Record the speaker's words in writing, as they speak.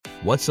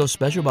What's so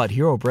special about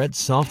Hero Bread's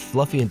soft,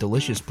 fluffy, and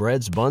delicious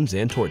breads, buns,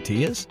 and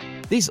tortillas?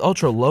 These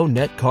ultra-low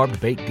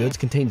net-carb baked goods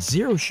contain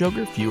zero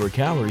sugar, fewer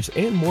calories,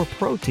 and more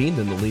protein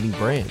than the leading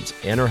brands,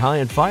 and are high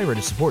in fiber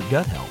to support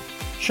gut health.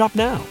 Shop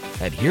now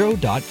at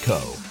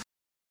hero.co.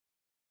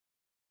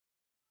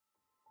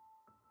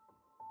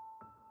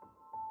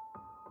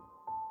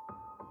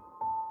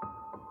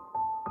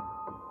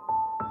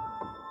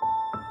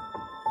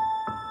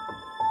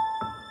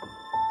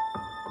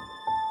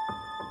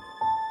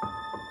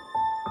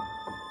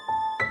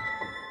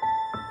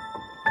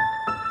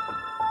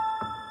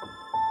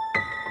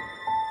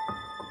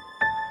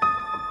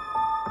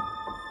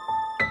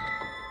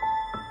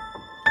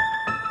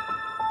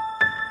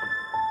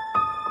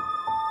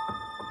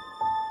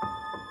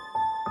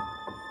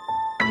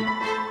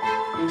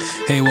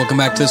 Hey, welcome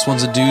back to This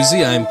One's a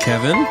Doozy. I'm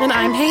Kevin. And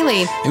I'm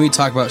Haley. And we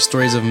talk about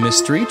stories of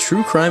mystery,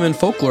 true crime, and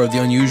folklore,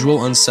 the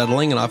unusual,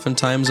 unsettling, and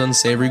oftentimes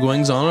unsavory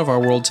goings-on of our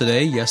world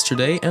today,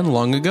 yesterday, and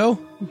long ago.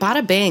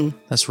 Bada bing.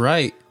 That's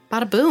right.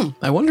 Bada boom.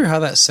 I wonder how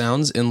that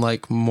sounds in,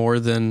 like, more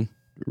than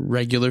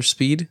regular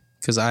speed,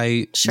 because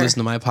I listen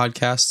to my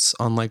podcasts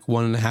on, like,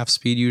 1.5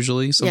 speed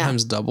usually,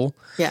 sometimes double.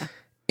 Yeah.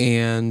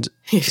 And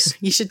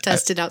you should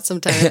test it out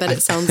sometime. I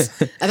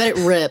bet it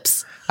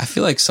rips. I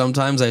feel like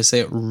sometimes I say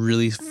it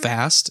really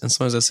fast and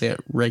sometimes I say it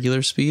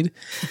regular speed.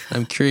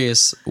 I'm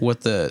curious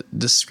what the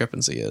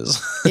discrepancy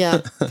is.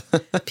 Yeah.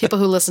 People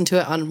who listen to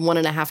it on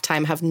 1.5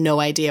 time have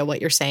no idea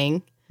what you're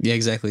saying. Yeah,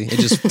 exactly. It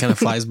just kind of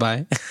flies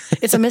by.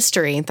 It's a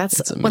mystery.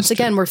 Once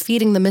again, we're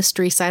feeding the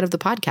mystery side of the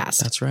podcast.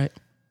 That's right.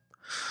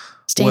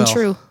 Staying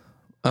true.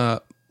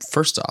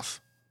 First off,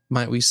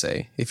 might we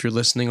say, if you're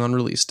listening on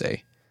release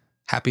day,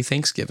 Happy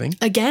Thanksgiving.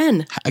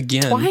 Again.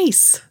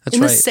 Twice. That's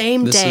in right. The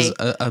same this day.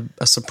 This is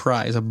a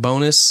surprise, a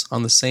bonus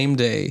on the same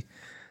day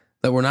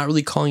that we're not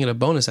really calling it a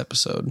bonus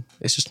episode.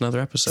 It's just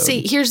another episode.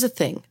 See, here's the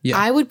thing. Yeah.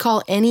 I would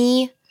call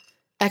any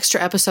extra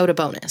episode a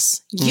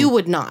bonus. You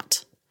would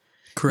not.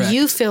 Correct.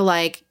 You feel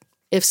like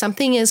if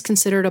something is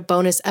considered a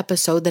bonus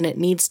episode, then it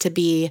needs to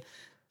be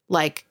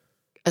like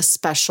a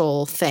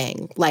special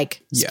thing,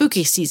 like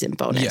spooky season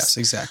bonus. Yes,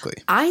 exactly.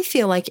 I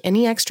feel like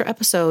any extra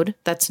episode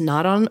that's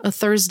not on a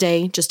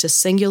Thursday, just a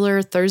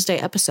singular Thursday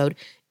episode,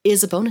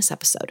 is a bonus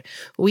episode.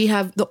 We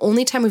have the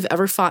only time we've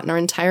ever fought in our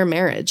entire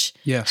marriage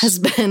has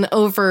been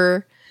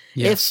over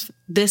if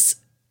this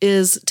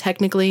is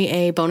technically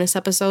a bonus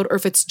episode or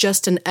if it's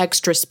just an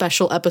extra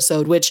special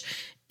episode, which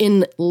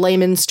in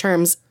layman's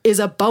terms is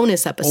a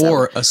bonus episode.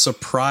 Or a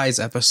surprise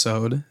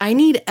episode. I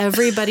need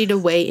everybody to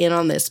weigh in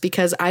on this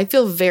because I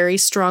feel very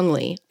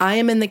strongly. I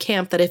am in the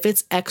camp that if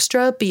it's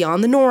extra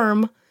beyond the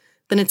norm,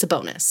 then it's a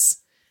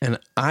bonus. And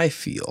I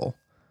feel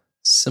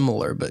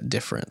similar but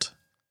different.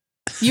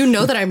 You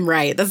know that I'm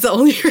right. That's the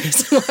only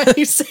reason why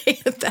you say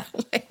it that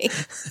way.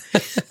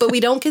 But we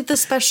don't get the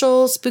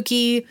special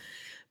spooky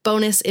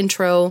bonus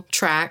intro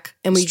track.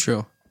 And we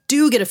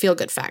do get a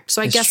feel-good fact.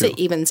 So I guess it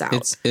evens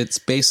out. It's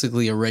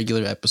basically a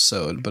regular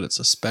episode, but it's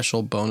a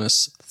special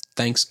bonus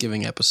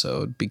Thanksgiving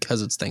episode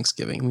because it's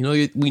Thanksgiving.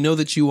 We know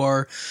that you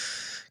are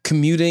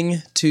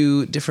commuting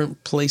to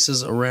different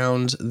places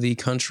around the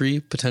country,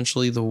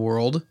 potentially the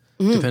world,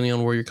 depending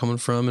on where you're coming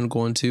from and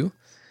going to.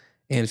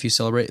 And if you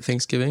celebrate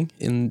Thanksgiving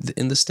in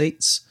the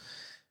States.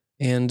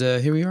 And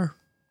here we are.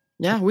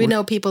 Yeah, we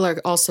know people are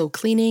also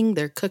cleaning,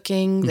 they're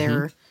cooking,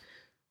 they're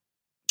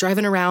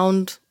driving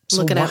around,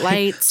 looking at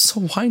lights.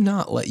 So why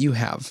not let you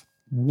have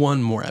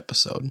one more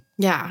episode?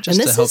 Yeah, and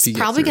this is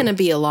probably going to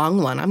be a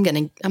long one. I'm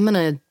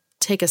gonna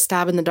take a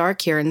stab in the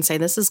dark here and say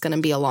this is going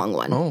to be a long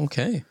one. Oh,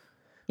 okay.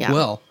 Yeah.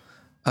 Well,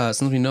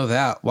 since we know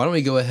that, why don't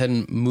we go ahead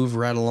and move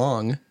right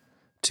along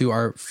to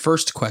our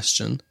first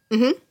question,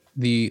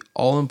 the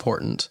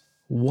all-important,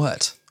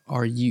 what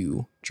are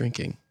you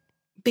drinking?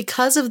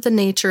 Because of the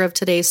nature of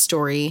today's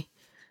story,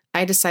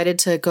 I decided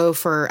to go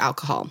for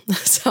alcohol.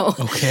 So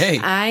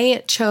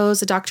I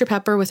chose a Dr.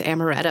 Pepper with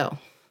amaretto.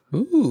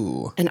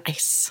 Ooh. And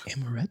ice.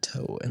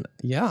 Amaretto. And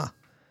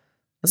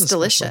it's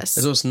delicious.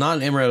 So it's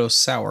not an amaretto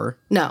sour.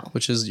 No.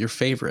 Which is your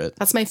favorite.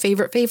 That's my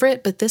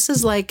favorite. But this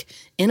is like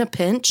in a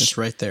pinch. It's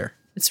right there.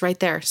 It's right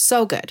there.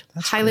 So good.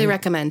 Highly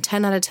recommend.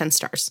 10 out of 10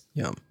 stars.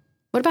 Yum.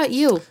 What about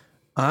you?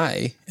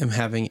 I am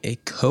having a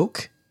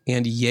Coke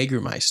and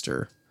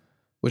Jägermeister,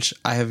 which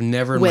I have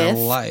never in my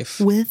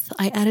life.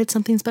 I added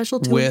something special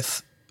to it.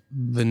 With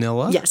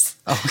vanilla? Yes.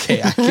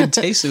 Okay, I could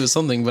taste it was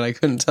something, but I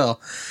couldn't tell.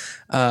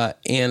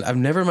 And I've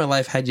never in my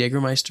life had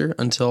Jägermeister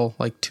until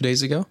like 2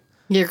 days ago.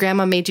 Your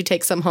grandma made you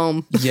take some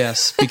home.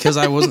 Yes, because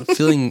I wasn't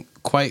feeling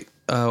quite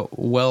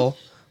well,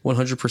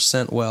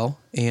 100% well.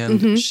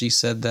 And she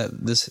said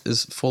that this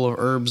is full of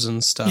herbs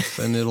and stuff,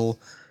 and it'll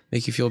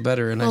make you feel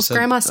better. And I said,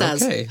 Grandma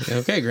says.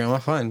 Okay, Grandma,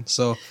 fine.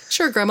 So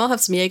sure, Grandma, I'll have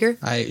some Jaeger.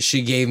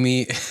 She gave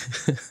me,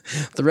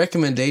 the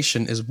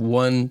recommendation is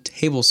 1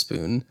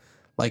 tablespoon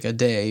like a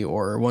day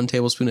or 1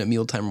 tablespoon at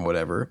mealtime or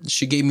whatever.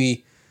 She gave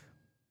me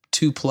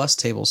 2+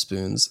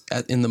 tablespoons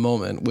in the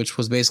moment, which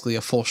was basically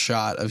a full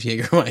shot of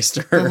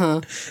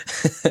Jägermeister.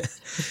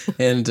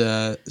 And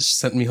she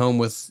sent me home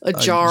with a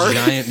jar.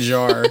 Giant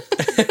jar.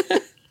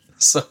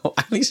 So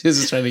I think she was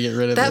just trying to get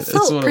rid of that it. That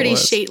felt pretty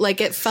shady. Like,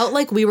 it felt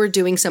like we were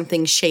doing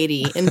something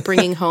shady and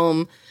bringing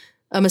home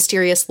a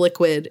mysterious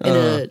liquid in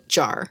a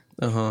jar.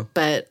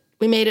 But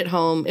we made it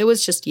home. It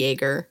was just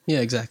Jaeger. Yeah,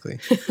 exactly.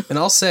 And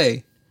I'll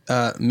say,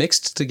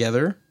 mixed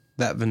together,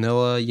 that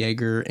vanilla,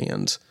 Jaeger,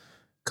 and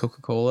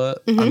Coca-Cola,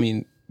 I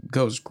mean,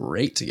 goes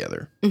great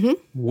together.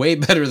 Way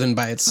better than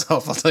by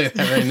itself, I'll tell you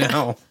that right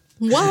now.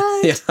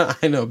 What? Yeah,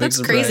 I know. Big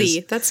surprise. That's crazy.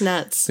 That's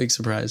nuts. Big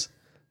surprise.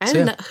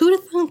 Who'd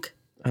have thunk?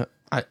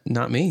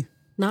 Not me.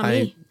 Not me.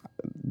 I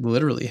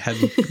literally had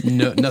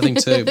nothing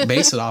to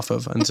base it off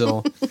of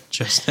until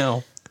just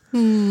now.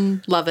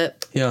 Love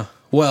it. Yeah.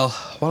 Well,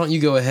 why don't you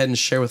go ahead and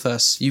share with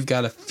us? You've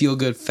got a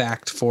feel-good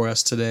fact for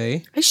us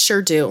today. I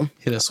sure do.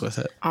 Hit us with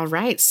it. All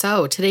right.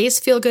 So today's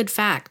feel-good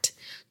fact.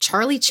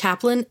 Charlie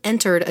Chaplin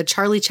entered a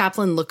Charlie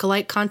Chaplin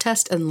lookalike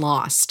contest and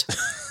lost.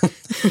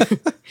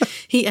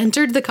 He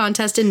entered the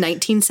contest in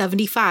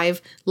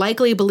 1975,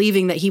 likely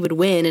believing that he would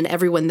win and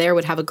everyone there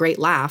would have a great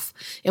laugh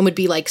and would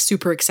be like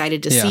super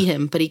excited to see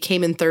him, but he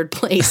came in third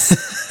place.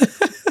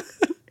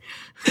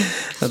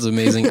 That's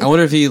amazing. I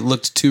wonder if he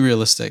looked too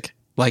realistic.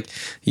 Like,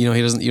 he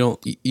doesn't,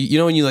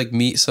 when you like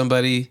meet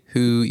somebody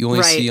who you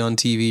only see on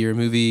TV or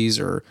movies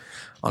or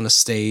on a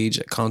stage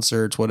at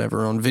concerts,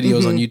 whatever, on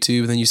videos on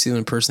YouTube, and then you see them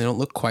in person, they don't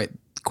look quite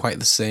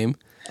the same.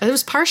 It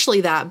was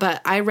partially that,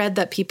 but I read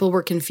that people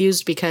were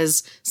confused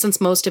because since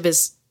most of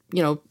his,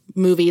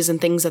 movies and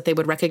things that they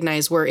would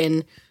recognize were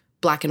in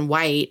black and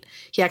white,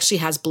 he actually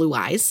has blue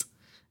eyes.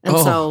 And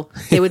so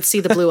they would see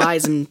the blue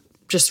eyes and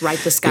just write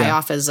this guy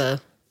off as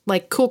a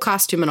cool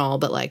costume and all,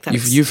 but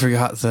that's... You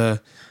forgot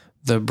the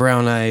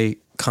brown eye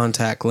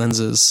contact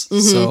lenses.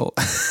 So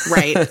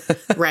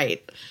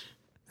Right.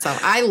 So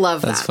I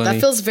love that. Funny.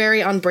 That feels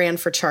very on brand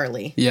for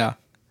Charlie. Yeah.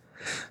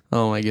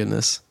 Oh my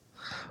goodness.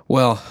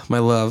 Well, my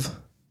love.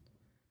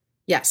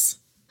 Yes.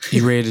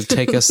 You ready to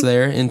take us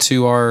there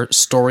into our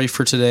story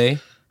for today?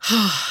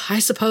 I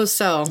suppose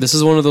so. This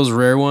is one of those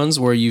rare ones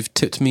where you've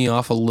tipped me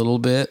off a little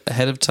bit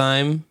ahead of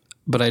time,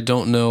 but I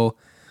don't know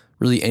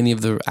really any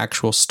of the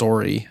actual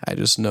story. I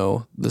just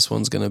know this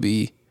one's going to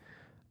be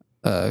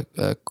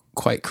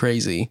quite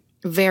crazy.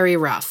 Very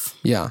rough.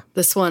 Yeah.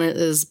 This one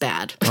is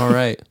bad. All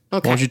right.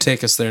 Okay. Why don't you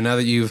take us there now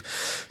that you've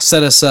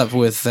set us up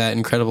with that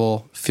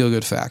incredible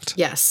feel-good fact?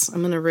 Yes, I'm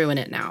going to ruin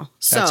it now.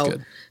 That's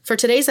good. For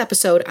today's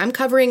episode, I'm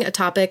covering a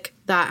topic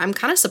that I'm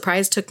kind of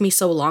surprised took me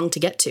so long to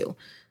get to,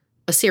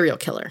 a serial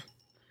killer.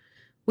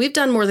 We've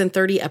done more than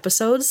 30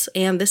 episodes,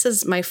 and this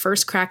is my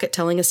first crack at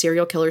telling a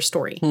serial killer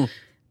story.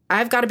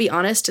 I've got to be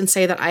honest and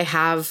say that I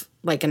have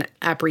an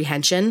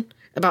apprehension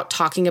about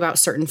talking about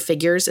certain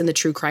figures in the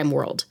true crime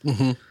world.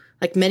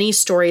 Many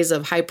stories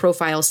of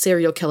high-profile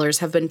serial killers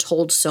have been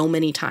told so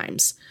many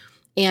times.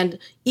 And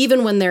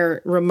even when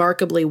they're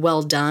remarkably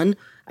well done,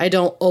 I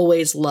don't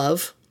always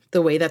love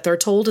the way that they're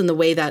told and the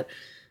way that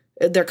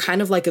they're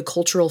kind of like a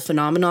cultural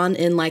phenomenon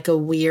in a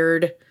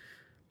weird...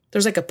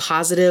 There's a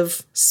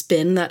positive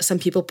spin that some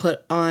people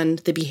put on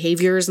the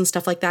behaviors and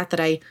stuff like that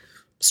I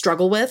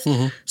struggle with.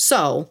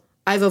 So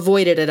I've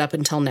avoided it up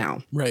until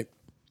now. Right.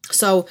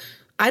 So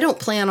I don't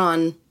plan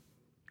on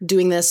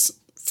doing this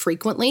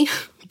frequently,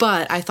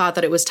 but I thought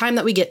that it was time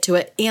that we get to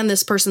it, and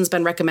this person's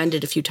been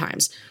recommended a few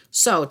times.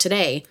 So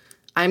today,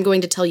 I'm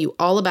going to tell you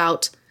all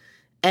about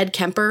Ed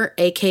Kemper,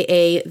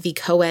 a.k.a. the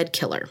co-ed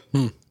killer.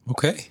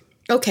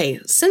 Okay,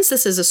 since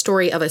this is a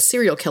story of a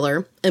serial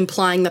killer,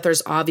 implying that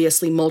there's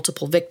obviously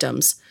multiple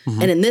victims,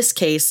 and in this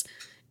case,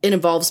 it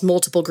involves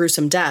multiple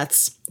gruesome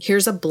deaths,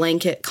 here's a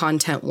blanket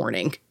content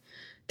warning.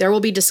 There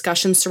will be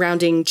discussions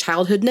surrounding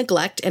childhood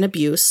neglect and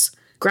abuse,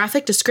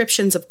 graphic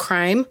descriptions of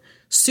crime,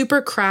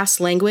 super crass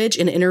language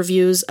in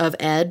interviews of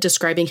Ed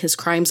describing his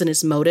crimes and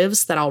his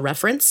motives that I'll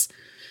reference,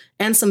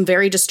 and some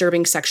very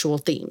disturbing sexual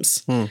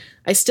themes.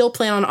 I still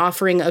plan on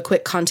offering a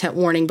quick content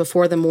warning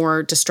before the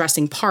more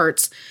distressing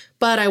parts,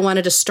 but I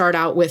wanted to start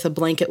out with a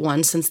blanket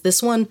one since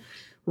this one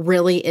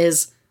really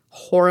is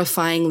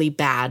horrifyingly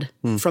bad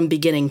from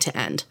beginning to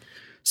end.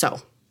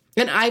 So,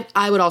 and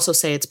I would also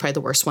say it's probably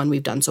the worst one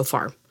we've done so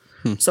far.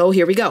 So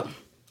here we go.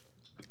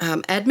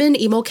 Edmund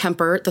Emil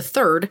Kemper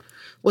III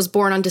was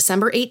born on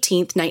December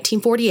 18th,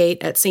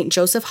 1948 at St.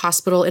 Joseph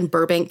Hospital in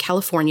Burbank,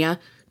 California,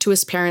 to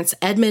his parents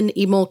Edmund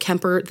Emil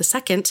Kemper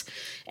II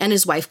and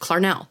his wife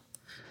Clarnell.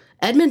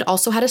 Edmund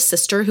also had a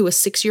sister who was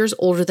 6 years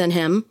older than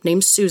him,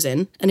 named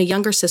Susan, and a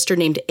younger sister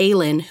named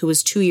Aylin, who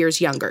was 2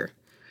 years younger.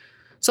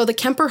 So the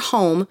Kemper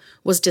home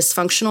was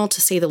dysfunctional,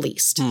 to say the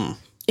least.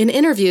 In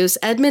interviews,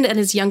 Edmund and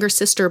his younger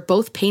sister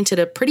both painted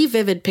a pretty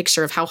vivid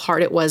picture of how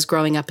hard it was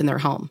growing up in their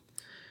home.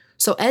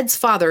 So Ed's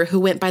father, who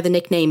went by the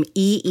nickname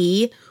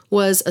E.E.,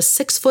 was a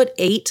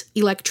 6'8"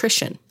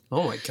 electrician.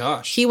 Oh my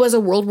gosh. He was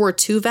a World War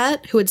II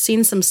vet who had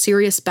seen some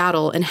serious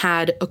battle and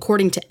had,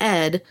 according to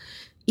Ed,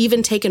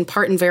 even taken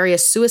part in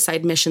various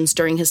suicide missions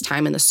during his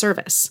time in the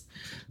service.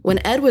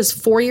 When Ed was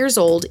 4 years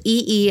old,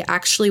 E.E.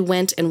 actually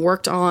went and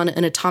worked on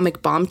an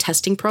atomic bomb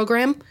testing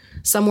program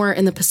somewhere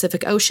in the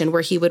Pacific Ocean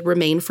where he would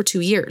remain for 2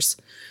 years.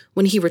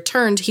 When he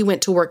returned, he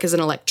went to work as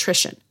an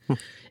electrician.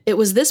 It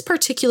was this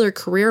particular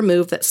career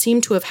move that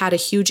seemed to have had a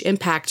huge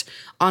impact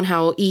on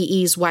how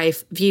EE's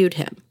wife viewed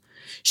him.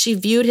 She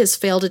viewed his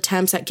failed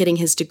attempts at getting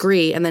his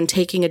degree and then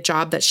taking a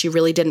job that she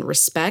really didn't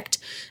respect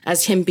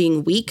as him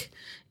being weak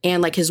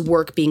and like his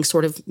work being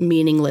sort of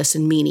meaningless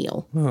and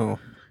menial. Oh.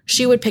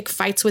 She would pick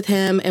fights with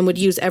him and would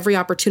use every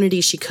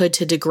opportunity she could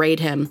to degrade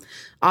him,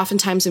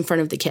 oftentimes in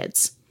front of the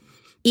kids.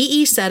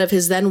 EE said of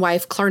his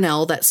then-wife,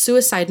 Clarnell, that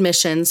suicide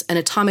missions and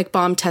atomic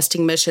bomb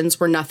testing missions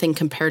were nothing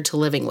compared to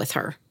living with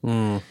her.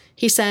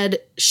 He said,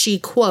 she,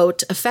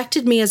 quote,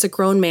 affected me as a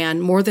grown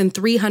man more than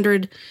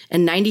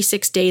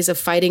 396 days of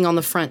fighting on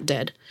the front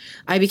did.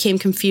 I became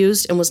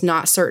confused and was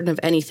not certain of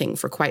anything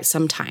for quite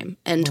some time,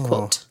 end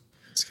quote.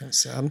 That's kind of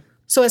sad.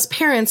 So as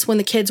parents, when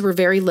the kids were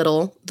very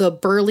little, the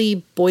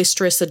burly,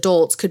 boisterous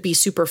adults could be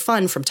super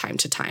fun from time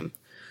to time.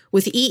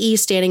 With EE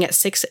standing at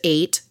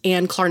 6'8"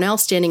 and Clarnell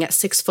standing at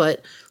 6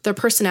 foot, their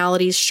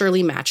personalities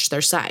surely matched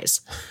their size.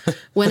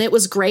 When it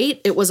was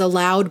great, it was a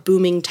loud,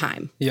 booming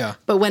time. Yeah.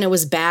 But when it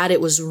was bad, it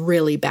was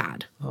really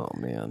bad. Oh,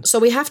 man. So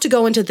we have to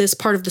go into this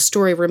part of the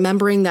story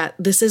remembering that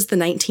this is the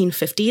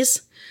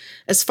 1950s.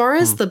 As far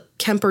as the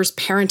Kempers'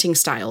 parenting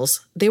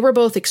styles, they were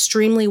both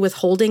extremely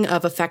withholding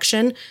of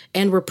affection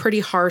and were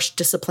pretty harsh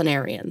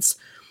disciplinarians.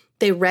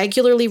 They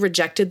regularly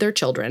rejected their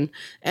children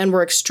and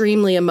were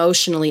extremely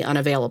emotionally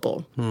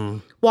unavailable.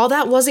 While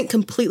that wasn't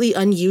completely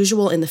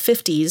unusual in the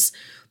 50s,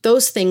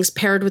 those things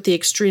paired with the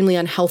extremely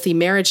unhealthy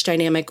marriage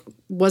dynamic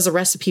was a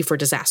recipe for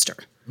disaster.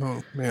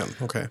 Oh, man.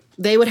 Okay.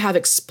 They would have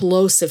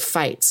explosive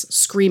fights,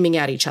 screaming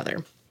at each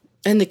other,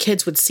 and the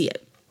kids would see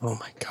it. Oh,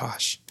 my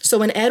gosh. So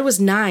when Ed was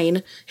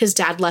 9, his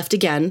dad left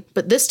again,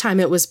 but this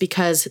time it was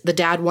because the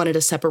dad wanted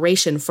a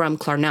separation from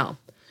Clarnell.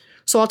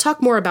 So I'll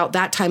talk more about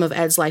that time of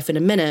Ed's life in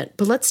a minute,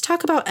 but let's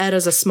talk about Ed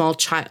as a small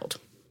child.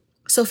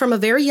 So from a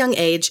very young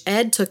age,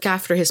 Ed took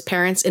after his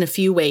parents in a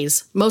few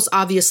ways, most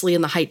obviously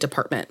in the height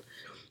department.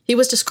 He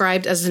was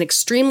described as an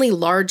extremely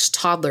large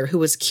toddler who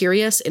was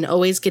curious and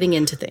always getting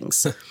into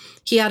things.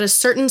 He had a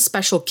certain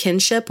special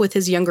kinship with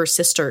his younger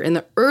sister in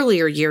the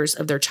earlier years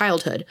of their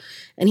childhood,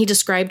 and he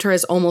described her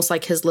as almost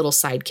like his little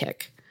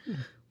sidekick.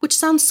 Which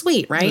sounds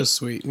sweet, right? It is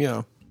sweet,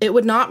 yeah. It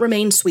would not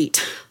remain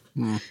sweet.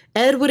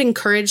 Ed would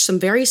encourage some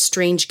very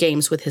strange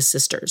games with his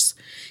sisters.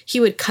 He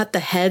would cut the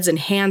heads and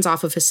hands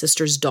off of his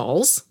sisters'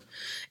 dolls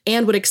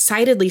and would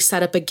excitedly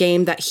set up a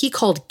game that he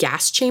called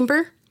Gas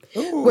Chamber,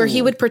 where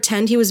he would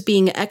pretend he was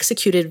being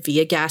executed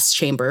via gas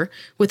chamber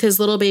with his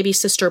little baby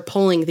sister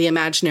pulling the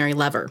imaginary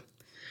lever.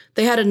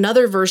 They had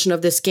another version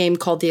of this game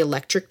called the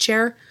Electric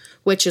Chair,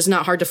 which is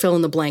not hard to fill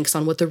in the blanks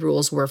on what the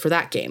rules were for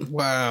that game.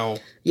 Wow.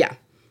 Yeah.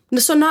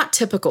 So not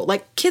typical.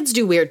 Like, kids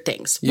do weird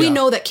things. Yeah. We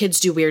know that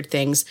kids do weird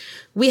things.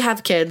 We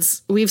have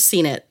kids. We've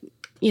seen it.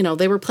 You know,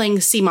 they were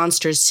playing Sea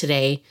Monsters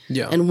today,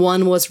 and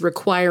one was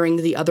requiring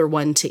the other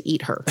one to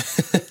eat her.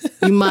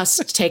 You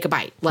must take a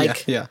bite.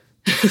 Like, yeah.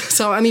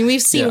 So, I mean,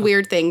 we've seen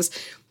weird things,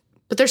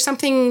 but there's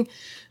something,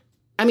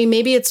 I mean,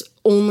 maybe it's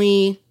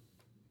only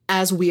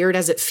as weird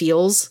as it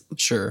feels.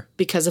 Sure.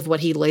 Because of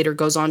what he later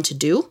goes on to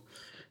do.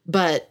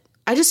 But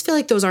I just feel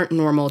like those aren't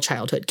normal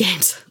childhood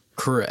games.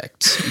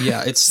 Correct.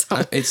 Yeah, it's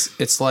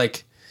it's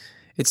like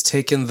it's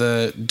taken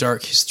the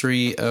dark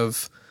history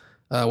of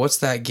what's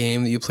that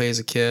game that you play as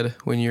a kid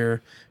when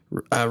you're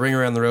Ring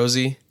Around the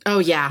Rosie? Oh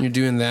yeah, you're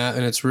doing that,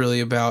 and it's really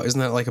about isn't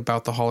that like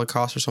about the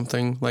Holocaust or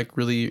something like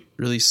really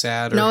really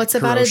sad? Or no, it's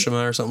about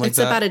Hiroshima or something like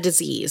that. It's about a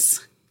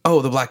disease.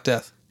 Oh, the Black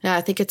Death. Yeah,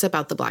 I think it's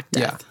about the Black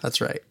Death. Yeah, that's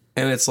right.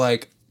 And it's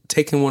like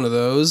taking one of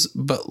those,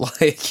 but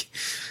like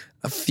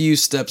a few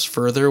steps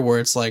further where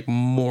it's like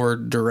more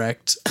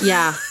direct.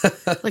 Yeah.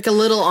 Like a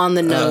little on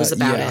the nose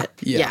about it.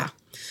 Yeah.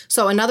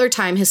 So another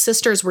time his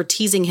sisters were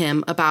teasing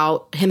him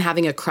about him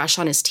having a crush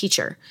on his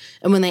teacher.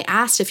 And when they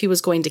asked if he was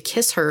going to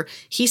kiss her,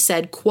 he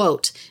said,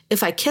 quote,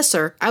 if I kiss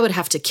her, I would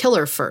have to kill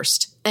her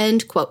first.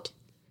 End quote.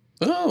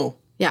 Oh.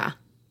 Yeah.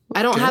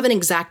 I don't have an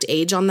exact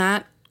age on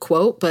that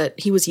quote, but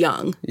he was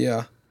young.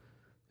 Yeah.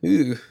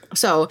 Ooh.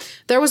 So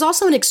there was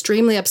also an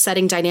extremely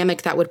upsetting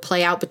dynamic that would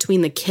play out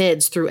between the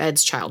kids through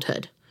Ed's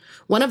childhood.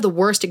 One of the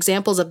worst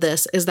examples of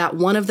this is that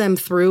one of them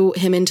threw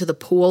him into the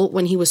pool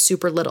when he was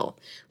super little,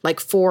 like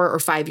 4 or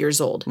 5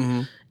 years old.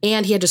 Mm-hmm.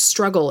 And he had to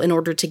struggle in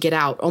order to get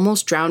out,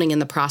 almost drowning in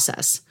the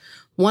process.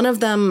 One of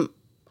them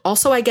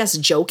also, I guess,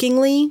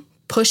 jokingly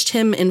pushed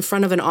him in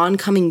front of an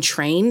oncoming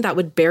train that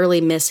would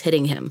barely miss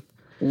hitting him.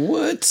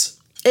 What?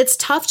 It's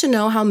tough to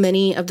know how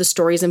many of the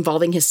stories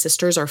involving his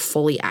sisters are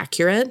fully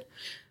accurate.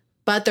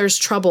 But there's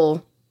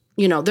trouble,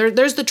 you know,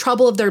 there's the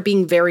trouble of there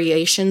being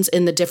variations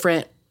in the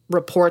different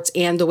reports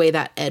and the way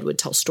that Ed would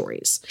tell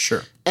stories.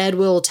 Sure. Ed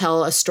will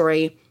tell a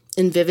story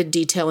in vivid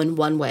detail in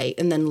one way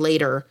and then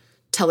later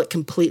tell it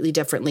completely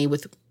differently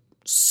with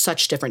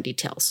such different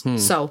details.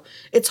 So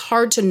it's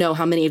hard to know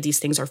how many of these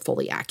things are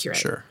fully accurate.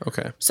 Sure.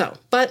 Okay. So,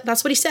 but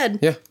that's what he said.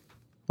 Yeah.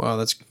 Wow,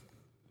 that's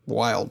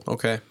wild.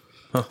 Okay.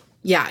 Huh.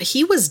 Yeah,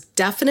 he was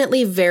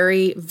definitely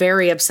very,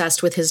 very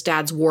obsessed with his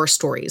dad's war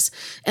stories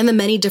and the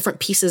many different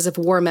pieces of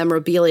war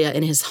memorabilia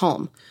in his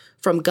home,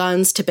 from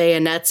guns to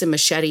bayonets and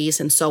machetes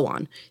and so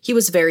on. He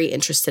was very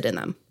interested in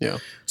them. Yeah.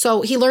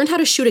 So he learned how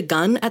to shoot a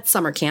gun at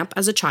summer camp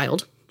as a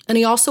child, and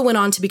he also went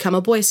on to become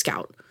a Boy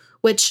Scout,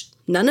 which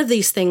none of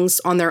these things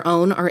on their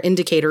own are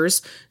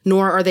indicators,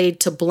 nor are they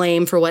to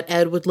blame for what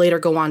Ed would later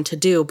go on to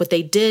do, but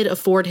they did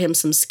afford him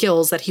some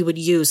skills that he would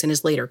use in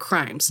his later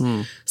crimes,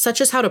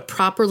 such as how to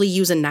properly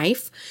use a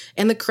knife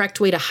and the correct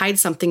way to hide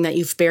something that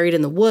you've buried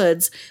in the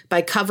woods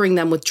by covering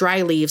them with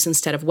dry leaves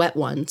instead of wet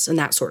ones and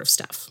that sort of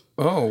stuff.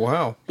 Oh,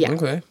 wow. Yeah.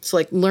 Okay. So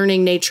like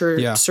learning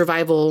nature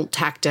survival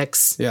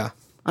tactics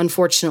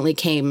unfortunately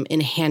came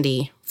in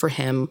handy for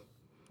him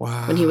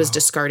when he was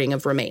discarding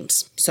of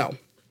remains. So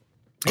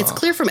it's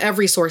clear from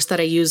every source that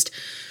I used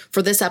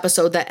for this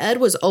episode that Ed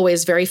was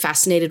always very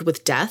fascinated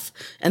with death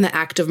and the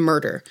act of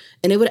murder.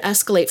 And it would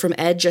escalate from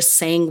Ed just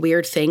saying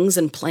weird things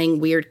and playing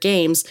weird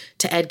games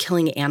to Ed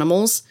killing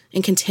animals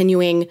and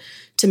continuing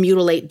to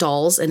mutilate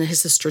dolls and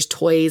his sister's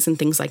toys and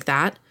things like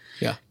that.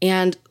 Yeah.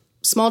 And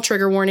small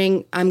trigger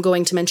warning, I'm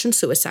going to mention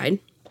suicide.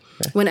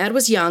 Okay. When Ed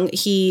was young,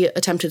 he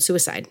attempted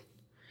suicide.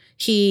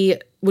 He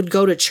would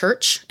go to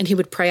church and he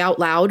would pray out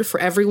loud for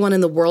everyone in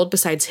the world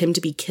besides him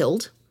to be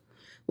killed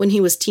when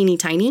he was teeny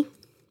tiny.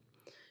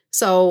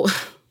 So,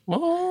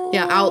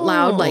 yeah, out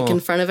loud, like in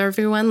front of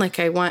everyone, like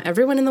I want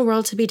everyone in the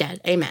world to be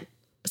dead. Amen.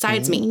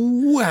 Besides me.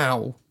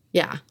 Wow.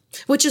 Yeah.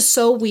 Which is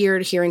so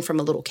weird hearing from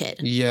a little kid.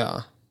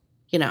 Yeah.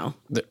 You know.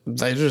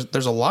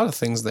 There's a lot of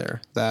things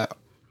there that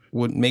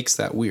makes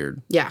that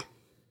weird. Yeah.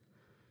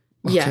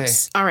 Okay.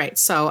 Yes. All right.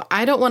 So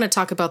I don't want to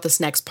talk about this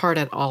next part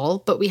at all,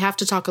 but we have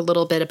to talk a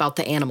little bit about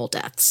the animal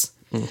deaths.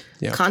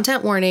 Yeah.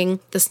 Content warning,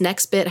 this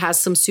next bit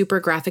has some super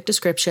graphic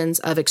descriptions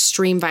of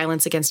extreme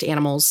violence against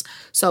animals,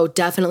 so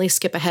definitely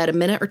skip ahead a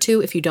minute or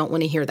two if you don't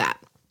want to hear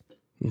that.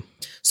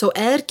 So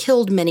Ed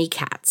killed many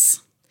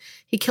cats.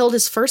 He killed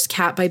his first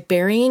cat by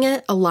burying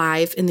it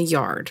alive in the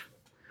yard.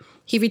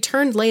 He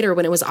returned later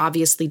when it was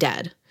obviously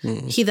dead.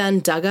 He then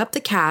dug up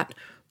the cat,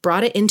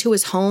 brought it into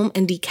his home,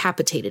 and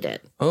decapitated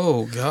it.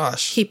 Oh,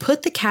 gosh. He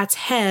put the cat's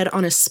head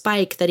on a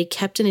spike that he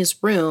kept in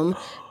his room,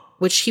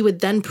 which he would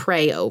then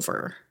pray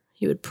over.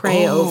 He would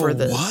pray over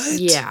the... What?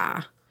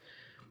 Yeah.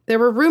 There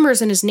were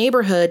rumors in his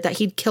neighborhood that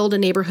he'd killed a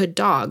neighborhood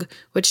dog,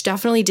 which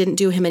definitely didn't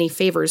do him any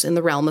favors in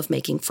the realm of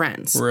making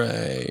friends.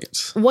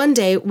 Right. One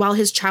day, while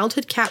his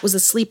childhood cat was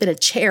asleep in a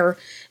chair,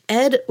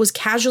 Ed was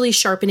casually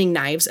sharpening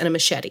knives and a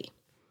machete.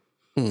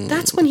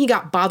 That's when he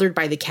got bothered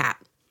by the cat.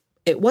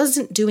 It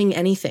wasn't doing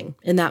anything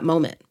in that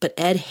moment, but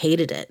Ed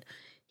hated it.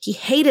 He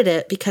hated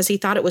it because he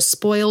thought it was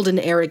spoiled and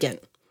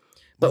arrogant.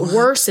 But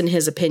worse, in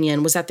his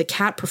opinion, was that the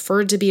cat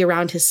preferred to be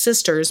around his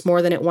sisters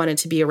more than it wanted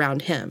to be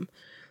around him.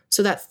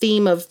 So that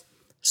theme of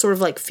sort of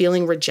like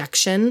feeling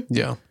rejection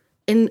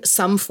in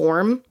some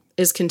form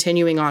is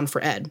continuing on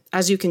for Ed,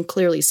 as you can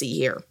clearly see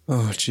here.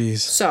 Oh,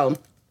 geez. So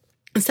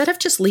instead of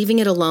just leaving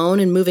it alone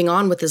and moving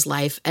on with his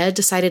life, Ed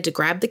decided to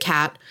grab the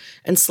cat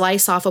and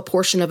slice off a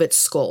portion of its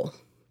skull.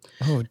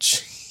 Oh,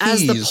 jeez.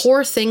 As the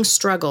poor thing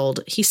struggled,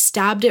 he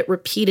stabbed it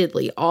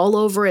repeatedly all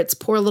over its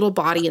poor little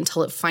body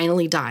until it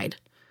finally died.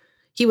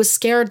 He was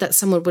scared that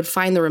someone would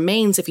find the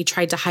remains if he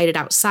tried to hide it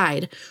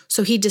outside,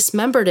 so he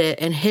dismembered it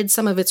and hid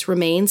some of its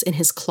remains in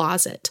his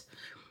closet.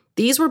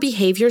 These were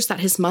behaviors that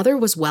his mother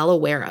was well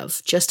aware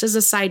of, just as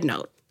a side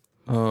note.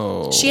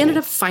 Oh. She ended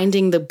up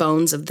finding the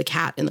bones of the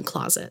cat in the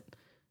closet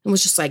and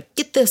was just like,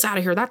 get this out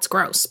of here. That's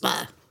gross.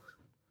 Bah.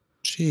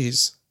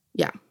 Jeez.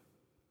 Yeah.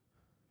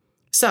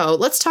 So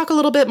let's talk a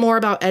little bit more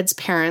about Ed's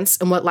parents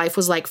and what life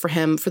was like for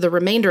him for the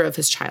remainder of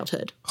his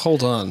childhood.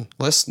 Hold on.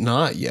 Let's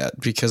not yet,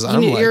 because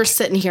you're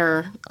sitting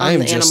here on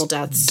the animal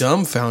deaths.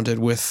 Dumbfounded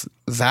with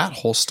that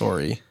whole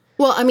story.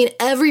 Well, I mean,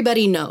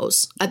 everybody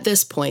knows at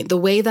this point the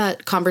way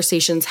that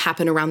conversations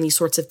happen around these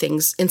sorts of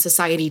things in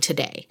society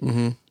today.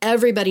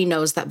 Everybody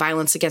knows that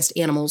violence against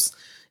animals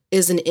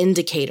is an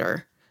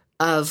indicator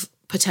of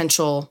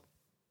potential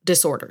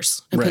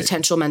disorders and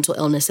potential mental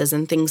illnesses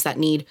and things that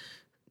need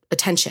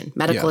attention,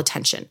 medical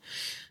attention.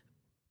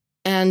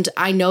 And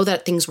I know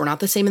that things were not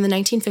the same in the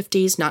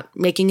 1950s, not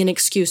making an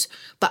excuse,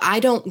 but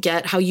I don't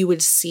get how you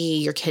would see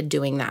your kid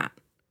doing that.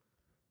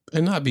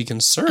 And not be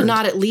concerned. And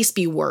not at least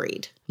be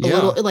worried. A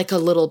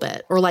little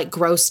bit. Or like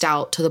grossed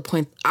out to the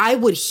point I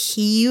would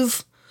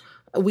heave.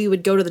 We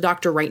would go to the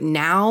doctor right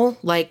now.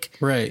 Like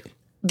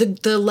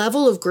the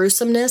level of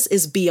gruesomeness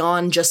is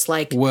beyond just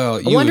like,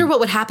 I wonder what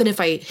would happen if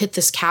I hit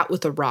this cat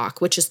with a rock,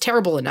 which is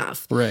terrible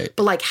enough. Right.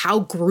 But like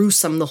how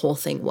gruesome the whole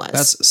thing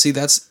was.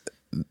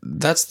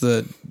 That's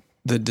the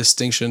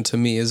distinction to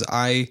me is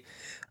I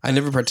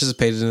never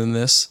participated in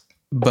this,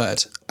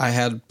 but I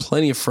had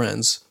plenty of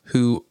friends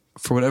who,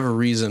 for whatever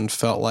reason,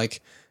 felt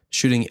like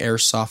shooting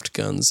airsoft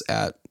guns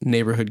at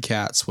neighborhood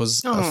cats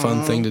was a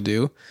fun thing to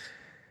do.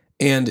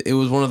 And it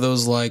was one of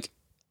those like,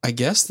 I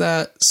guess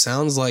that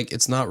sounds like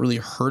it's not really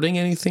hurting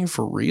anything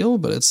for real,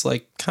 but it's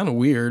like kind of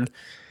weird.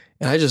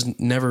 And I just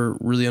never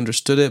really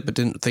understood it, but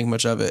didn't think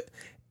much of it.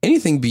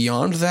 Anything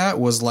beyond that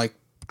was like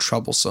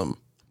troublesome.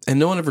 And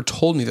no one ever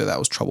told me that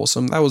was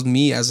troublesome. That was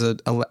me as an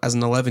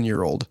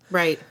 11-year-old.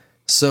 Right.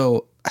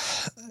 So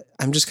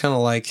I'm just kind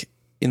of like,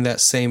 in that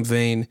same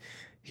vein,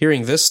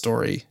 hearing this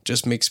story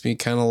just makes me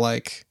kind of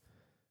like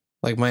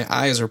my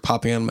eyes are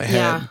popping on my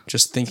head,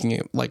 just thinking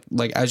it,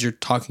 like as you're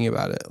talking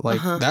about it,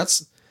 like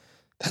that's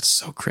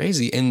so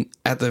crazy. And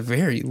at the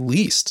very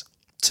least,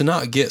 to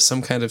not get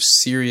some kind of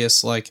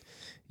serious, like,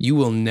 you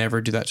will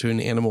never do that to an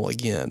animal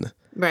again.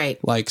 Right.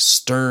 Like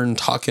stern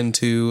talking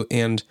to,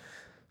 and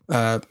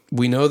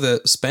we know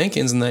that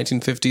spankings in the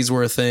 1950s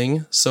were a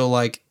thing. So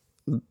like,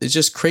 it's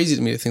just crazy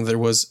to me to think there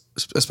was,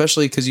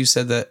 especially because you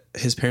said that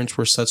his parents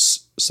were such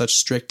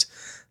strict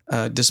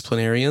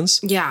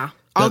disciplinarians. Yeah.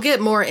 I'll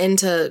get more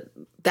into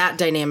that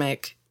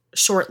dynamic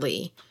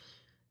shortly.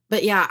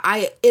 But yeah,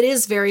 it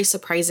is very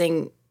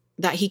surprising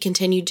that he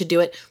continued to do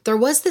it. There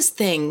was this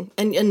thing,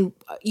 and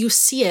you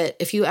see it,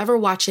 if you ever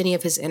watch any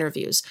of his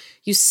interviews,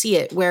 you see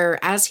it where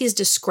as he's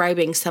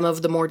describing some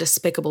of the more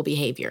despicable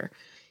behavior,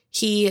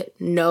 he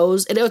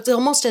knows, and it's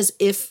almost as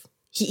if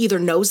he either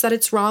knows that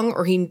it's wrong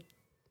or he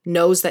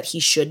knows that he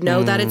should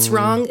know that it's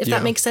wrong, if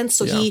that makes sense.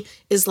 So he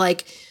is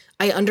like,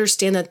 I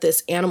understand that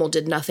this animal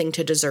did nothing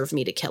to deserve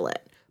me to kill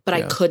it, but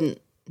I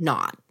couldn't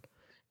not.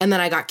 And then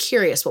I got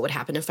curious what would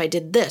happen if I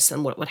did this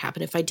and what would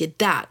happen if I did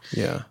that.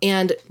 Yeah.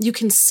 And you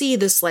can see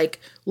this like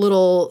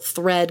little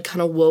thread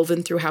kind of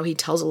woven through how he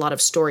tells a lot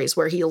of stories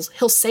where he'll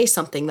say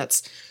something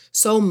that's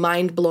so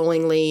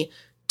mind-blowingly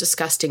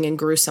disgusting and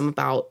gruesome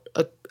about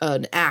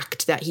an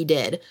act that he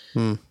did.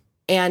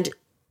 And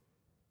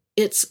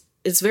it's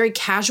very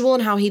casual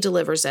in how he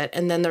delivers it.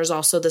 And then there's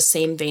also the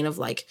same vein of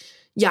like,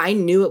 yeah, I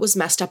knew it was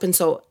messed up, and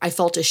so I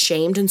felt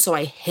ashamed, and so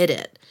I hid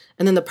it.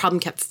 And then the problem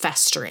kept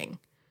festering.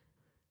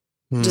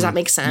 Does that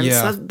make sense?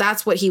 Yeah.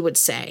 That's what he would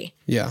say.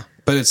 Yeah.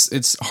 But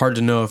it's hard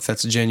to know if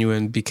that's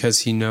genuine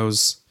because he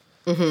knows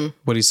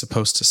what he's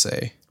supposed to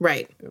say.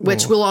 Right.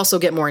 Which we'll also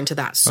get more into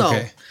that.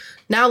 So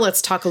now let's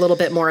talk a little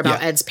bit more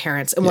about Ed's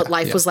parents and what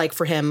life was like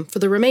for him for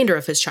the remainder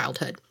of his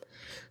childhood.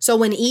 So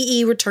when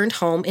E.E. returned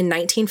home in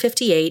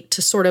 1958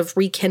 to sort of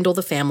rekindle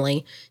the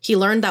family, he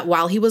learned that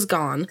while he was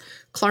gone,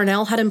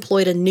 Clarnell had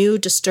employed a new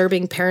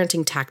disturbing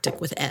parenting tactic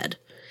with Ed.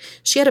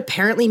 She had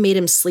apparently made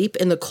him sleep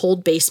in the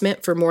cold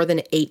basement for more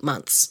than 8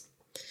 months.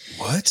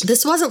 What?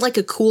 This wasn't like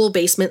a cool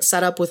basement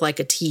setup with like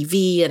a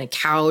TV and a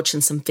couch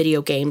and some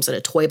video games and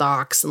a toy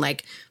box and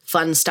like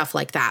fun stuff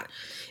like that.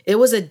 It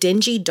was a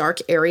dingy, dark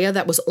area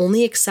that was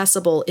only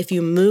accessible if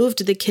you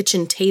moved the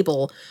kitchen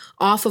table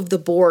off of the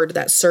board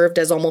that served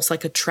as almost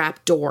like a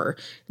trap door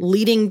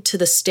leading to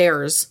the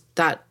stairs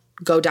that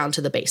go down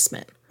to the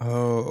basement.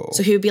 Oh.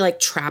 So he would be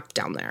like trapped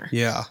down there.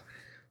 Yeah.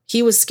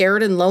 He was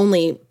scared and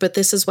lonely, but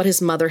this is what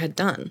his mother had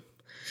done.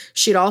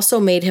 She'd also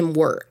made him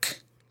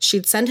work.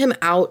 She'd send him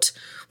out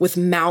with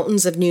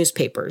mountains of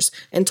newspapers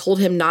and told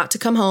him not to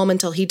come home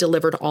until he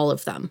delivered all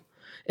of them.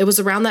 It was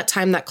around that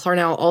time that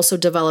Clarnell also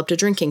developed a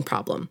drinking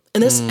problem.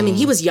 And this, I mean,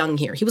 he was young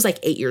here. He was like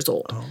 8 years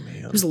old. Oh,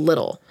 man. He was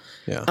little.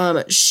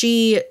 Yeah.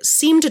 She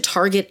seemed to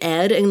target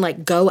Ed and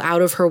like go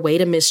out of her way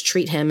to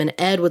mistreat him. And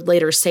Ed would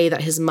later say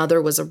that his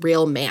mother was a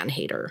real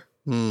man-hater.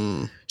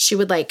 She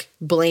would like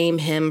blame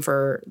him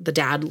for the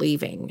dad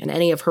leaving and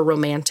any of her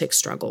romantic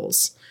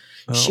struggles.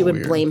 She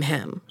would blame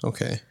him.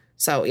 Okay.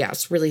 So yeah,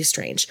 it's really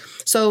strange.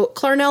 So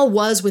Clarnell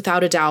was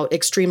without a doubt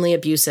extremely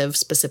abusive,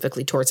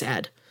 specifically towards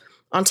Ed.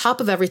 On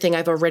top of everything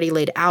I've already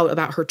laid out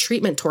about her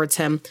treatment towards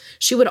him,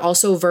 she would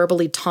also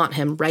verbally taunt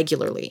him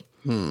regularly.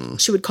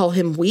 She would call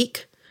him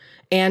weak,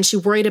 and she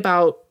worried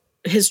about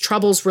his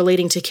troubles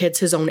relating to kids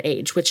his own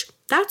age, which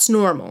that's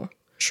normal.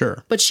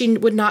 Sure. But she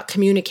would not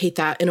communicate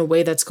that in a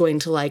way that's going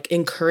to like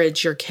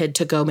encourage your kid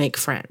to go make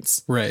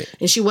friends. Right.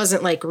 And she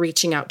wasn't like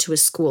reaching out to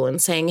his school and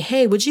saying,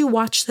 hey, would you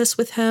watch this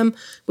with him?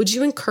 Would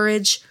you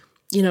encourage,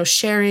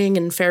 sharing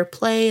and fair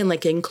play and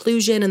like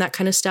inclusion and that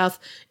kind of stuff?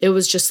 It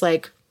was just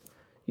like,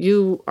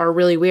 you are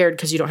really weird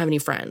because you don't have any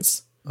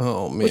friends.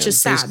 Oh, man. Which is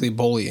sad. Basically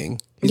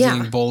bullying. He's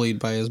getting bullied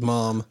by his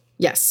mom.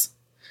 Yes.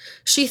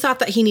 She thought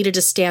that he needed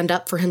to stand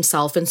up for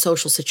himself in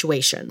social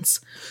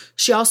situations.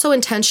 She also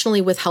intentionally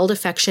withheld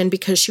affection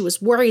because she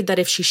was worried that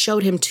if she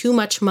showed him too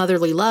much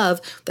motherly love,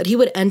 that he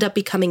would end up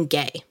becoming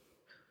gay.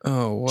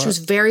 Oh, what? She was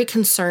very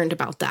concerned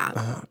about that.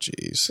 Oh,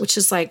 jeez. Which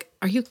is like,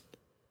 are you...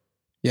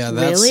 Yeah,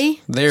 that's...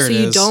 Really? There so it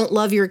is. You don't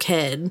love your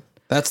kid.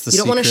 That's the You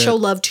don't want to secret. show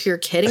love to your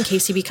kid in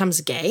case he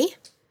becomes gay?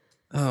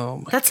 Oh,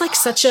 my That's like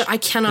such a... I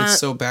cannot... It's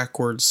so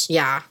backwards.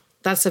 Yeah,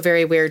 that's a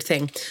very weird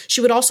thing.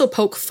 She would also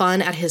poke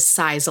fun at his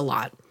size a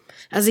lot.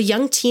 As a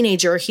young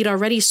teenager, he'd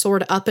already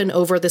soared up and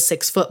over the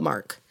 6-foot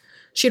mark.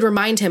 She'd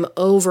remind him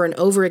over and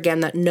over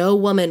again that no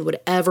woman would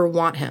ever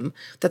want him,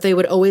 that they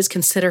would always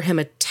consider him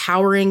a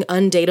towering,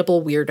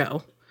 undateable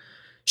weirdo.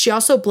 She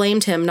also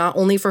blamed him not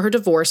only for her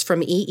divorce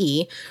from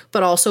E.E.,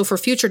 but also for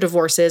future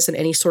divorces and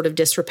any sort of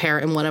disrepair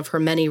in one of her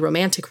many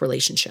romantic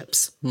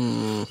relationships.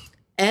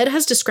 Ed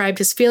has described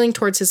his feeling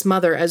towards his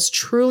mother as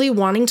truly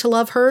wanting to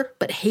love her,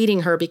 but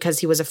hating her because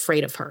he was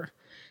afraid of her,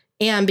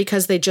 and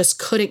because they just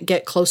couldn't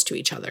get close to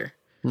each other.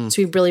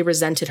 So he really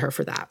resented her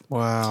for that.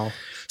 Wow.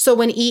 So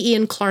when E.E.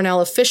 and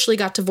Clarnell officially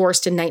got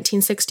divorced in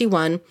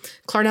 1961,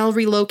 Clarnell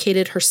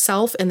relocated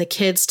herself and the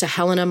kids to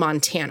Helena,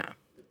 Montana.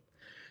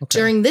 Okay.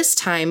 During this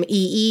time,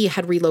 E.E.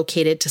 had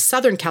relocated to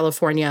Southern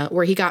California,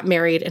 where he got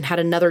married and had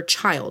another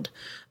child,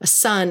 a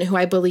son who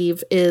I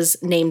believe is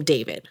named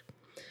David.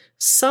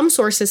 Some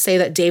sources say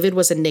that David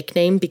was a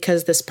nickname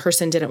because this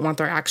person didn't want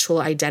their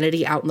actual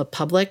identity out in the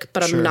public,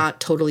 but I'm not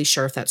totally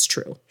sure if that's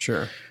true.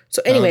 Sure.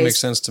 So anyways. That would make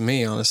sense to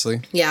me,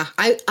 honestly. Yeah,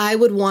 I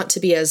would want to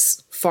be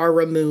as far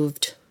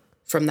removed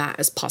from that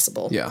as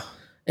possible. Yeah.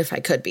 If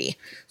I could be.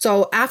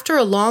 So after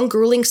a long,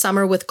 grueling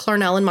summer with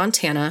Clarnell in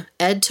Montana,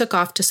 Ed took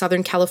off to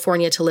Southern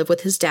California to live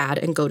with his dad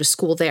and go to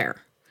school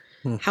there.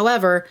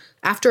 However,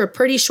 after a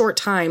pretty short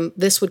time,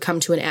 this would come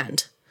to an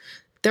end.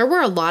 There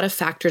were a lot of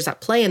factors at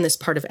play in this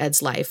part of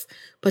Ed's life,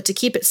 but to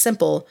keep it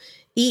simple,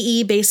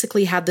 E.E.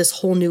 basically had this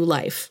whole new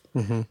life.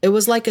 It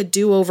was like a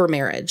do-over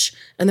marriage,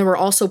 and there were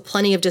also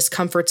plenty of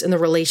discomforts in the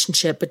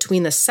relationship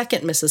between the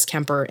second Mrs.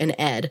 Kemper and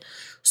Ed.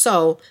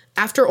 So,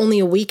 after only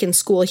a week in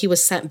school, he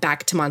was sent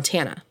back to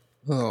Montana.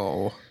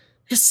 Oh.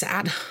 It's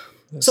sad.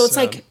 So it's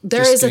like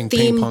there is a theme.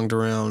 Ping-ponged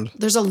around.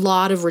 There's a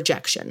lot of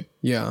rejection.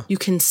 Yeah. You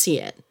can see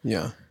it.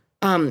 Yeah.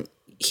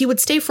 He would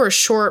stay for a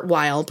short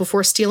while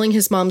before stealing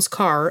his mom's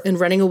car and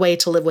running away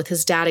to live with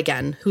his dad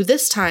again, who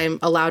this time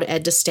allowed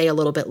Ed to stay a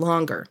little bit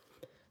longer.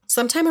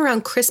 Sometime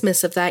around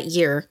Christmas of that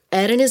year,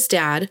 Ed and his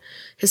dad,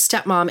 his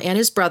stepmom, and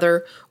his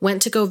brother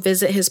went to go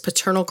visit his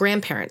paternal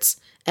grandparents,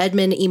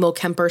 Edmund Emo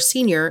Kemper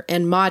Sr.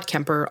 and Maud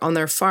Kemper, on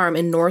their farm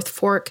in North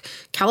Fork,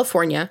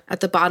 California,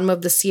 at the bottom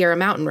of the Sierra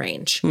Mountain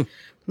Range.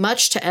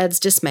 Much to Ed's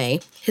dismay,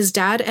 his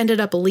dad ended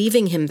up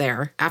leaving him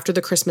there after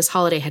the Christmas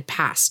holiday had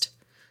passed.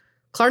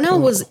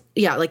 Clarnell was,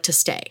 to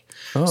stay.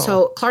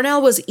 So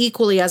Clarnell was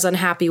equally as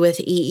unhappy with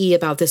E.E.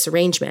 about this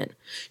arrangement.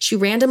 She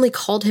randomly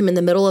called him in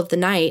the middle of the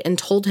night and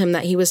told him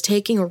that he was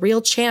taking a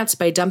real chance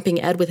by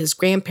dumping Ed with his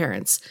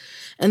grandparents,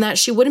 and that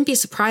she wouldn't be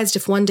surprised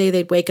if one day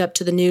they'd wake up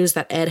to the news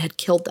that Ed had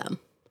killed them.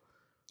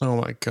 Oh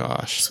my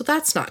gosh. So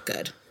that's not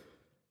good.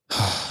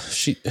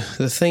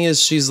 The thing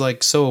is, she's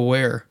like so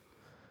aware.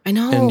 I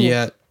know. And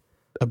yet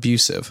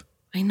abusive.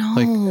 I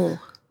know.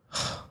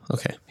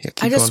 Okay. Yeah,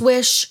 I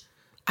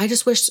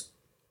just wish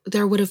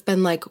there would have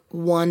been like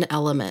one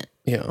element.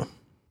 Yeah.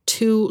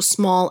 Two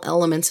small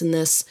elements in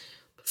this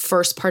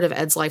first part of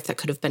Ed's life that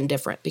could have been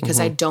different, because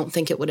I don't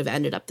think it would have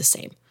ended up the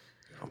same.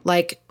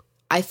 Like,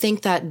 I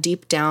think that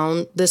deep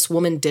down, this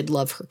woman did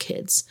love her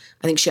kids.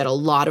 I think she had a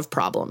lot of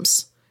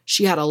problems.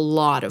 Yeah.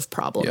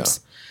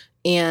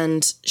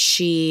 And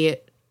she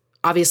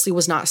obviously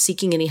was not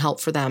seeking any help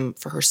for them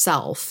for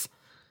herself.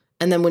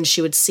 And then when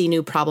she would see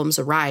new problems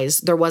arise,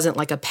 there wasn't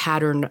like a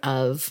pattern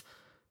of,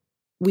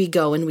 we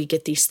go and we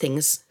get these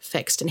things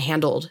fixed and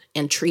handled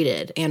and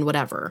treated and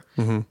whatever.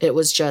 It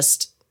was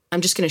just, I'm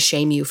just going to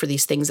shame you for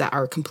these things that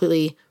are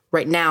completely,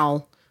 right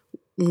now,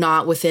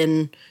 not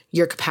within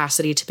your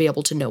capacity to be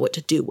able to know what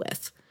to do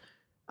with.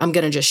 I'm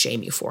going to just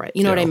shame you for it.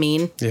 You know what I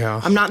mean? Yeah.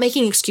 I'm not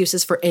making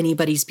excuses for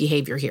anybody's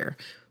behavior here,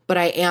 but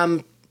I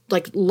am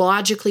like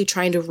logically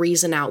trying to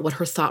reason out what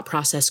her thought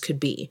process could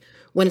be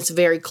when it's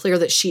very clear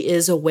that she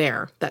is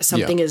aware that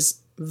something is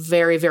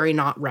very, very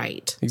not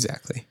right.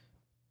 Exactly.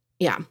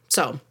 Yeah.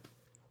 So,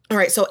 all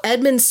right. So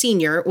Edmund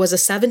Sr. was a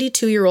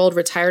 72-year-old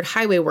retired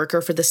highway worker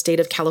for the state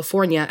of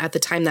California at the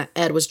time that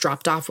Ed was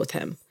dropped off with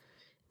him.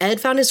 Ed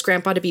found his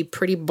grandpa to be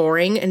pretty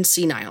boring and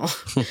senile.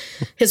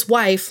 His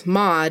wife,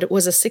 Maud,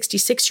 was a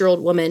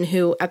 66-year-old woman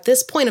who, at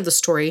this point of the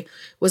story,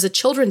 was a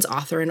children's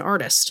author and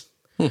artist.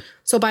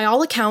 So by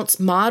all accounts,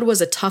 Maud was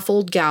a tough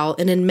old gal,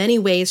 and in many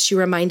ways she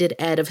reminded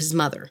Ed of his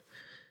mother.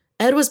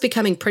 Ed was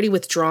becoming pretty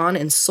withdrawn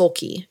and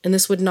sulky, and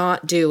this would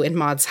not do in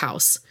Maud's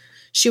house.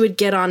 She would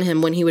get on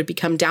him when he would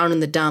become down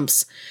in the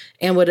dumps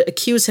and would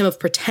accuse him of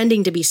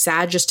pretending to be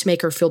sad just to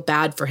make her feel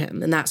bad for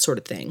him and that sort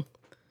of thing.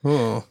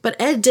 But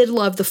Ed did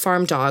love the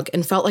farm dog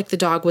and felt like the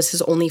dog was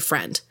his only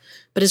friend.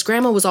 But his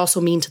grandma was also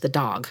mean to the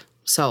dog.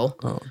 So,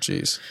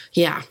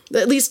 yeah,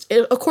 at least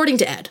according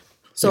to Ed.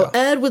 So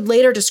Ed would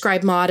later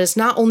describe Maud as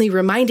not only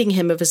reminding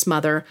him of his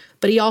mother,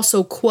 but he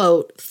also,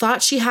 quote,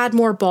 thought she had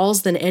more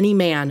balls than any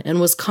man and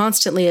was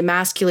constantly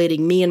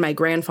emasculating me and my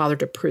grandfather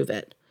to prove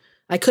it.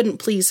 I couldn't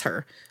please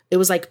her. It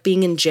was like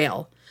being in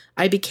jail.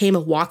 I became a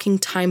walking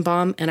time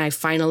bomb and I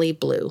finally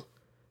blew.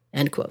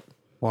 End quote.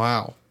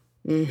 Wow.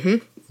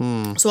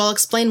 So I'll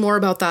explain more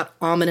about that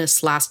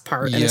ominous last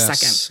part in a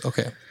second.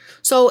 Okay.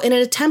 So in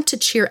an attempt to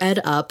cheer Ed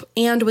up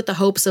and with the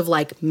hopes of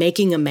like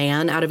making a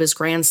man out of his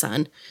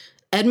grandson,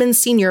 Edmund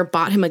Sr.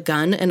 bought him a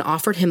gun and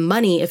offered him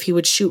money if he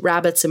would shoot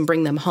rabbits and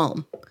bring them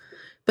home.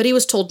 But he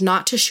was told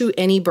not to shoot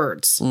any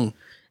birds.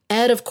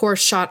 Ed, of course,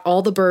 shot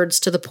all the birds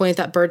to the point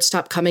that birds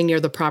stopped coming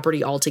near the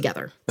property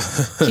altogether.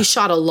 He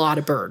shot a lot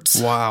of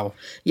birds. Wow.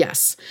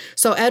 Yes.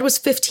 So Ed was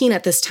 15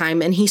 at this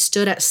time, and he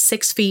stood at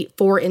 6 feet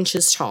 4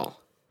 inches tall.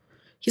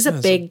 He's a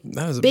big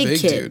kid.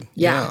 Dude.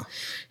 Yeah.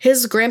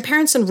 His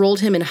grandparents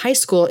enrolled him in high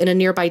school in a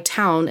nearby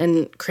town,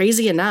 and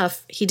crazy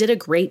enough, he did a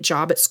great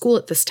job at school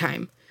at this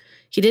time.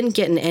 He didn't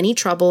get in any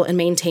trouble and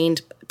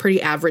maintained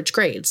pretty average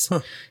grades.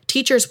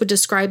 Teachers would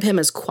describe him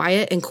as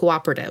quiet and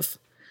cooperative.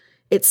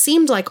 It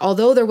seemed like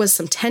although there was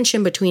some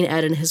tension between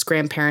Ed and his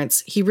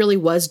grandparents, he really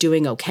was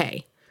doing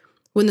okay.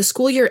 When the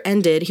school year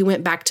ended, he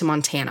went back to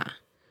Montana.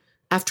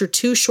 After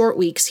 2 short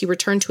weeks, he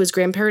returned to his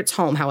grandparents'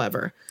 home,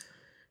 however.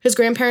 His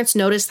grandparents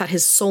noticed that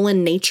his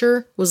sullen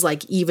nature was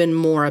like even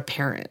more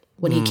apparent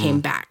when he came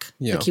back.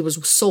 Yeah. Like he was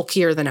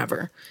sulkier than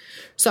ever.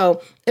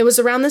 So it was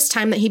around this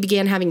time that he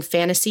began having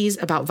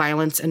fantasies about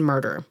violence and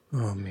murder.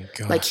 Oh my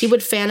gosh. Like he would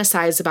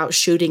fantasize about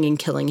shooting and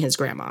killing his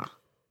grandma.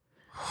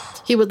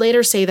 He would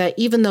later say that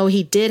even though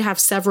he did have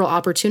several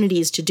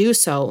opportunities to do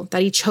so,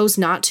 that he chose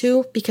not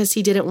to because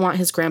he didn't want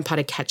his grandpa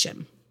to catch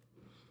him.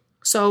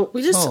 So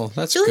we just feel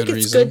like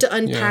it's good to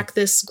unpack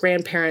this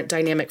grandparent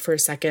dynamic for a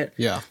second.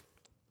 Yeah.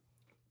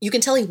 You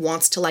can tell he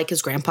wants to like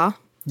his grandpa.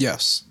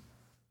 Yes.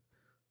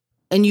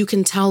 And you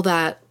can tell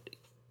that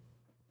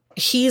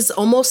he's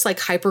almost like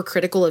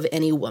hypercritical of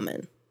any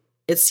woman,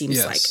 it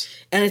seems like.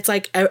 And it's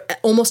like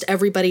almost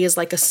everybody is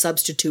like a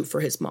substitute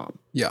for his mom.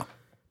 Yeah.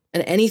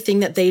 And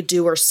anything that they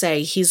do or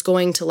say, he's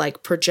going to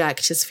like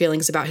project his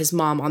feelings about his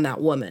mom on that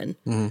woman.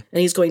 Mm-hmm.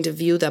 And he's going to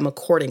view them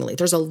accordingly.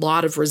 There's a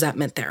lot of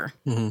resentment there.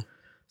 Mm-hmm.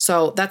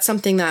 So that's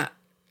something that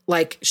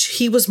like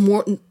he was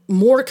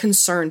more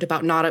concerned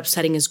about not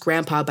upsetting his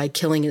grandpa by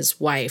killing his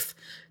wife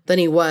than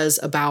he was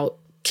about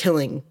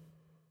killing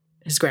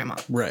his grandma.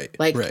 Right.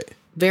 Like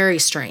very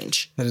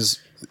strange. It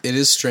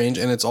is strange.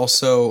 And it's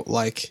also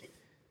like,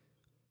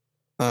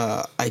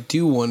 I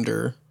do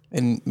wonder,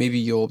 and maybe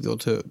you'll be able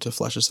to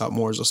flesh this out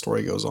more as the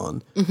story goes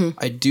on. Mm-hmm.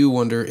 I do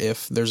wonder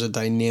if there's a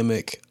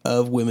dynamic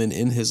of women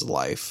in his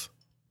life,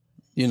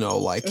 you know,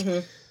 like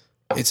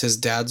it's his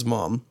dad's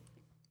mom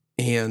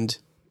and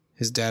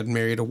his dad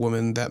married a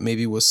woman that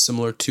maybe was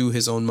similar to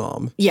his own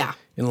mom. Yeah.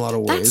 In a lot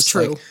of ways. That's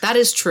true. Like, that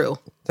is true.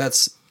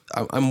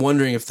 I'm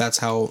wondering if that's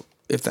how,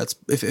 if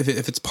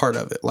it's part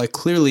of it. Like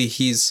clearly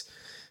he's,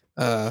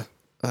 Ed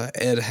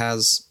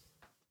has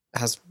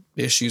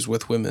issues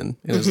with women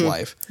in his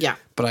life. Yeah.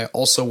 But I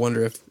also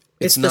wonder if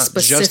it's not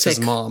just his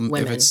mom,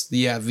 women. If it's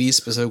these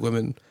specific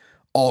women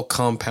all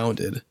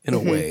compounded in a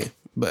way.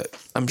 But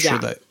I'm sure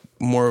that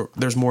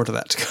there's more to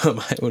that to come,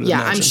 I would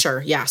imagine. I'm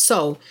sure. Yeah.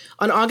 So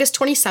on August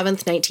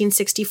 27th,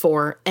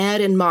 1964,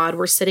 Ed and Maude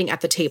were sitting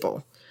at the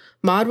table.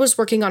 Maude was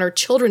working on her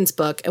children's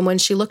book, and when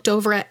she looked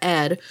over at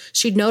Ed,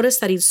 she'd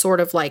noticed that he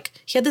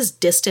had this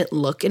distant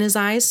look in his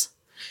eyes.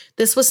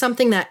 This was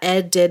something that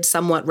Ed did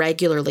somewhat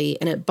regularly,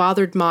 and it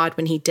bothered Maude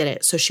when he did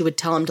it, so she would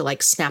tell him to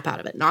like snap out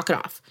of it, knock it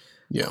off,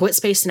 quit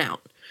spacing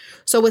out.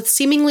 So with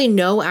seemingly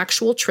no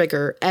actual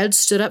trigger, Ed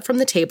stood up from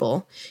the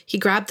table. He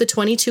grabbed the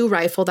 .22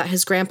 rifle that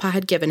his grandpa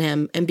had given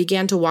him and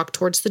began to walk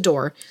towards the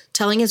door,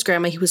 telling his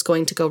grandma he was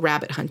going to go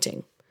rabbit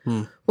hunting.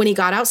 When he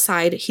got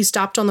outside, he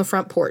stopped on the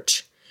front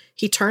porch.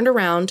 He turned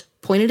around,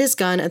 pointed his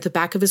gun at the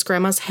back of his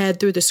grandma's head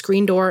through the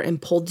screen door,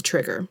 and pulled the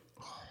trigger.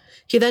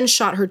 He then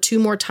shot her 2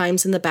 more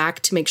times in the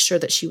back to make sure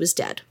that she was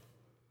dead.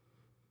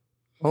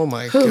 Oh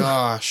my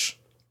gosh.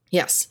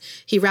 Yes.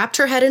 He wrapped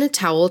her head in a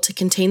towel to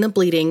contain the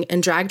bleeding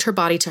and dragged her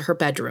body to her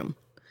bedroom.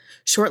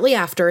 Shortly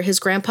after, his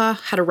grandpa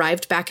had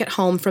arrived back at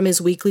home from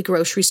his weekly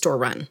grocery store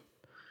run.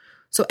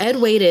 So Ed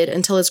waited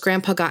until his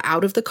grandpa got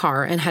out of the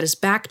car and had his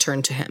back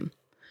turned to him.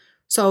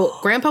 So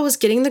Grandpa was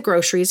getting the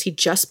groceries he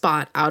just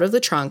bought out of the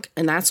trunk,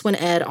 and that's when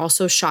Ed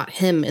also shot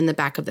him in the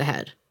back of the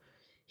head.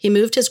 He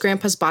moved his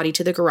grandpa's body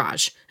to the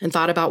garage and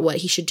thought about what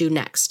he should do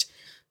next.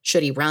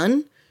 Should he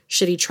run?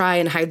 Should he try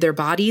and hide their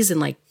bodies and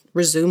like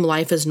resume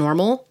life as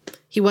normal?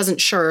 He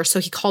wasn't sure, so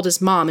he called his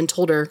mom and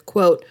told her,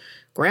 quote,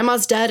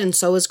 "Grandma's dead and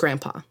so is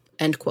Grandpa,"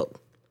 end quote.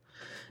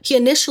 He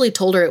initially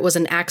told her it was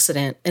an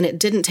accident, and it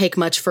didn't take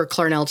much for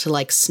Clarnell to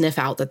like sniff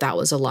out that that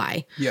was a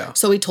lie. Yeah.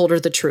 So he told her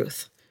the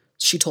truth.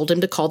 She told him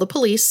to call the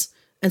police,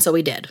 and so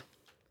he did.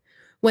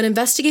 When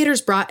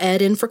investigators brought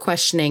Ed in for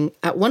questioning,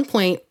 at one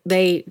point,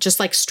 they just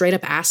like straight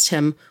up asked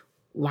him,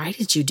 "Why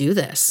did you do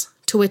this?"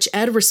 To which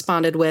Ed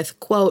responded with,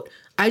 quote,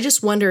 "I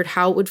just wondered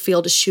how it would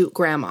feel to shoot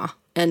Grandma,"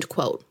 end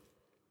quote.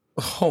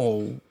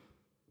 Oh,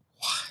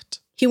 what?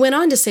 He went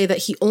on to say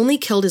that he only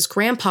killed his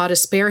grandpa to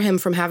spare him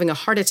from having a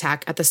heart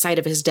attack at the sight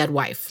of his dead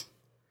wife.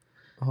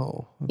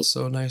 Oh, that's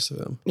so nice of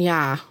him.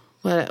 Yeah,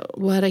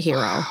 what a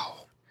hero. Wow.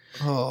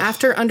 Oh.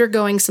 After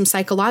undergoing some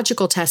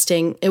psychological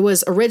testing, it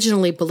was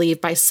originally believed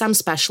by some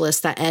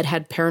specialists that Ed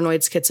had paranoid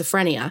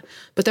schizophrenia,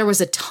 but there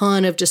was a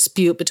ton of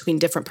dispute between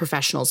different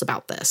professionals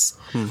about this.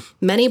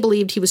 Many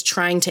believed he was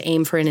trying to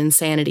aim for an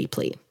insanity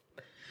plea.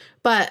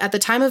 But at the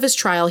time of his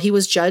trial, he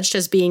was judged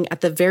as being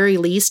at the very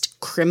least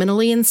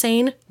criminally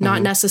insane,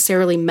 not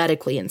necessarily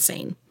medically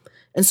insane.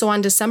 And so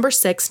on December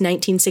 6,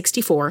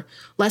 1964,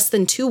 less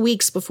than 2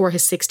 weeks before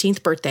his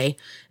 16th birthday,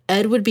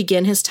 Ed would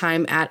begin his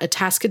time at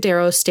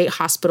Atascadero State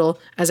Hospital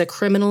as a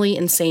criminally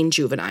insane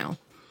juvenile.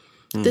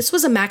 This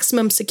was a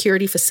maximum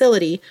security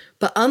facility,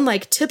 but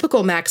unlike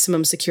typical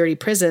maximum security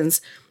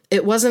prisons,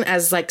 it wasn't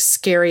as like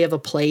scary of a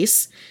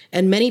place.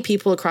 And many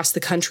people across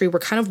the country were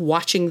kind of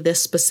watching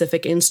this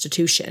specific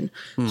institution,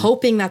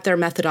 hoping that their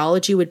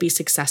methodology would be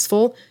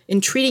successful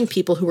in treating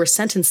people who were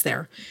sentenced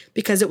there,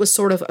 because it was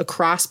sort of a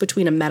cross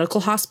between a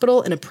medical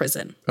hospital and a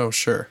prison. Oh,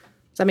 sure.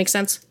 Does that make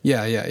sense?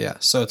 Yeah.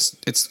 So it's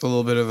a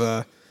little bit of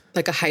a...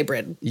 like a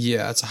hybrid.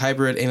 Yeah, it's a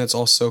hybrid, and it's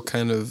also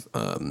kind of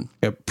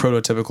a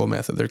prototypical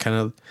method. They're kind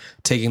of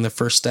taking the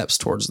first steps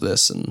towards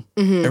this, and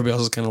everybody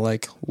else is kind of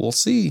like, we'll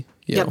see.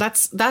 Yeah,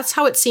 that's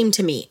how it seemed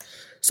to me.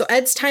 So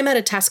Ed's time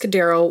at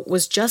Atascadero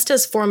was just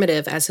as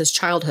formative as his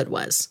childhood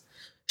was.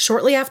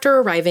 Shortly after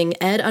arriving,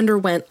 Ed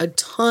underwent a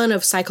ton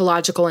of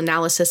psychological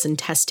analysis and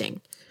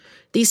testing.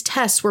 These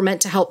tests were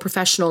meant to help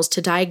professionals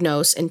to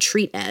diagnose and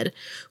treat Ed,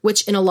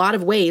 which in a lot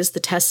of ways, the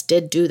tests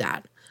did do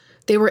that.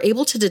 They were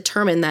able to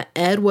determine that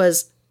Ed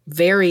was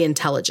very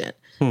intelligent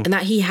and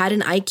that he had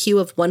an IQ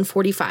of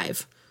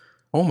 145.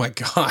 Oh my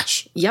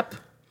gosh. Yep.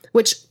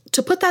 Which,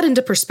 to put that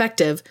into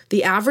perspective,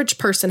 the average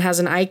person has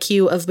an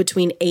IQ of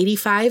between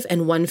 85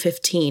 and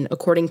 115,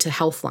 according to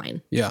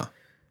Healthline. Yeah.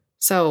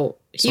 So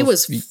he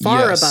was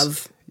far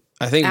above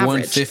I think average.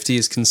 150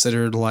 is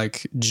considered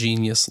like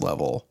genius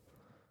level.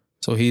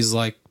 So he's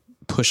like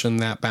pushing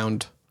that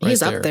bound.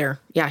 He's up there.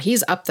 Yeah,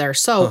 he's up there.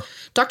 So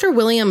Dr.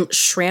 William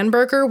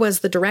Schranberger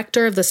was the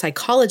director of the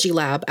psychology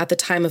lab at the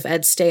time of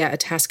Ed's stay at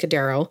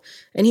Atascadero,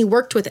 and he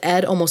worked with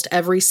Ed almost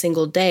every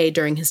single day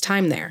during his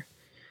time there.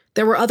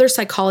 There were other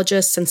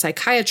psychologists and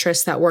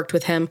psychiatrists that worked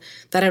with him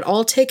that had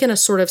all taken a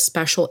sort of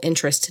special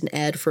interest in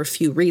Ed for a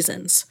few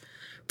reasons.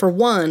 For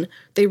one,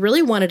 they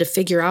really wanted to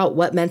figure out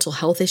what mental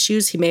health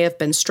issues he may have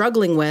been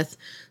struggling with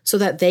so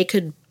that they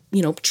could,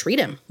 treat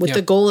him with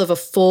the goal of a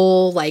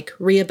full,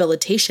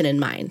 rehabilitation in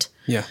mind.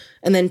 Yeah.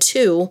 And then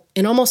two,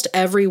 in almost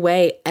every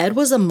way, Ed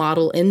was a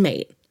model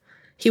inmate.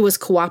 He was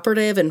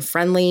cooperative and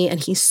friendly, and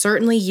he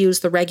certainly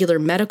used the regular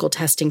medical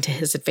testing to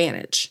his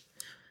advantage.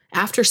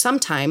 After some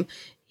time,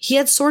 he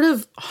had sort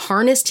of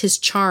harnessed his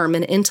charm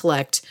and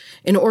intellect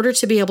in order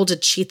to be able to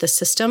cheat the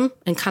system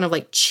and kind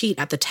of cheat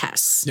at the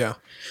tests. Yeah.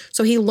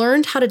 So he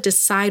learned how to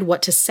decide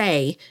what to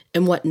say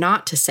and what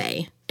not to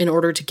say in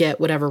order to get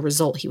whatever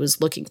result he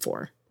was looking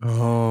for.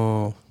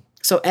 Oh.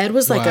 So Ed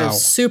was a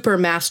super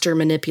master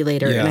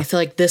manipulator, and I feel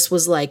like this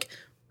was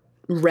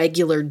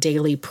regular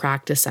daily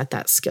practice at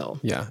that skill.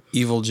 Yeah,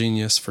 evil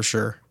genius for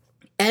sure.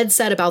 Ed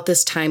said about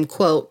this time,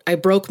 quote, "I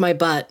broke my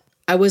butt.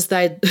 I was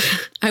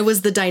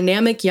the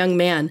dynamic young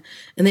man,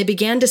 and they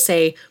began to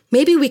say,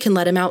 maybe we can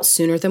let him out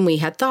sooner than we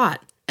had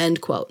thought," end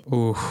quote.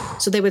 Ooh.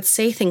 So they would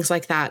say things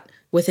like that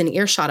within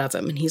earshot of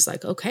him, and he's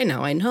like, okay,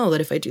 now I know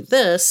that if I do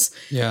this,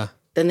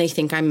 then they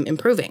think I'm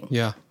improving.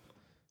 Yeah.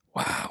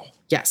 Wow.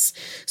 Yes.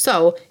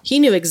 So he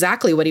knew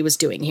exactly what he was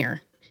doing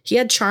here. He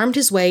had charmed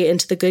his way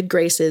into the good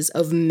graces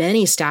of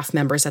many staff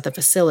members at the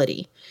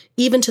facility,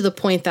 even to the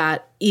point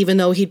that even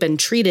though he'd been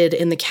treated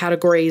in the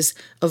categories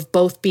of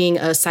both being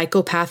a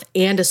psychopath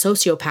and a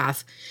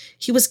sociopath,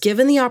 he was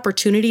given the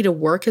opportunity to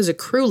work as a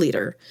crew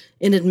leader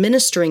in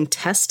administering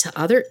tests to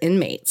other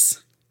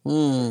inmates.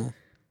 Isn't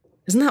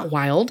that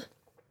wild?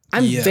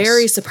 I'm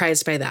very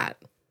surprised by that.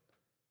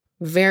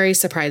 Very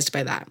surprised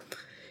by that.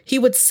 He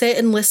would sit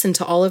and listen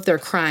to all of their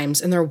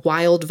crimes and their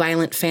wild,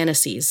 violent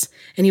fantasies,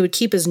 and he would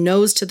keep his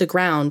nose to the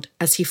ground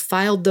as he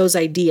filed those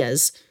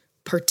ideas,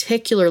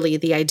 particularly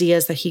the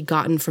ideas that he'd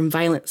gotten from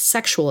violent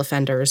sexual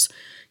offenders.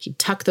 He'd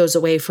tuck those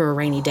away for a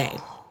rainy day.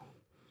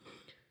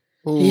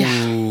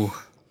 Ooh,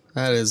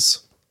 that is...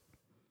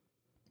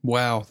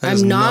 Wow, that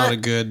is not a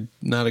good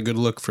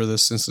look for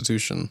this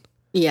institution.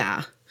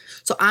 Yeah.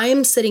 So I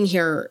am sitting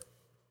here,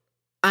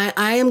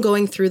 I am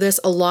going through this.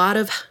 A lot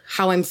of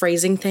how I'm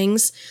phrasing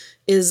things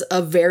is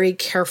a very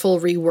careful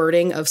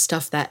rewording of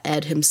stuff that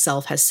Ed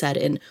himself has said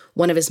in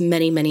one of his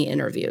many, many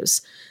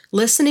interviews.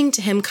 Listening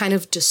to him kind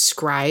of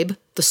describe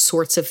the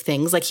sorts of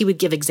things, he would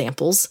give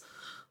examples.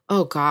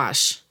 Oh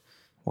gosh.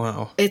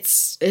 Wow.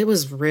 It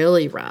was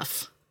really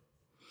rough.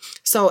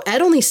 So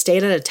Ed only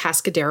stayed at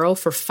Atascadero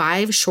for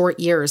 5 short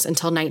years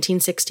until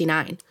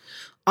 1969.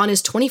 On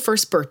his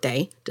 21st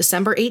birthday,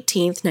 December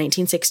 18th,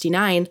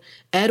 1969,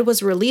 Ed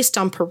was released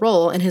on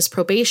parole, and his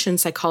probation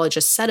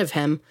psychologist said of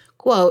him,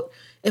 quote,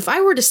 "If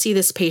I were to see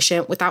this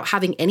patient without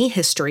having any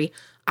history,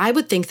 I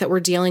would think that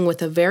we're dealing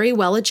with a very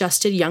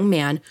well-adjusted young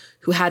man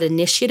who had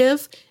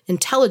initiative,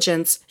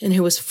 intelligence, and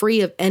who was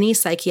free of any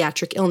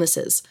psychiatric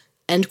illnesses,"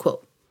 end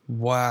quote.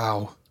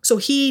 Wow. So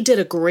he did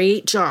a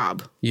great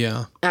job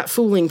at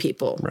fooling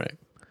people. Right.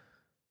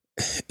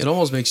 It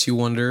almost makes you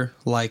wonder,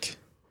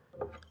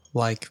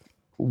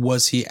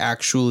 was he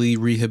actually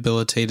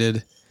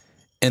rehabilitated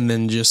and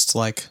then just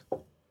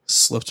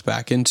slipped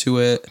back into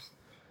it?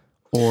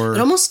 Or it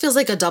almost feels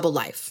like a double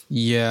life.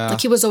 Yeah.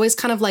 He was always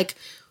kind of like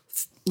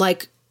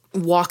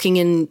walking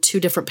in 2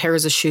 different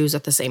pairs of shoes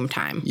at the same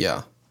time.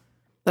 Yeah.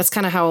 That's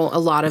kind of how a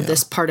lot of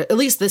this part, at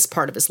least this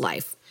part of his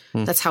life,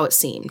 that's how it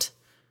seemed.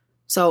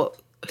 So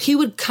he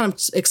would kind of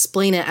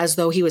explain it as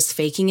though he was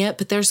faking it.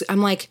 But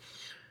I'm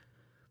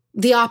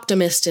the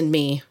optimist in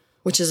me,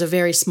 which is a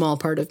very small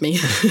part of me,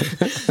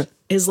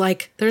 is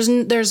like,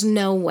 there's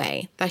no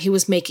way that he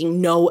was making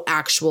no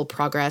actual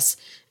progress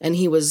and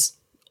he was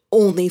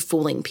only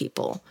fooling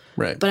people.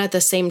 Right. But at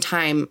the same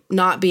time,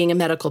 not being a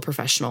medical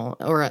professional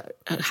or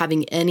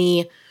having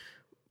any,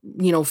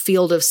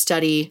 field of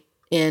study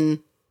in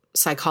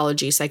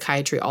psychology,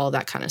 psychiatry, all of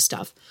that kind of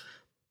stuff,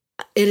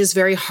 it is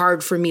very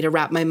hard for me to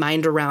wrap my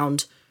mind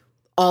around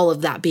all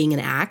of that being an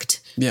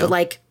act. Yeah. But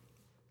like,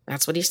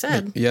 that's what he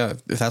said. Yeah.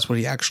 If that's what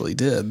he actually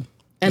did.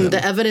 And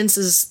the evidence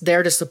is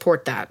there to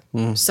support that.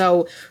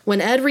 So when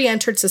Ed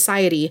re-entered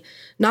society,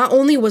 not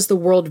only was the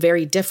world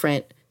very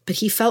different, but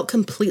he felt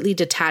completely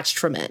detached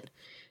from it.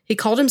 He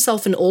called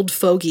himself an old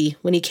fogey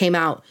when he came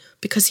out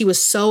because he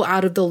was so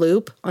out of the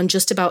loop on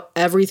just about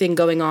everything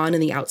going on in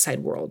the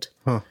outside world.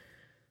 Huh.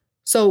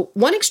 So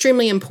one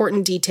extremely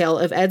important detail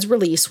of Ed's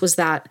release was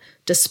that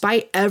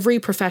despite every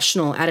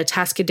professional at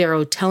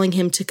Atascadero telling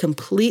him to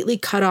completely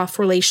cut off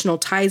relational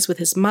ties with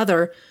his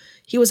mother,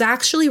 he was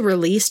actually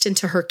released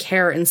into her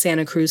care in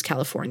Santa Cruz,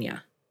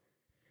 California,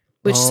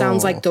 which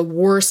sounds like the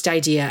worst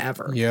idea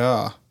ever.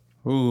 Yeah.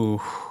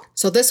 Ooh.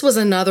 So this was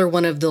another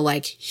one of the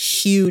like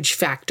huge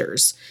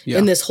factors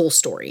in this whole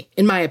story,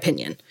 in my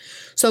opinion.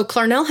 So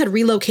Clarnell had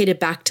relocated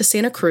back to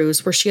Santa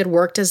Cruz, where she had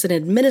worked as an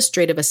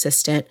administrative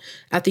assistant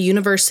at the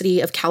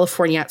University of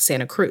California at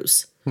Santa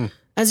Cruz.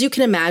 As you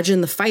can imagine,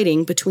 the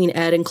fighting between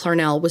Ed and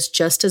Clarnell was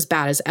just as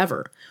bad as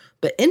ever.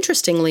 But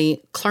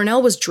interestingly,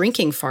 Clarnell was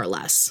drinking far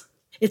less.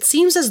 It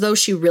seems as though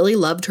she really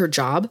loved her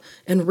job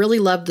and really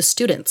loved the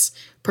students,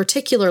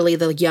 particularly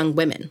the young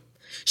women.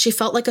 She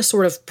felt like a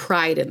sort of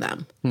pride in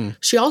them.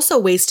 She also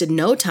wasted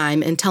no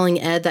time in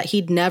telling Ed that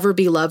he'd never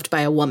be loved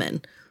by a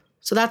woman.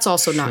 So that's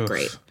also not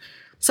great.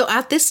 So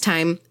at this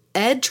time,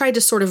 Ed tried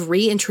to sort of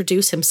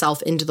reintroduce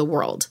himself into the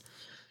world.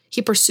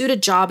 He pursued a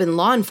job in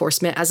law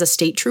enforcement as a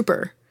state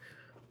trooper,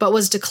 but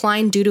was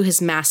declined due to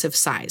his massive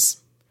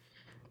size.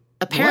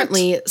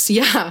 Apparently,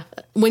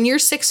 when you're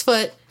 6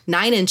 foot,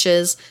 9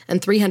 inches,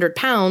 and 300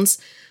 pounds,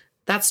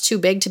 that's too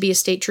big to be a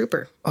state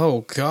trooper.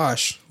 Oh,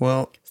 gosh.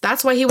 Well,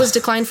 that's why he was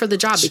declined for the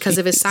job, because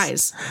of his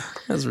size.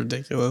 That's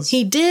ridiculous.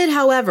 He did,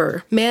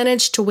 however,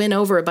 manage to win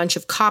over a bunch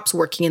of cops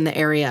working in the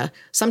area,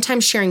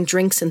 sometimes sharing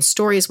drinks and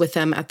stories with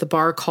them at the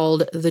bar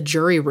called the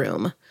Jury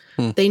Room.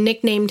 They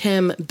nicknamed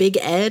him Big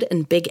Ed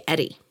and Big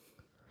Eddie.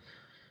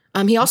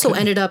 He also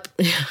ended up,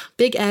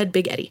 Big Ed,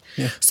 Big Eddie.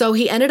 Yeah. So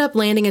he ended up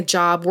landing a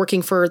job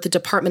working for the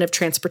Department of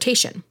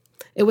Transportation.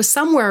 It was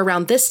somewhere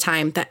around this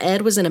time that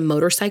Ed was in a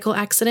motorcycle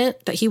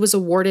accident that he was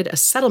awarded a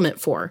settlement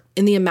for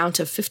in the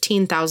amount of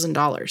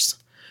 $15,000.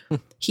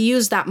 He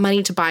used that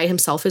money to buy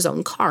himself his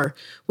own car,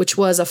 which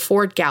was a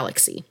Ford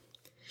Galaxy.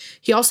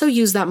 He also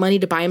used that money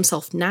to buy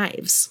himself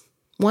knives,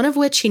 one of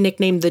which he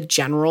nicknamed the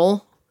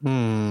General,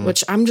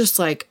 which I'm just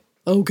like,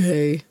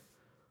 okay.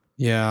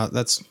 Yeah,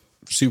 that's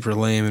super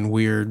lame and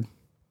weird.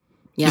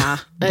 Yeah,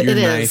 it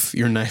is.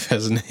 Your knife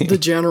has a name. The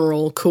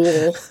General,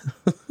 cool.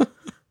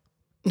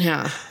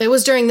 Yeah. It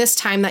was during this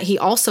time that he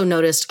also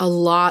noticed a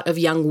lot of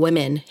young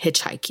women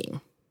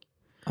hitchhiking.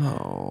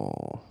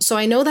 Oh. So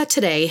I know that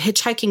today,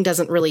 hitchhiking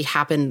doesn't really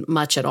happen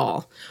much at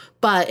all.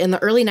 But in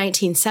the early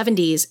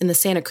 1970s, in the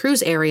Santa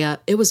Cruz area,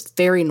 it was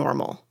very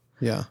normal.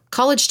 Yeah.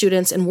 College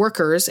students and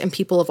workers and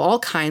people of all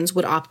kinds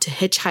would opt to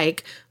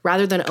hitchhike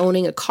rather than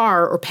owning a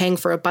car or paying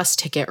for a bus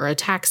ticket or a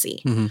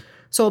taxi.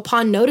 So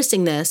upon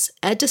noticing this,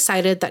 Ed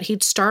decided that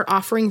he'd start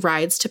offering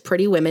rides to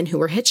pretty women who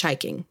were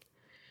hitchhiking.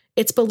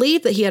 It's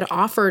believed that he had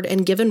offered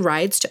and given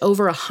rides to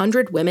over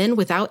 100 women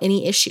without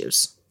any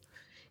issues.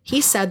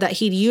 He said that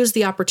he'd used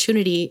the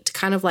opportunity to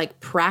kind of like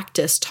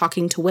practice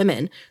talking to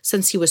women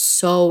since he was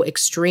so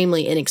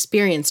extremely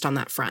inexperienced on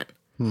that front.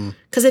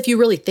 Because if you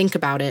really think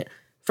about it,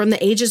 from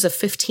the ages of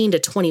 15 to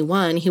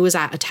 21, he was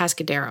at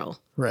Atascadero.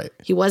 Right.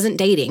 He wasn't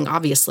dating,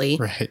 obviously.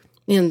 Right.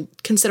 And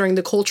considering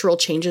the cultural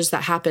changes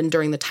that happened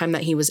during the time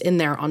that he was in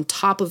there, on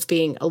top of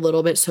being a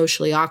little bit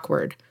socially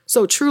awkward.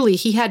 So truly,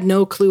 he had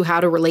no clue how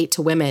to relate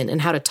to women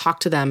and how to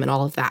talk to them and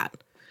all of that.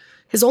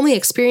 His only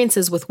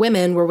experiences with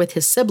women were with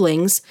his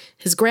siblings,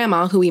 his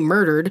grandma, who he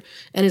murdered,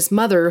 and his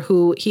mother,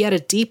 who he had a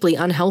deeply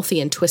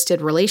unhealthy and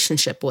twisted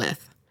relationship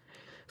with.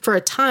 For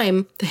a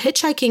time, the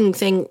hitchhiking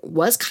thing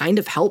was kind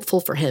of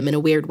helpful for him in a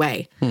weird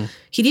way.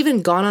 He'd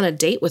even gone on a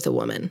date with a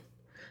woman.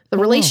 The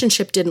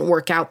relationship didn't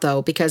work out,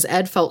 though, because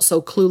Ed felt so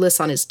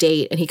clueless on his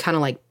date, and he kind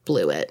of, like,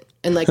 blew it.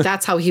 And, like,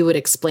 that's how he would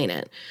explain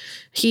it.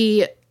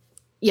 It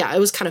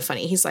was kind of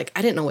funny. He's like,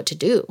 I didn't know what to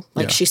do.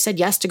 Like, she said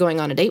yes to going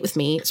on a date with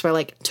me, so I,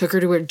 like, took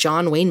her to a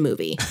John Wayne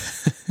movie.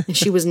 And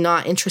she was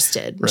not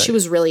interested. Right. She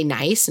was really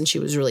nice, and she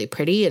was really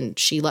pretty, and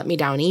she let me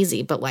down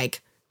easy. But,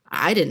 like,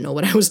 I didn't know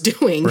what I was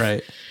doing.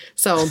 Right.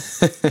 So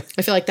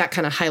I feel like that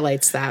kind of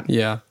highlights that.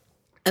 Yeah.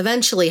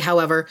 Eventually,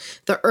 however,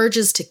 the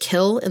urges to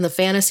kill and the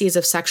fantasies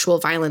of sexual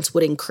violence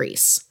would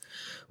increase,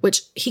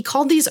 which he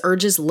called these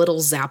urges little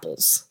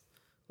zapples,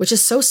 which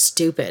is so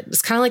stupid.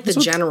 It's kind of like the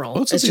General.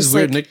 What's with these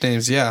weird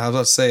nicknames? Yeah, I was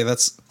about to say,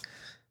 that's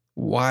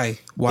why.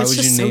 Why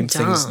would you name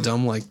things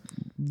dumb like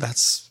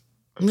that's?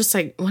 I'm just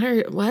like,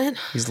 what?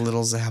 These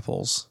little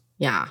zapples.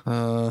 Yeah.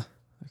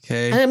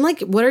 Okay. And I'm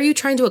like, what are you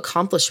trying to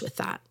accomplish with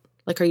that?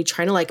 Like, are you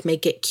trying to like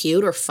make it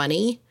cute or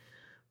funny?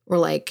 Or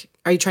like,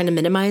 are you trying to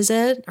minimize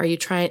it? What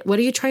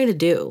are you trying to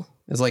do?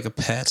 It's like a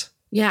pet.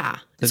 Yeah.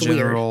 The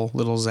general weird.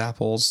 Little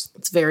Zapples.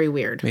 It's very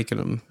weird. Making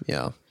them,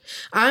 yeah.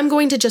 I'm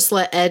going to just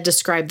let Ed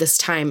describe this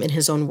time in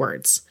his own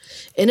words.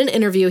 In an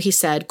interview, he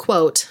said,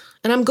 quote,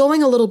 "And I'm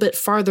going a little bit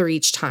farther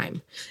each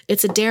time.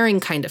 It's a daring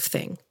kind of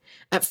thing.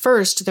 At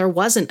first, there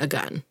wasn't a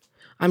gun.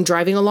 I'm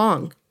driving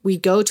along. We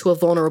go to a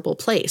vulnerable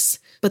place,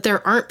 but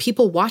there aren't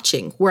people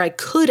watching where I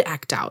could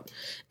act out.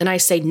 And I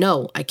say,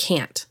 no, I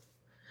can't.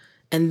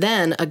 And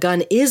then a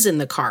gun is in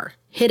the car,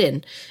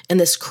 hidden, and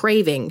this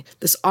craving,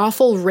 this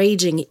awful,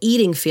 raging,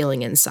 eating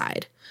feeling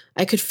inside.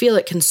 I could feel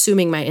it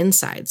consuming my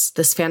insides,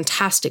 this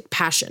fantastic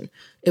passion.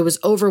 It was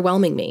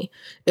overwhelming me.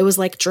 It was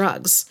like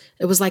drugs.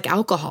 It was like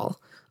alcohol.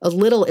 A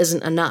little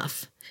isn't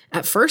enough.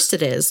 At first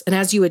it is, and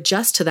as you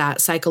adjust to that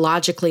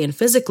psychologically and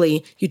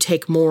physically, you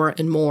take more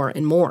and more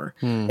and more.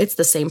 It's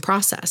the same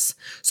process.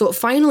 So it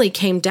finally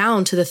came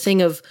down to the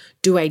thing of,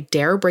 do I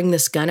dare bring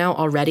this gun out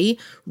already?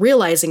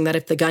 Realizing that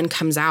if the gun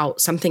comes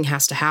out, something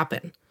has to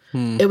happen.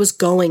 It was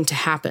going to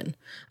happen.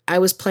 I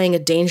was playing a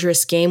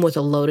dangerous game with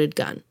a loaded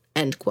gun."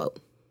 End quote.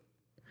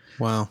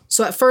 Wow.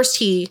 So at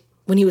first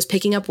when he was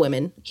picking up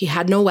women, he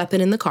had no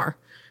weapon in the car.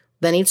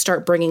 Then he'd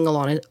start bringing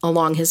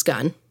along his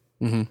gun.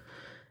 Mm-hmm.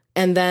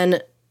 And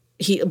then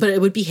but it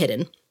would be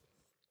hidden.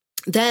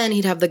 Then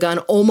he'd have the gun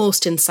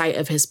almost in sight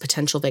of his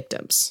potential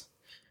victims.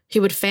 He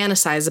would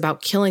fantasize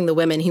about killing the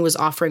women he was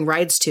offering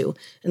rides to,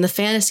 and the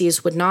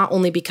fantasies would not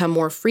only become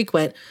more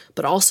frequent,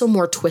 but also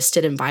more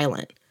twisted and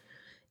violent.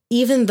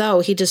 Even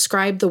though he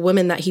described the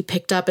women that he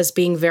picked up as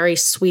being very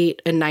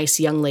sweet and nice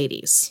young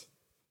ladies.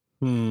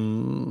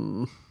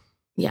 Yeah,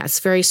 it's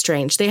very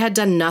strange. They had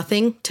done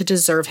nothing to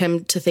deserve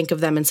him to think of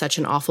them in such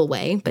an awful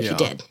way, but he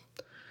did.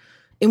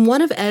 In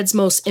one of Ed's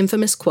most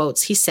infamous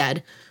quotes, he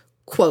said,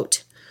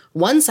 quote,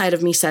 "One side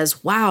of me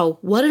says, wow,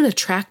 what an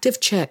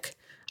attractive chick.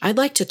 I'd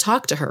like to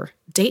talk to her,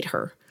 date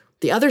her.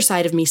 The other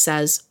side of me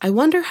says, I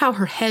wonder how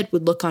her head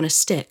would look on a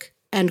stick."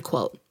 End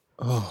quote.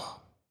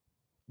 Oh,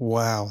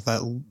 wow.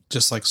 That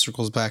just like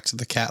circles back to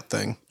the cat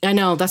thing. I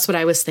know. That's what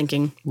I was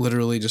thinking.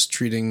 Literally just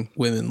treating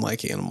women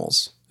like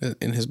animals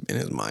in his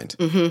mind.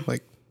 Mm-hmm.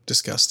 Like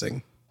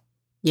disgusting.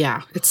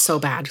 Yeah, it's so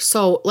bad.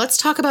 So let's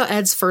talk about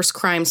Ed's first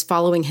crimes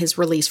following his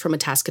release from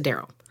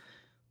Atascadero.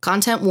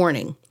 Content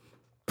warning.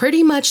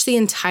 Pretty much the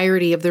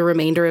entirety of the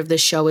remainder of this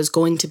show is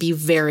going to be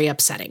very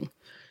upsetting.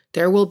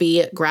 There will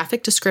be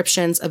graphic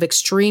descriptions of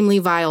extremely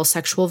vile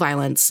sexual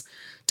violence,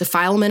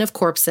 defilement of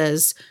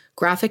corpses,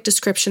 graphic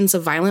descriptions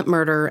of violent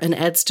murder, and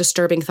Ed's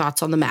disturbing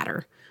thoughts on the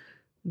matter.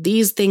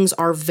 These things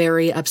are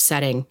very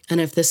upsetting,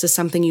 and if this is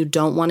something you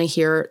don't want to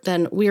hear,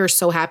 then we are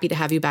so happy to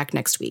have you back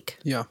next week.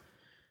 Yeah.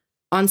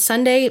 On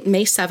Sunday,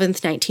 May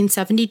 7th,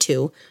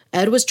 1972,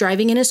 Ed was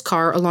driving in his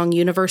car along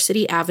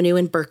University Avenue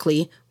in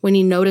Berkeley when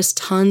he noticed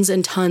tons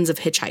and tons of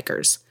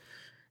hitchhikers.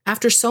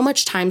 After so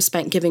much time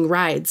spent giving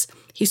rides,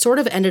 he sort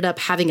of ended up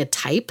having a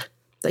type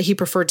that he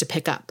preferred to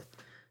pick up.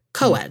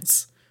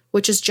 Co-eds,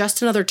 which is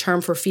just another term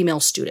for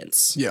female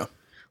students. Yeah.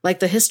 Like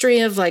the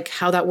history of like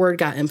how that word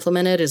got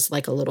implemented is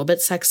like a little bit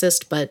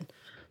sexist, but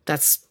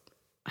that's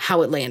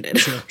how it landed.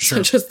 Sure.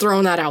 So just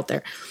throwing that out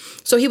there.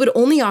 So he would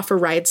only offer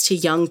rides to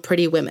young,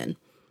 pretty women.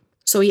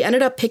 So he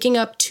ended up picking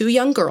up two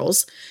young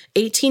girls,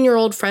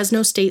 18-year-old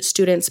Fresno State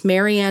students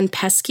Marianne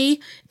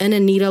Pesky and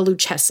Anita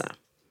Lucchesa.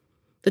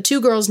 The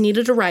two girls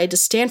needed a ride to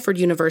Stanford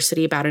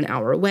University about an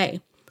hour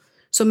away.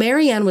 So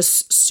Marianne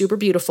was super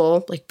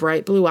beautiful, like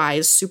bright blue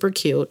eyes, super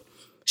cute.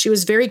 She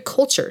was very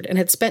cultured and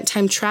had spent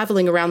time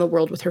traveling around the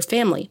world with her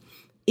family,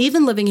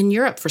 even living in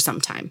Europe for some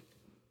time,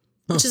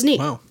 which is neat.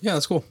 Wow. Yeah,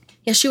 that's cool.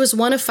 Yeah, she was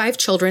one of 5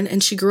 children,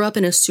 and she grew up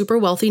in a super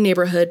wealthy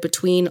neighborhood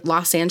between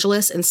Los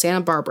Angeles and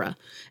Santa Barbara,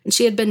 and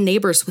she had been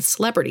neighbors with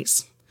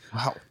celebrities.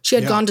 Wow. She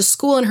had gone to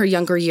school in her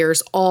younger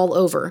years all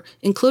over,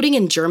 including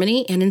in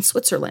Germany and in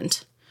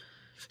Switzerland.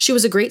 She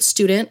was a great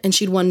student, and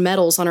she'd won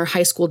medals on her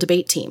high school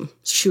debate team,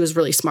 so she was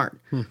really smart.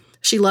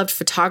 She loved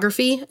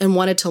photography and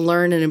wanted to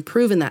learn and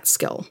improve in that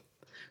skill.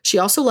 She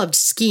also loved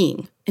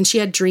skiing, and she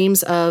had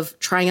dreams of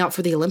trying out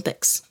for the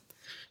Olympics.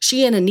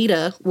 She and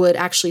Anita would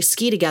actually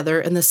ski together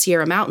in the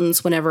Sierra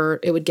Mountains whenever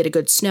it would get a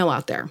good snow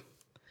out there.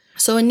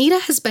 So Anita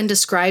has been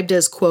described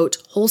as, quote,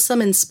 wholesome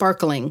and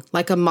sparkling,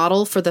 like a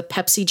model for the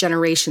Pepsi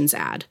Generations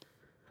ad.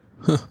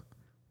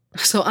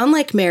 So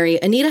unlike Mary,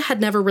 Anita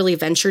had never really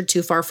ventured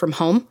too far from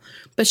home,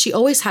 but she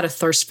always had a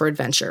thirst for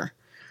adventure.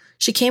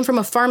 She came from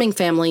a farming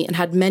family and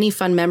had many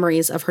fun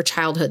memories of her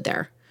childhood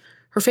there.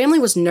 Her family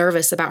was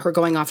nervous about her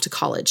going off to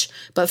college,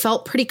 but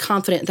felt pretty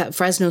confident that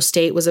Fresno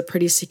State was a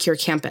pretty secure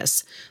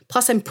campus.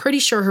 Plus, I'm pretty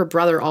sure her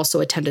brother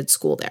also attended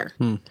school there.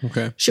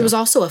 Okay. She was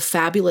also a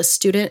fabulous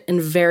student and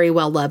very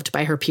well loved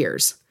by her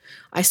peers.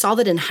 I saw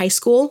that in high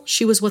school,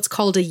 she was what's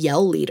called a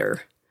yell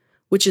leader,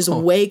 which is a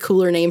way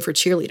cooler name for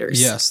cheerleaders.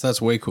 Yes, that's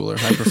way cooler.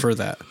 I prefer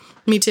that.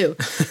 Me too.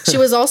 She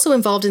was also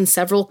involved in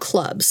several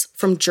clubs,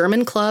 from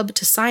German club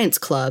to science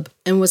club,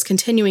 and was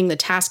continuing the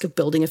task of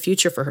building a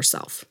future for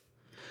herself.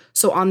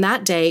 So on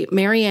that day,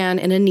 Marianne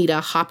and Anita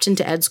hopped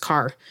into Ed's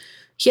car.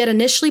 He had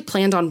initially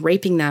planned on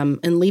raping them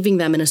and leaving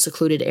them in a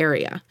secluded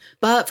area.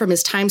 But from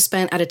his time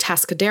spent at a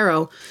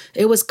Atascadero,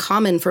 it was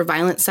common for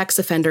violent sex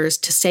offenders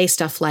to say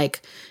stuff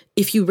like,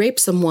 if you rape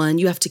someone,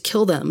 you have to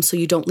kill them so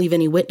you don't leave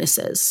any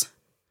witnesses.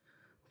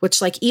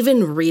 Which, like,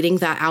 even reading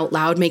that out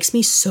loud makes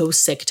me so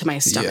sick to my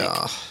stomach.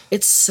 Yeah.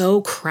 It's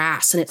so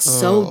crass and it's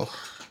so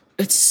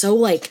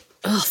like,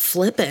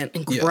 flippant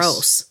and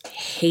gross. Yes.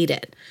 Hate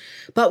it.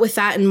 But with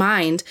that in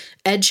mind,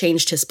 Ed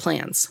changed his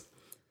plans.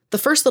 The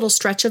first little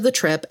stretch of the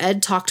trip,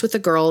 Ed talked with the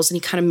girls and he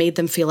kind of made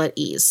them feel at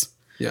ease.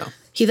 Yeah.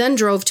 He then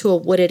drove to a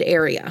wooded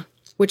area,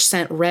 which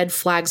sent red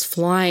flags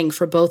flying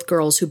for both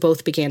girls who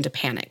both began to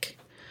panic.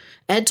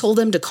 Ed told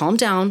them to calm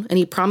down and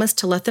he promised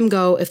to let them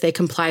go if they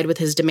complied with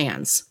his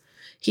demands.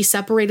 He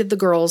separated the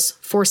girls,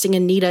 forcing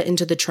Anita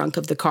into the trunk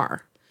of the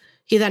car.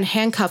 He then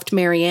handcuffed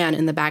Marianne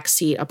in the back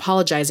seat,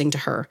 apologizing to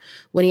her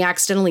when he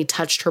accidentally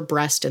touched her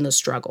breast in the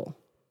struggle.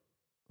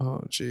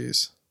 Oh,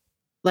 jeez.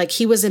 Like,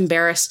 he was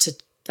embarrassed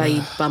that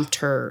he bumped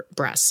her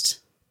breast.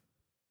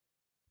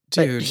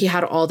 Dude. But he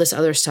had all this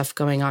other stuff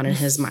going on in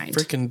his mind.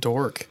 Freaking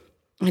dork.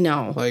 I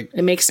know. Like,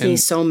 it makes me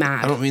so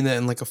mad. I don't mean that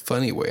in like a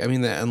funny way. I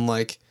mean that in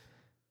like,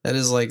 that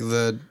is like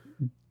the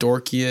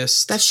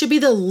dorkiest. That should be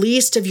the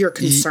least of your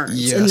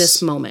concerns in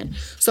this moment.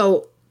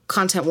 So,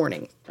 content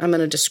warning. I'm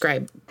going to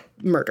describe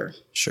murder.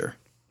 Sure.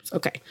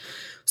 Okay.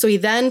 So he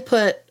then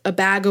put a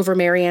bag over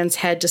Marianne's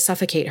head to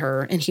suffocate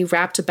her, and he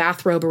wrapped a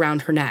bathrobe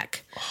around her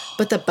neck.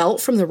 But the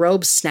belt from the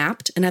robe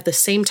snapped, and at the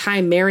same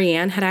time,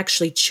 Marianne had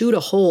actually chewed a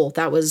hole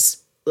that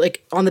was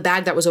like on the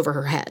bag that was over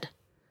her head.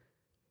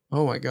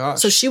 Oh my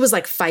gosh. So she was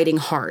like fighting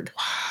hard.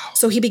 Wow.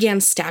 So he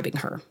began stabbing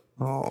her.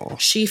 Oh.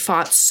 She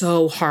fought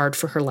so hard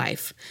for her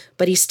life,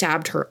 but he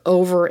stabbed her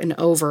over and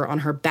over on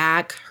her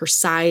back, her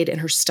side,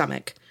 and her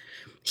stomach.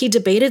 He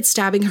debated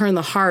stabbing her in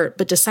the heart,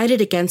 but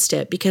decided against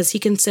it because he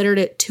considered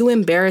it too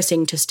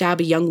embarrassing to stab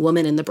a young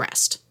woman in the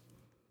breast.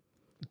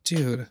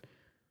 Dude.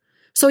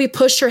 So he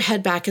pushed her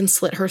head back and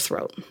slit her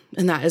throat,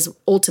 and that is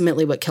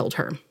ultimately what killed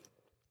her.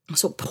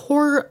 So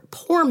poor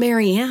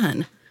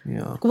Marianne.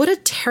 Yeah. What a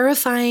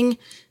terrifying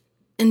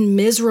and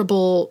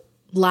miserable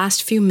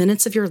last few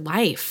minutes of your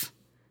life.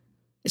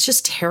 It's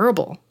just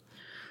terrible.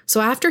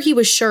 So after he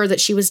was sure that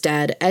she was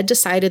dead, Ed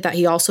decided that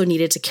he also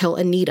needed to kill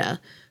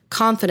Anita,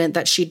 confident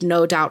that she'd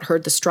no doubt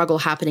heard the struggle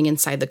happening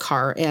inside the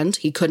car, and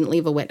he couldn't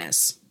leave a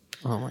witness.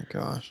 Oh my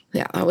gosh.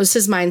 Yeah, that was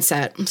his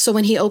mindset. So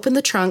when he opened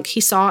the trunk,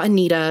 he saw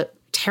Anita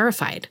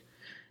terrified.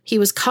 He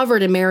was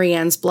covered in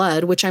Marianne's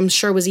blood, which I'm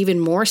sure was even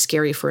more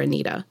scary for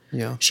Anita.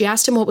 Yeah. She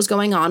asked him what was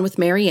going on with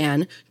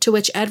Marianne, to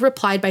which Ed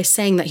replied by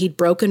saying that he'd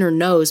broken her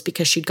nose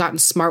because she'd gotten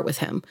smart with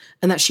him,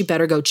 and that she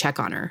better go check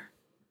on her.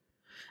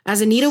 As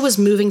Anita was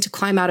moving to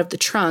climb out of the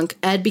trunk,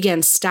 Ed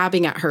began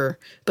stabbing at her,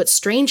 but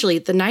strangely,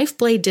 the knife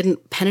blade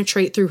didn't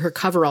penetrate through her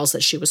coveralls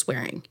that she was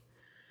wearing.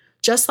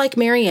 Just like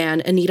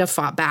Marianne, Anita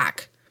fought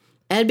back.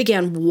 Ed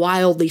began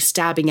wildly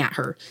stabbing at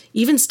her,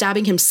 even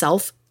stabbing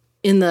himself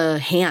in the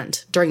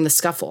hand during the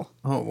scuffle.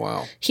 Oh,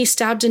 wow. He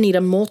stabbed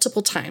Anita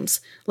multiple times,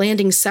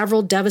 landing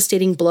several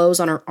devastating blows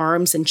on her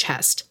arms and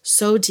chest,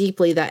 so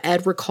deeply that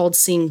Ed recalled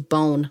seeing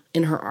bone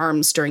in her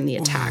arms during the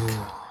attack.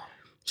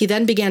 He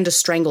then began to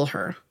strangle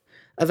her.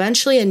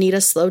 Eventually,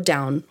 Anita slowed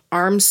down,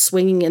 arms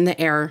swinging in the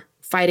air,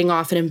 fighting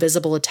off an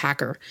invisible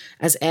attacker,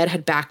 as Ed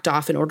had backed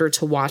off in order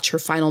to watch her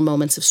final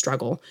moments of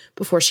struggle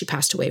before she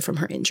passed away from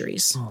her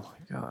injuries. Oh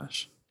my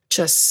gosh.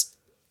 Just,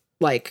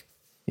 like,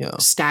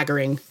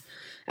 staggering.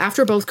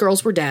 After both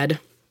girls were dead,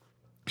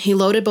 he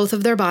loaded both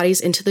of their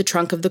bodies into the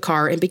trunk of the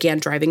car and began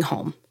driving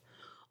home.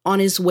 On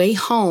his way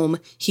home,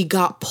 he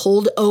got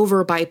pulled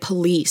over by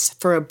police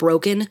for a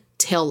broken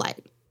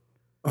taillight.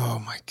 Oh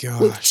my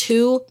gosh. With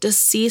 2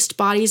 deceased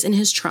bodies in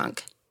his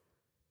trunk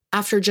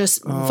after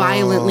just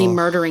violently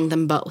murdering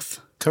them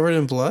both. Covered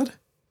in blood?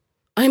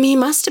 I mean, he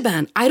must have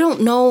been. I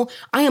don't know.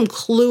 I am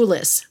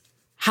clueless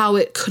how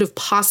it could have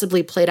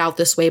possibly played out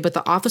this way, but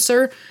the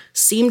officer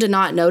seemed to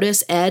not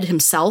notice Ed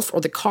himself or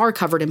the car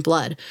covered in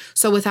blood.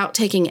 So without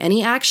taking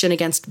any action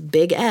against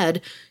Big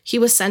Ed, he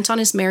was sent on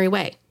his merry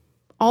way.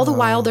 All the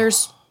while,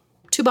 there's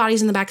 2 bodies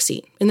in the back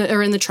seat, in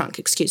the trunk,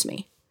 excuse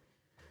me.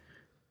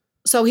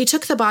 So he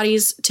took the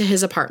bodies to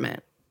his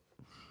apartment.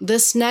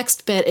 This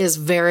next bit is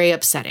very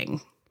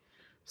upsetting.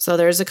 So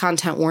there's a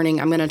content warning.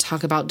 I'm going to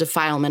talk about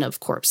defilement of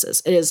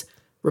corpses. It is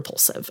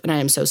repulsive, and I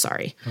am so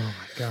sorry. Oh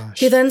my gosh.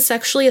 He then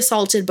sexually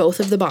assaulted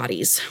both of the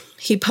bodies.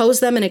 He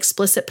posed them in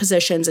explicit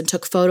positions and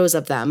took photos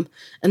of them,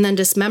 and then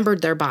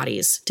dismembered their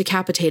bodies,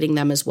 decapitating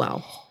them as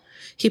well.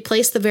 He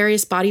placed the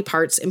various body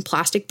parts in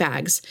plastic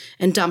bags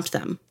and dumped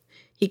them.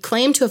 He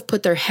claimed to have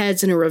put their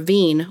heads in a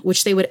ravine,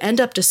 which they would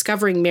end up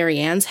discovering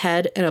Marianne's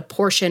head and a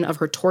portion of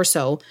her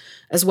torso,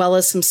 as well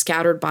as some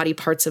scattered body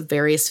parts of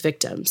various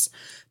victims.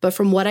 But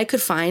from what I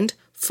could find,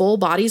 full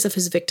bodies of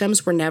his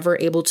victims were never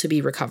able to be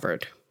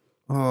recovered.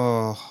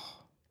 Oh.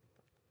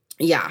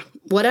 Yeah.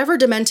 Whatever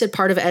demented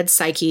part of Ed's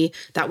psyche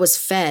that was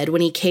fed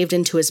when he caved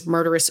into his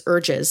murderous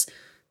urges,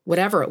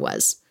 whatever it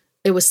was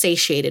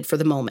satiated for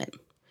the moment.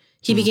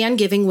 He began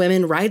giving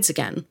women rides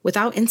again,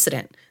 without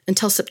incident,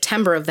 until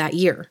September of that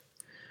year.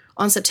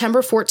 On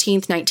September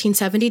 14th,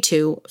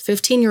 1972,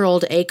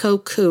 15-year-old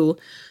Aiko Koo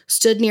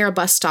stood near a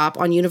bus stop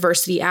on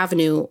University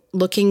Avenue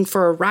looking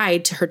for a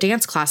ride to her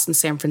dance class in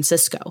San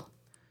Francisco.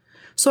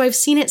 So I've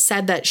seen it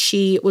said that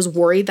she was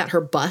worried that her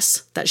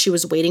bus that she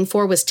was waiting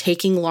for was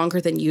taking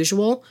longer than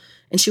usual,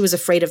 and she was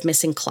afraid of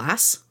missing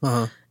class.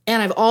 Uh-huh.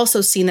 And I've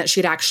also seen that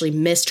she'd actually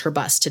missed her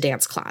bus to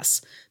dance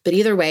class. But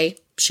either way,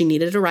 she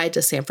needed a ride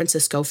to San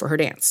Francisco for her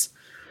dance.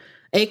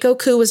 Aiko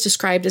Koo was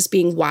described as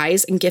being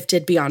wise and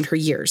gifted beyond her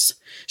years.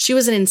 She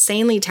was an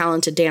insanely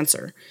talented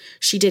dancer.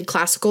 She did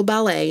classical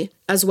ballet,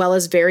 as well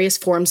as various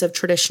forms of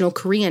traditional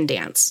Korean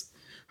dance.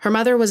 Her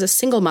mother was a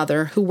single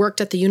mother who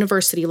worked at the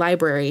university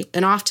library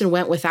and often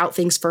went without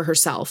things for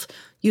herself,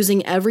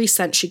 using every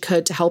cent she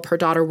could to help her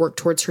daughter work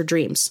towards her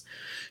dreams.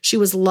 She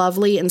was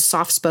lovely and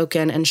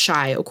soft-spoken and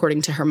shy,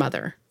 according to her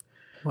mother.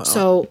 Wow.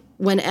 So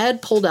when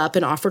Ed pulled up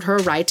and offered her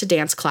a ride to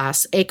dance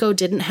class, Aiko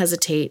didn't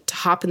hesitate to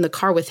hop in the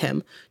car with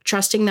him,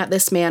 trusting that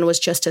this man was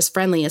just as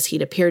friendly as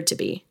he'd appeared to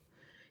be.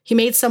 He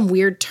made some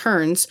weird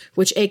turns,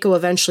 which Aiko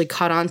eventually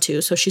caught on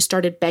to, so she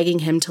started begging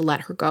him to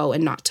let her go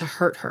and not to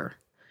hurt her.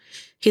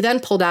 He then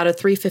pulled out a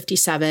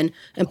 .357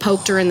 and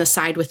poked her in the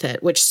side with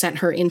it, which sent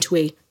her into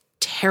a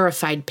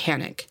terrified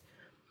panic.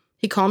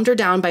 He calmed her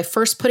down by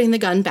first putting the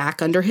gun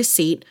back under his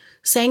seat,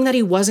 saying that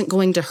he wasn't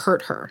going to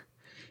hurt her.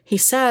 He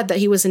said that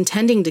he was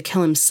intending to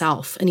kill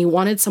himself, and he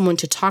wanted someone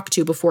to talk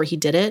to before he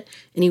did it,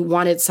 and he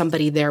wanted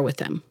somebody there with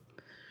him.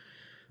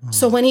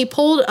 So when he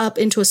pulled up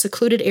into a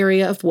secluded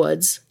area of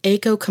woods,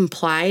 Aiko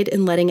complied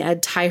in letting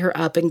Ed tie her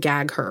up and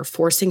gag her,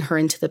 forcing her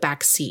into the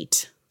back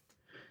seat.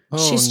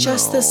 She's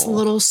just this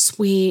little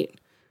sweet,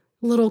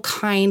 little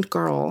kind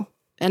girl,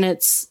 and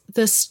it's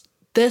this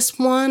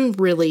one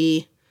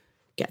really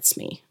gets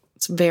me.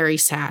 It's very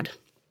sad.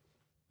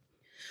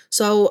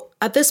 So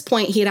at this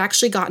point, he had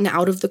actually gotten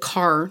out of the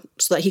car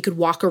so that he could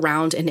walk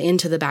around and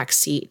into the back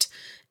seat.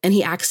 And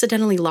he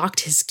accidentally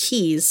locked his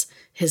keys,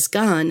 his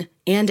gun,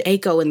 and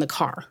Aiko in the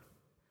car.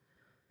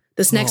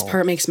 This next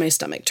part makes my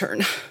stomach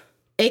turn.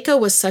 Aiko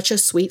was such a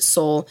sweet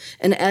soul,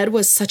 and Ed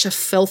was such a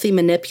filthy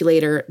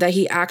manipulator that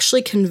he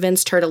actually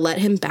convinced her to let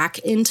him back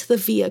into the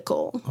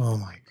vehicle. Oh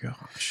my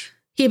gosh.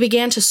 He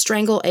began to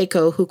strangle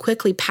Aiko, who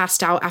quickly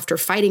passed out after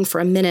fighting for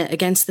a minute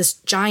against this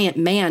giant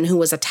man who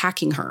was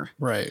attacking her.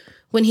 Right.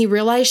 When he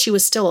realized she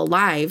was still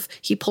alive,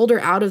 he pulled her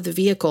out of the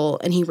vehicle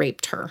and he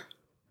raped her.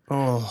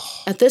 Oh.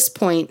 At this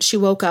point, she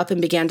woke up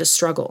and began to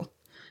struggle.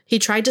 He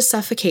tried to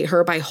suffocate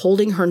her by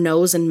holding her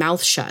nose and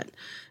mouth shut.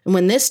 And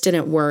when this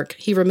didn't work,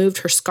 he removed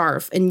her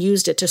scarf and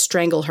used it to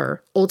strangle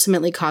her,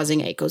 ultimately causing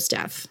Aiko's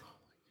death.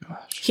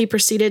 Gosh. He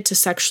proceeded to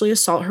sexually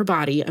assault her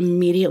body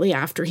immediately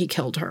after he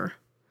killed her.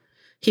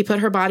 He put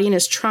her body in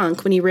his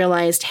trunk when he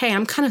realized, hey,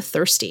 I'm kind of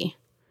thirsty.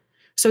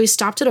 So he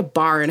stopped at a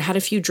bar and had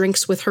a few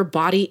drinks with her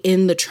body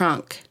in the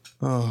trunk.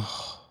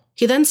 Oh.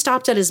 He then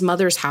stopped at his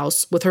mother's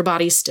house with her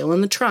body still in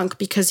the trunk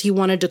because he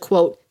wanted to,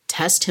 quote,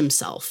 test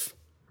himself,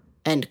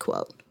 end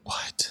quote.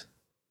 What?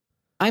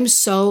 I'm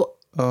so...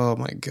 Oh,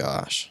 my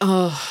gosh.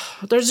 Oh,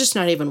 there's just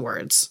not even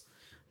words.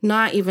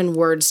 Not even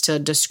words to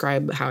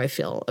describe how I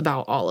feel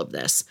about all of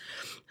this.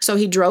 So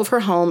he drove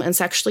her home and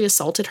sexually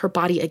assaulted her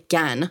body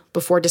again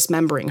before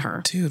dismembering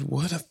her. Dude,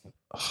 what a...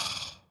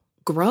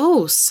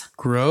 Gross.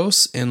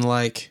 Gross and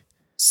like...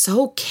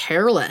 So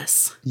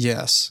careless.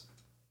 Yes.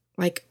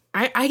 Like,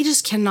 I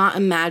just cannot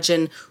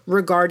imagine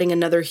regarding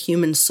another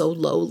human so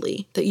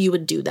lowly that you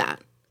would do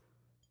that.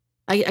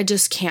 I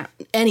just can't,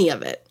 any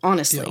of it,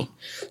 honestly.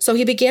 Yeah. So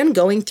he began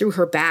going through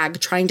her bag,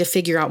 trying to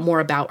figure out more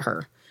about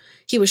her.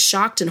 He was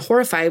shocked and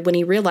horrified when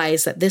he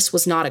realized that this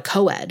was not a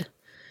co-ed.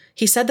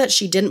 He said that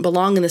she didn't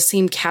belong in the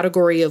same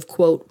category of,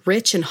 quote,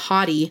 rich and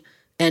haughty,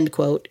 end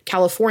quote,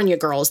 California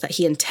girls that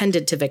he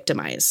intended to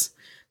victimize.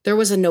 There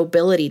was a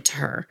nobility to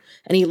her,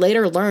 and he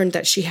later learned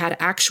that she had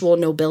actual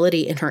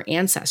nobility in her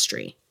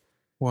ancestry.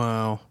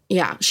 Wow.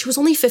 Yeah, she was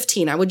only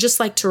 15. I would just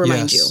like to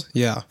remind you.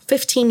 Yeah.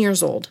 15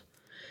 years old.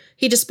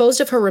 He disposed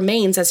of her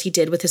remains as he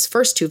did with his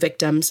first two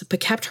victims, but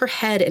kept her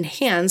head and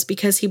hands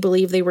because he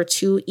believed they were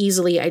too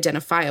easily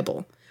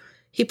identifiable.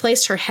 He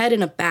placed her head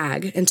in a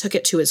bag and took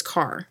it to his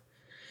car.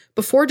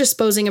 Before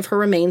disposing of her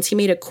remains, he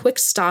made a quick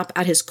stop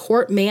at his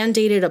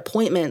court-mandated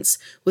appointments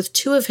with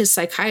two of his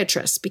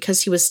psychiatrists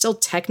because he was still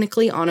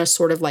technically on a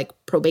sort of like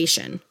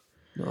probation.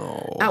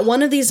 Oh. At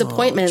one of these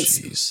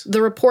appointments,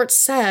 the report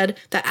said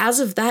that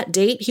as of that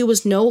date, he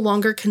was no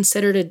longer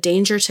considered a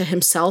danger to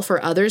himself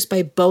or others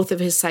by both of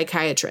his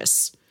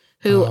psychiatrists,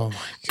 who,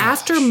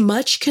 after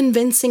much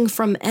convincing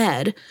from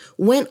Ed,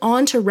 went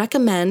on to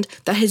recommend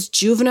that his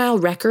juvenile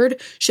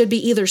record should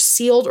be either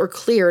sealed or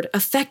cleared,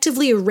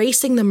 effectively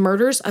erasing the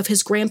murders of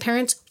his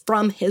grandparents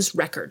from his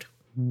record.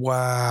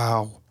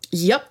 Wow.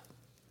 Yep.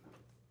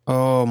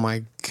 Oh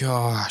my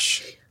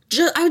gosh.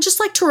 I would just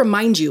like to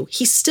remind you,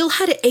 he still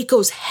had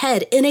Aiko's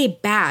head in a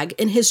bag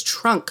in his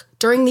trunk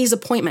during these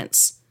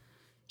appointments.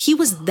 He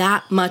was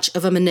that much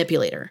of a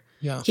manipulator.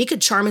 Yeah. He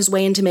could charm his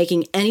way into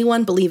making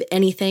anyone believe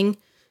anything,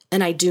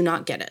 and I do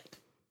not get it.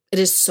 It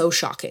is so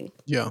shocking.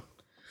 Yeah.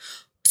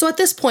 So at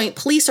this point,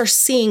 police are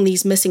seeing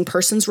these missing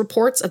persons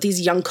reports of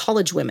these young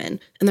college women,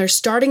 and they're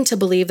starting to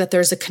believe that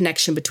there's a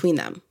connection between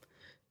them.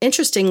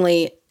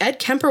 Interestingly, Ed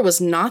Kemper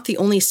was not the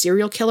only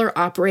serial killer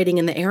operating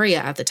in the area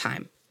at the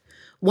time.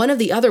 One of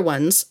the other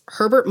ones,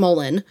 Herbert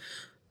Mullen,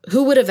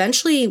 who would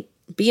eventually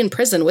be in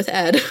prison with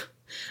Ed,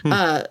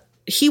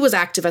 he was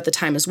active at the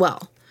time as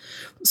well.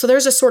 So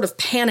there's a sort of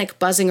panic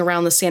buzzing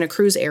around the Santa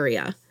Cruz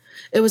area.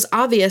 It was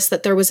obvious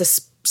that there was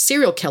a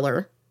serial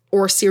killer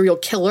or serial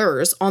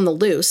killers on the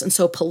loose, and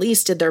so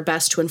police did their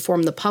best to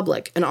inform the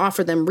public and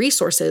offer them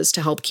resources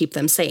to help keep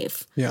them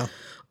safe. Yeah.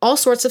 All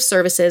sorts of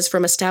services,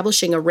 from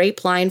establishing a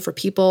rape line for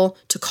people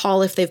to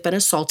call if they've been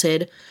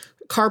assaulted,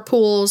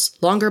 carpools,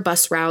 longer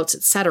bus routes,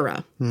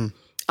 etc.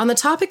 On the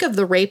topic of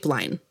the rape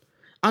line,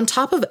 on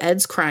top of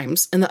Ed's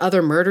crimes and the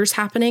other murders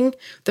happening,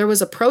 there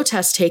was a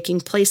protest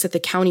taking place at the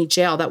county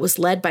jail that was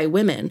led by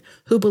women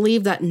who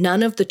believed that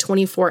none of the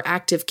 24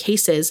 active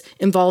cases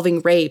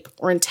involving rape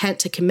or intent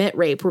to commit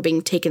rape were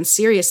being taken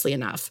seriously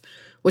enough,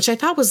 which I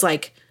thought was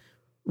like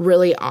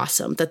really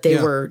awesome that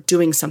they were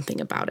doing something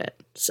about it.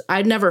 So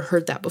I'd never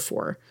heard that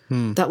before,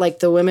 that like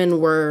the women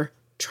were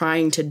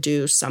trying to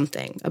do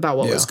something about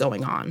what was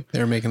going on. They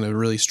were making a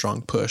really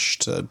strong push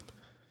to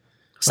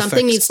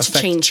something needs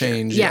to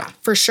change. Yeah,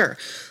 for sure.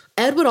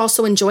 Ed would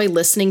also enjoy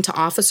listening to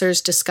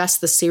officers discuss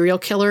the serial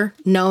killer,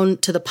 known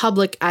to the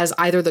public as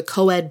either the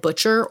co-ed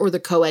butcher or the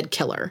co-ed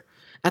killer,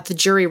 at the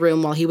jury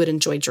room while he would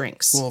enjoy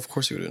drinks. Well, of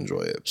course he would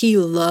enjoy it. He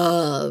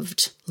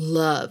loved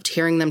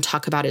hearing them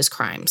talk about his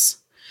crimes.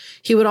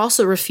 He would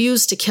also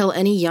refuse to kill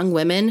any young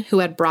women who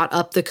had brought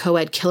up the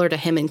co-ed killer to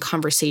him in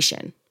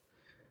conversation,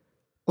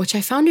 which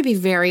I found to be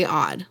very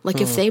odd. Like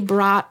if they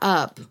brought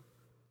up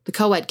the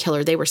co-ed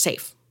killer, they were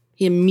safe.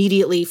 He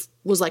immediately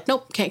was like,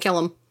 nope, can't kill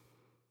him.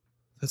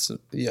 That's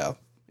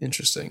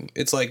interesting.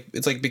 It's like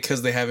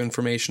because they have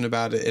information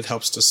about it, it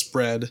helps to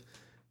spread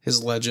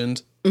his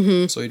legend.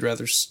 So he'd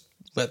rather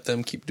let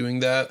them keep doing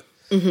that.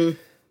 I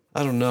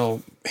don't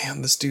know,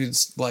 man. This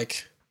dude's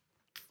like,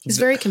 he's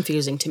very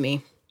confusing to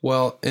me.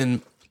 Well,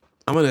 and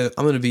I'm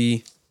gonna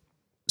be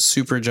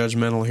super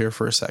judgmental here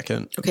for a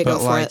second. Okay, go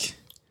for it.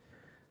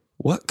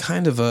 What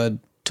kind of a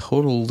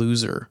total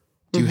loser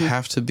do you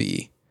have to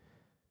be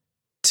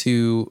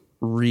to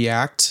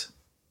react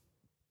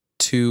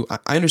to,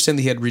 I understand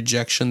that he had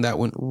rejection that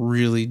went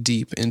really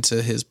deep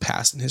into his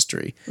past and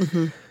history,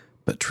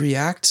 but to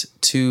react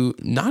to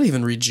not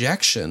even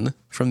rejection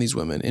from these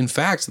women. In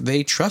fact,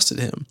 they trusted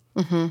him.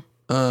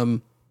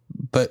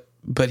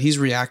 But he's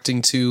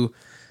reacting to,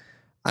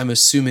 I'm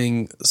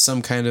assuming,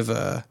 some kind of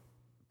a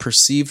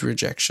perceived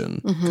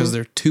rejection because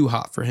they're too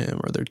hot for him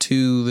or they're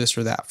too this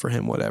or that for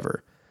him,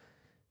 whatever,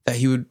 that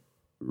he would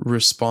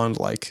respond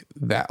like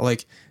that.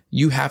 Like,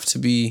 you have to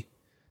be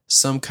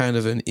some kind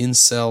of an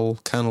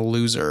incel kind of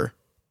loser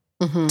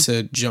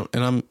to jump.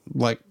 And I'm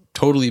like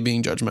totally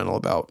being judgmental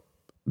about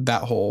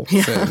that whole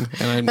thing.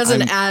 And that's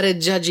an added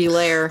judgy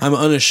layer. I'm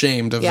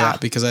unashamed of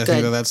that because I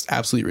think that that's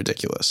absolutely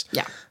ridiculous.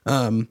 Yeah.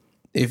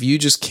 If you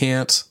just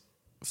can't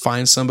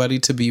find somebody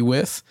to be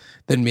with,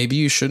 then maybe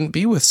you shouldn't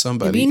be with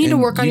somebody. Maybe you need to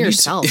work on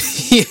yourself.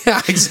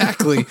 Yeah,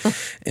 exactly.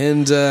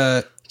 And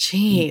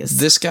jeez,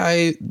 this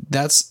guy,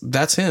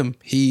 that's him.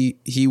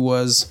 He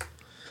was,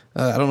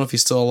 I don't know if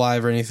he's still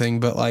alive or anything,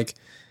 but like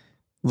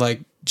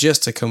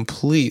just a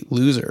complete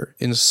loser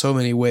in so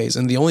many ways.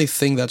 And the only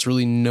thing that's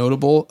really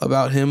notable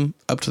about him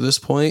up to this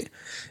point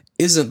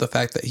isn't the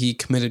fact that he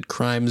committed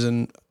crimes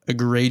and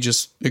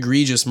egregious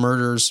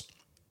murders.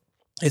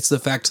 It's the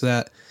fact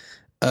that,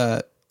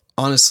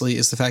 honestly,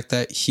 it's the fact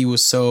that he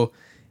was so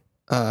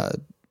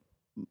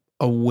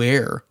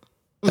aware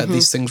that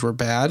these things were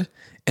bad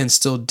and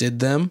still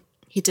did them.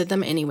 He did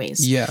them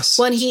anyways. Yes.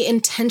 When he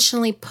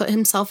intentionally put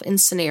himself in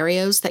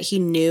scenarios that he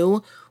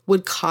knew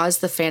would cause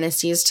the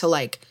fantasies to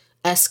like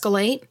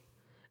escalate.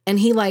 And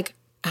he like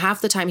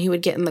half the time he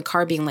would get in the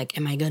car being like,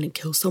 am I going to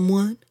kill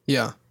someone?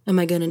 Yeah. Am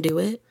I going to do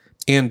it?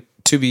 And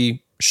to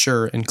be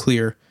sure and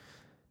clear,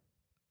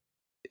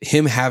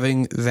 him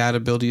having that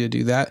ability to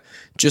do that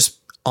just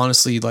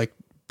honestly like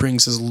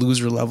brings his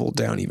loser level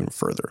down even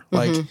further.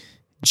 Like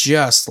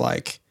just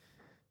like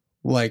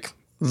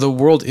the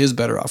world is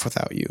better off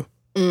without you.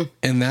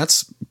 And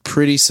that's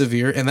pretty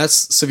severe. And that's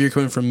severe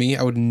coming from me.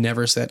 I would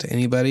never say that to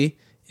anybody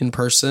in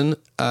person,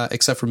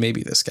 except for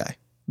maybe this guy,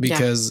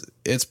 because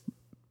it's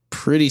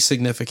pretty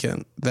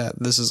significant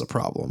that this is a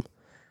problem.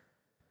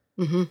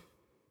 And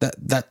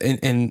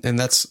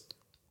that's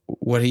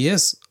what he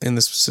is in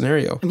this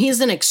scenario. I mean,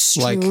 he's an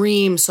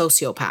extreme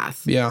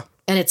sociopath. Yeah.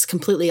 And it's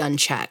completely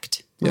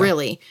unchecked,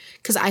 really.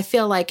 Because I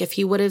feel like if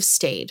he would have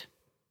stayed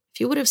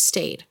at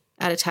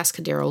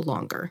Atascadero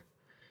longer,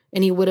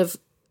 and he would have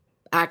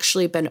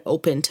actually been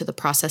open to the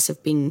process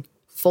of being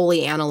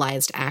fully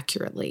analyzed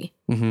accurately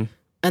and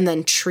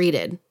then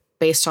treated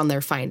based on their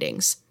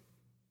findings,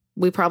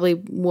 we probably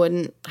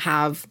wouldn't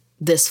have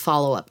this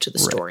follow-up to the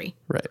story.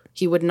 Right.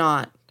 He would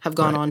not have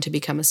gone on to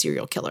become a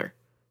serial killer.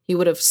 He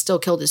would have still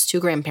killed his 2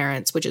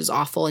 grandparents, which is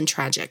awful and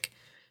tragic.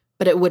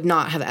 but it would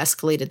not have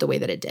escalated the way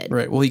that it did.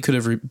 Right. Well, he could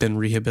have been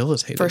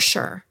rehabilitated. For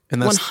sure.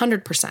 And that's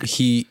 100%.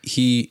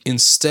 He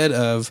instead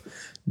of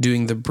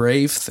doing the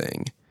brave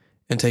thing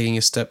and taking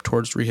a step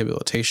towards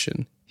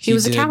rehabilitation, he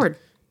was a coward.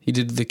 He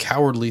did the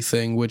cowardly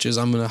thing, which is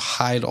I'm going to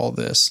hide all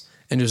this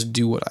and just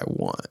do what I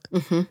want.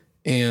 Mm-hmm.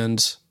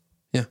 And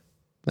yeah,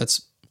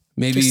 that's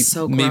maybe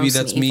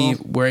that's me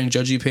wearing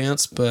judgy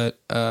pants,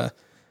 but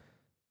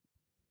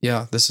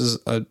yeah, this is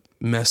a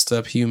messed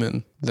up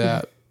human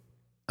that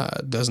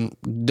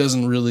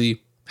hasn't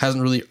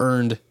really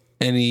earned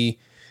any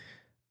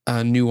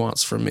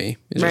nuance from me.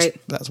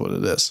 That's what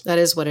it is. That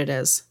is what it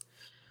is.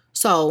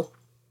 So,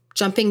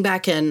 jumping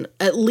back in,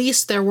 at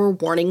least there were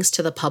warnings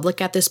to the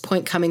public at this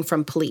point coming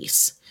from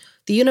police.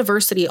 The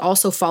university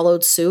also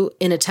followed suit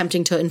in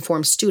attempting to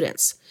inform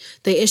students.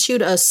 They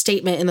issued a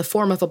statement in the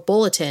form of a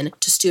bulletin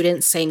to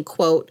students saying,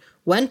 quote,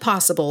 "When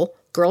possible,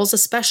 girls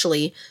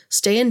especially,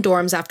 stay in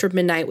dorms after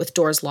midnight with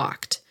doors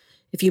locked.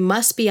 If you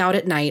must be out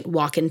at night,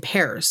 walk in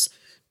pairs.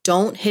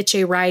 Don't hitch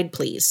a ride,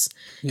 please.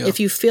 Yeah. If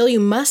you feel you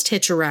must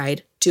hitch a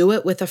ride, do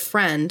it with a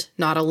friend,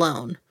 not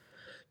alone.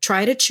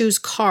 Try to choose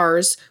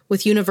cars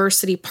with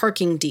university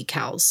parking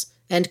decals."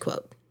 End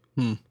quote.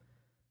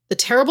 The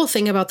terrible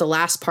thing about the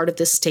last part of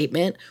this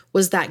statement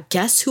was that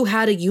guess who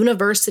had a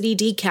university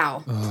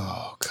decal?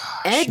 Oh,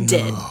 gosh. Ed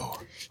did.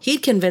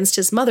 He'd convinced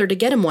his mother to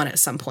get him one at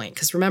some point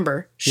because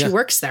remember, she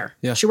works there.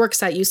 Yeah. She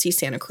works at UC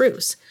Santa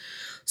Cruz.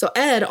 So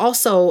Ed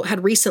also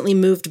had recently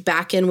moved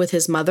back in with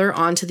his mother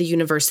onto the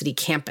university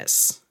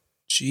campus.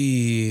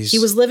 Jeez. He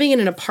was living in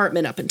an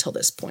apartment up until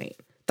this point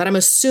that I'm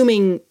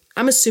assuming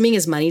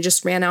his money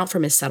just ran out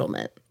from his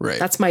settlement. Right.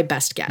 That's my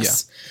best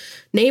guess. Yeah.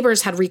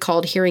 Neighbors had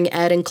recalled hearing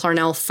Ed and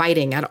Clarnell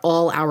fighting at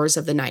all hours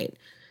of the night.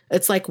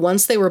 It's like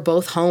once they were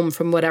both home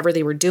from whatever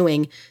they were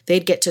doing,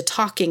 they'd get to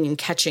talking and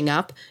catching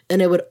up,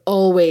 and it would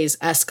always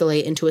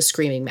escalate into a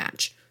screaming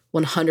match,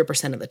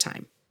 100% of the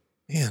time.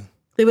 Man.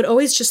 They would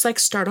always just like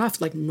start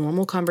off like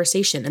normal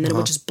conversation, and then it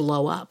would just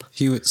blow up.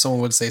 Someone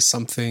would say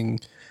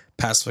something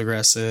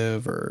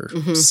passive-aggressive or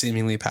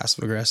seemingly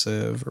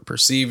passive-aggressive or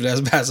perceived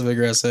as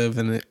passive-aggressive,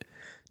 and it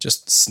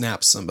just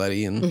snaps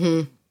somebody.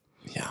 And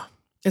yeah.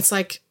 It's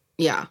like,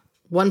 yeah,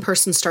 one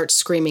person starts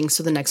screaming,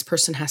 so the next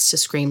person has to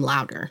scream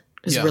louder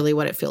is really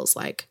what it feels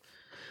like.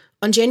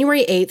 On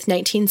January 8th,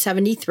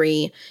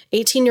 1973,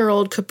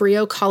 18-year-old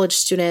Cabrillo College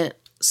student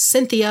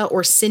Cynthia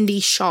or Cindy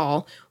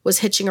Shaw was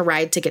hitching a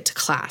ride to get to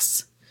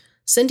class.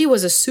 Cindy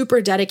was a super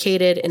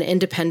dedicated and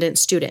independent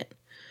student.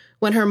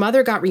 When her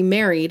mother got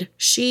remarried,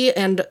 she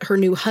and her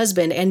new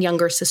husband and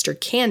younger sister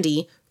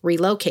Candy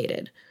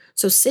relocated.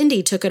 So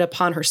Cindy took it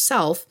upon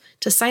herself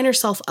to sign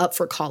herself up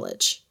for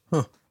college.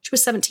 Huh. She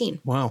was 17.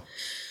 Wow.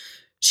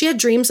 She had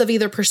dreams of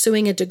either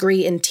pursuing a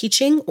degree in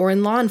teaching or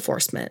in law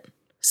enforcement.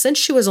 Since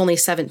she was only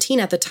 17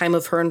 at the time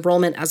of her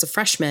enrollment as a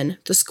freshman,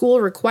 the school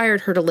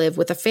required her to live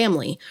with a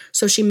family,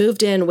 so she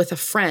moved in with a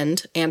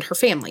friend and her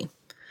family.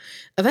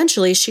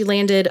 Eventually, she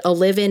landed a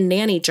live-in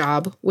nanny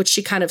job, which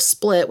she kind of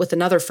split with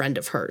another friend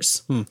of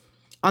hers.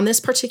 On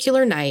this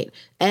particular night,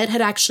 Ed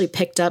had actually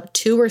picked up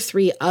 2 or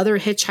 3 other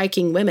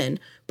hitchhiking women,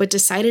 but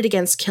decided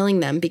against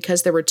killing them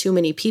because there were too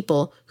many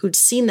people who'd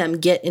seen them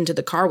get into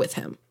the car with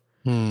him.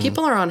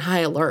 People are on high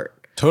alert.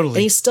 Totally.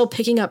 And he's still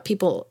picking up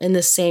people in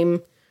the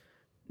same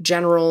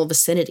general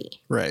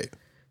vicinity. Right.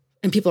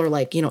 And people are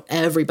like,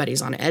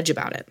 everybody's on edge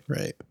about it.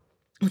 Right.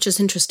 Which is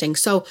interesting.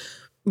 So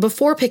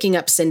before picking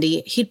up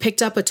Cindy, he'd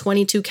picked up a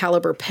 .22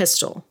 caliber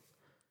pistol.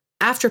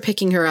 After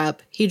picking her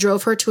up, he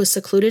drove her to a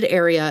secluded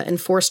area and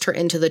forced her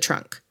into the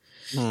trunk.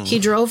 He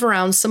drove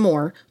around some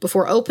more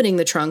before opening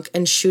the trunk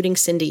and shooting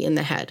Cindy in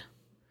the head.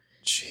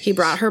 Jeez. He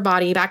brought her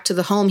body back to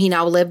the home he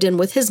now lived in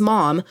with his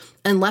mom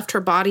and left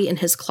her body in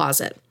his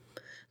closet.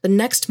 The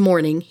next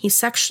morning, he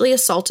sexually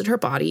assaulted her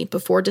body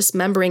before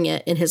dismembering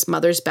it in his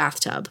mother's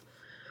bathtub.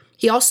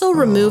 He also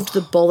removed the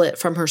bullet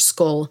from her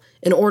skull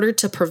in order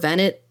to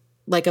prevent it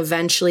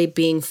eventually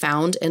being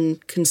found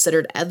and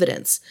considered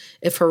evidence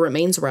if her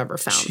remains were ever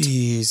found.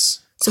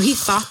 Jeez. So he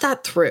thought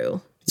that through.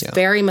 It's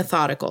very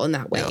methodical in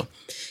that way. Yeah.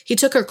 He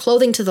took her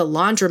clothing to the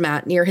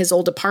laundromat near his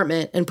old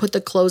apartment and put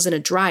the clothes in a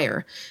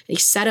dryer. He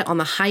set it on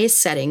the highest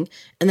setting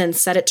and then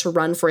set it to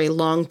run for a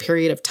long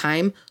period of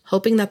time,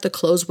 hoping that the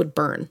clothes would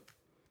burn.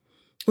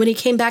 When he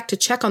came back to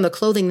check on the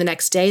clothing the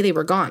next day, they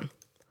were gone.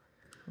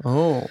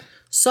 Oh.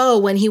 So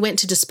when he went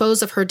to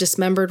dispose of her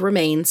dismembered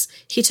remains,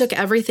 he took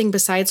everything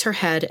besides her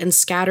head and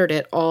scattered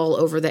it all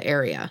over the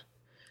area.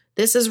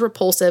 This is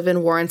repulsive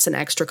and warrants an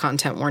extra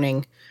content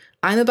warning.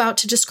 I'm about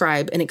to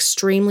describe an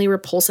extremely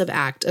repulsive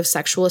act of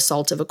sexual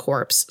assault of a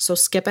corpse, so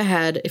skip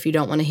ahead if you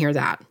don't want to hear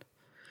that.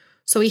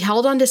 So he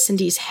held onto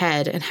Cindy's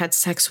head and had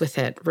sex with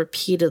it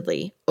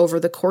repeatedly over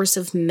the course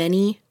of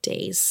many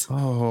days.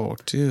 Oh,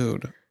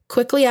 dude.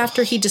 Quickly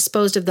after he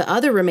disposed of the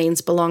other remains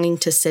belonging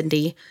to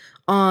Cindy,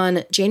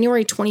 on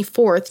January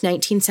 24th,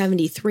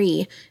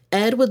 1973,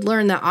 Ed would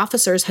learn that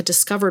officers had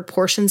discovered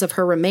portions of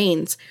her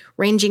remains,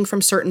 ranging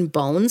from certain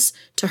bones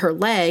to her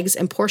legs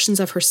and portions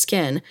of her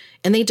skin,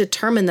 and they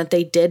determined that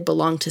they did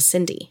belong to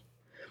Cindy.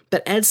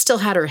 But Ed still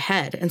had her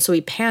head, and so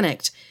he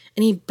panicked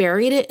and he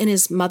buried it in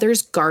his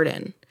mother's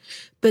garden.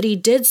 But he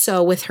did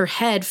so with her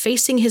head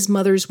facing his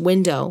mother's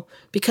window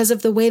because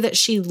of the way that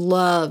she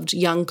loved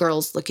young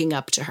girls looking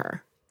up to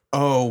her.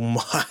 Oh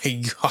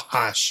my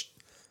gosh.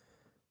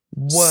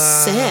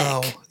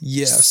 Wow. Sick.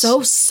 Yes.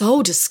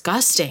 So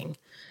disgusting.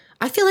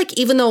 I feel like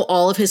even though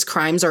all of his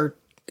crimes are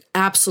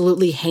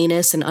absolutely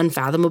heinous and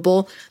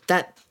unfathomable,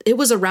 that it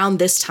was around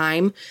this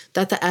time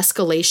that the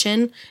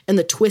escalation and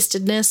the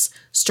twistedness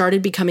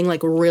started becoming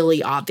like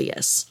really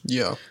obvious.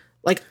 Yeah.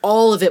 Like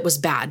all of it was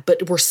bad,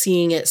 but we're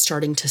seeing it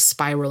starting to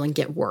spiral and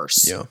get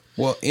worse. Yeah.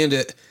 Well, and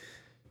it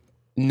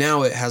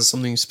has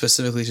something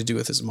specifically to do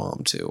with his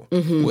mom too,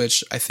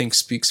 which I think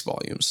speaks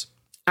volumes.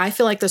 I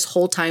feel like this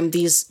whole time,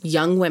 these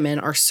young women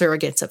are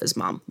surrogates of his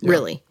mom. Yeah.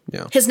 Really.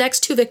 Yeah. His next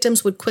two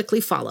victims would quickly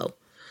follow.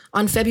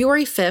 On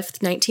February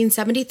 5th,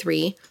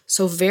 1973,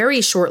 so very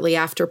shortly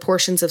after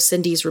portions of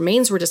Cindy's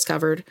remains were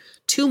discovered,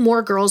 two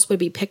more girls would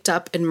be picked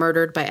up and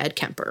murdered by Ed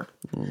Kemper.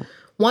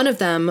 One of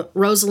them,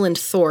 Rosalind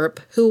Thorpe,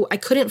 who I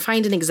couldn't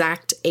find an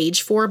exact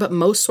age for, but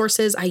most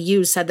sources I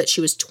used said that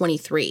she was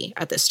 23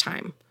 at this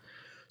time.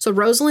 So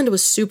Rosalind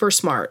was super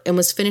smart and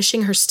was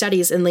finishing her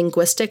studies in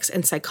linguistics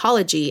and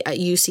psychology at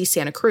UC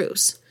Santa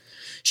Cruz.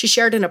 She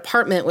shared an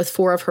apartment with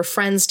four of her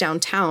friends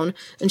downtown,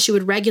 and she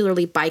would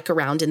regularly bike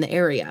around in the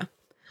area.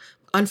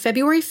 On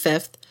February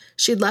 5th,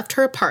 she'd left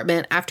her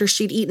apartment after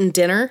she'd eaten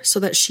dinner so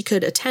that she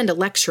could attend a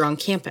lecture on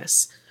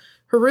campus.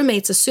 Her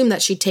roommates assumed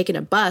that she'd taken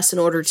a bus in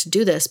order to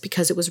do this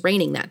because it was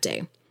raining that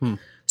day.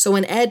 So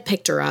when Ed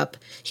picked her up,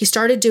 he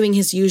started doing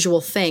his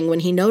usual thing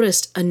when he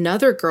noticed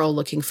another girl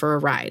looking for a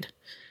ride.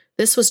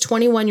 This was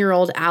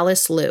 21-year-old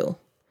Alice Liu.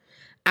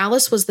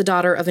 Alice was the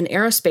daughter of an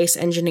aerospace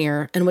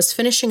engineer and was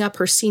finishing up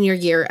her senior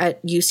year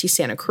at UC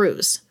Santa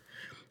Cruz.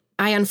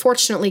 I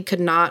unfortunately could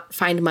not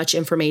find much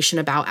information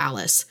about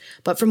Alice,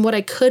 but from what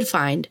I could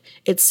find,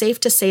 it's safe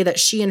to say that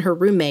she and her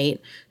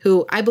roommate,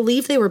 who I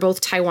believe they were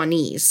both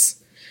Taiwanese,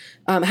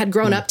 had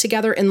grown up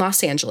together in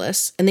Los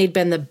Angeles, and they'd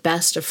been the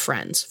best of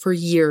friends for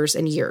years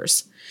and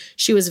years.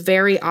 She was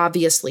very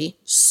obviously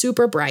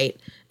super bright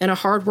and a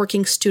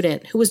hardworking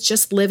student who was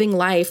just living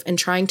life and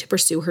trying to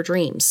pursue her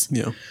dreams.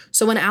 Yeah.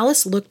 So when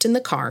Alice looked in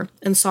the car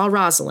and saw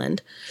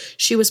Rosalind,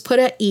 she was put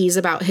at ease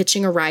about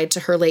hitching a ride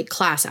to her late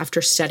class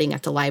after studying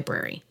at the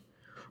library.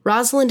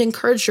 Rosalind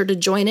encouraged her to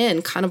join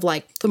in, kind of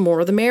like the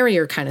more the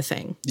merrier kind of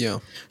thing. Yeah.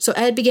 So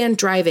Ed began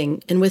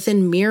driving, and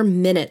within mere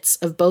minutes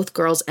of both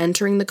girls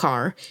entering the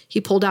car,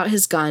 he pulled out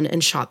his gun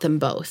and shot them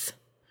both.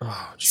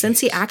 Oh,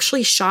 since he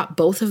actually shot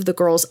both of the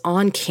girls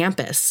on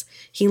campus,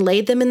 he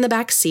laid them in the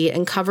back seat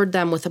and covered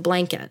them with a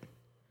blanket.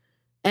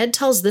 Ed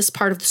tells this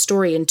part of the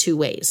story in two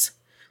ways.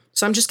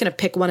 So I'm just going to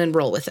pick one and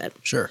roll with it.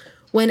 Sure.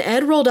 When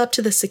Ed rolled up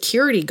to the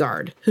security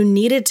guard who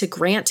needed to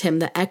grant him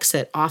the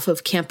exit off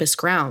of campus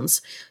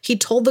grounds, he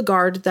told the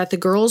guard that the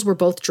girls were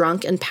both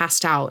drunk and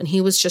passed out, and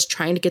he was just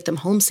trying to get them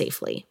home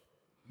safely.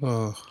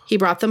 Oh. He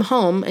brought them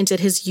home and did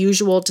his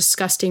usual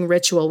disgusting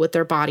ritual with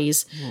their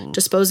bodies,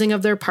 disposing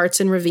of their parts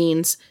in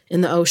ravines,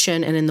 in the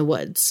ocean, and in the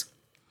woods.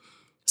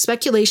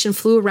 Speculation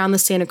flew around the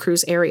Santa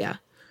Cruz area.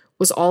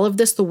 Was all of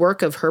this the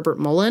work of Herbert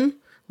Mullen?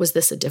 Was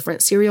this a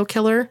different serial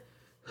killer?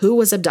 Who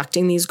was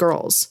abducting these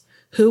girls?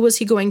 Who was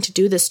he going to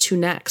do this to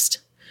next?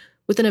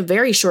 Within a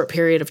very short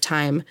period of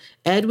time,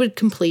 Ed would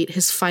complete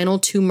his final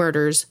two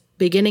murders,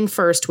 beginning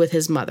first with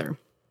his mother.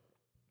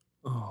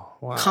 Oh,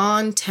 wow.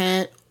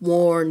 Content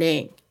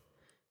warning.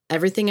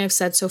 Everything I've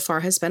said so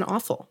far has been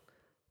awful.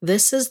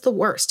 This is the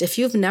worst. If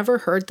you've never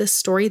heard this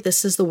story,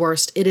 this is the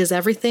worst. It is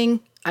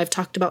everything I've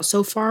talked about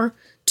so far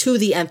to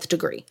the nth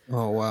degree.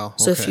 Oh, wow. Okay.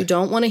 So if you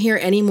don't want to hear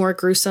any more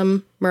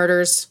gruesome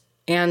murders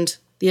and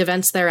the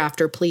events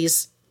thereafter,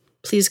 please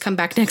come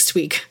back next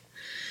week.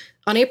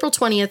 On April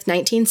 20th,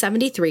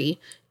 1973,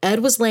 Ed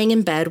was laying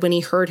in bed when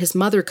he heard his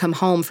mother come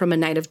home from a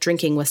night of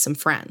drinking with some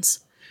friends.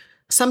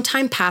 Some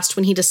time passed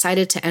when he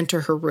decided to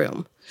enter her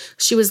room.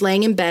 She was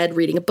laying in bed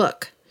reading a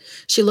book.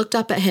 She looked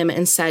up at him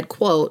and said,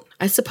 quote,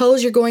 "I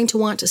suppose you're going to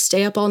want to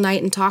stay up all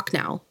night and talk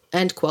now,"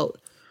 end quote.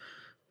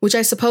 Which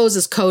I suppose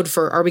is code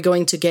for, are we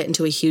going to get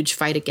into a huge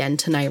fight again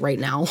tonight right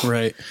now?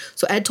 Right.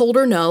 So Ed told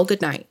her no,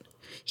 good night.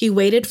 He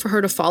waited for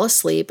her to fall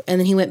asleep, and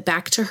then he went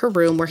back to her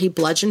room where he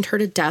bludgeoned her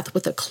to death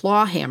with a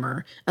claw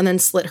hammer and then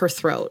slit her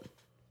throat.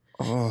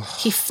 Oh.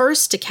 He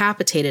first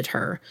decapitated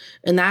her,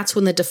 and that's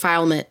when the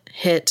defilement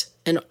hit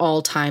an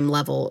all-time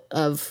level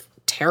of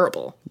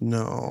terrible.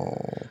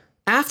 No.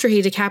 After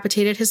he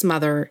decapitated his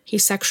mother, he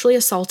sexually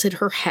assaulted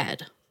her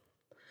head.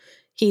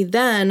 He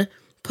then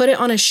put it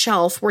on a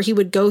shelf where he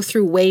would go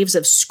through waves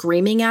of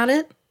screaming at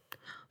it,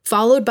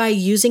 followed by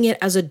using it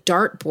as a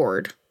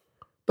dartboard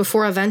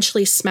before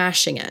eventually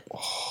smashing it.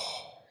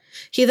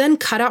 He then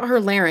cut out her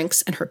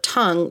larynx and her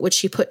tongue, which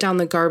he put down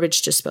the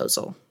garbage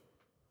disposal.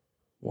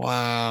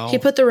 Wow. He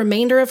put the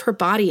remainder of her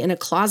body in a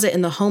closet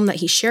in the home that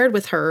he shared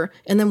with her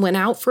and then went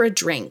out for a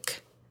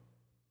drink.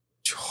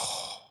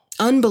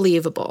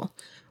 Unbelievable.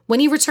 When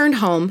he returned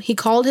home, he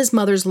called his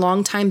mother's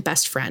longtime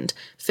best friend,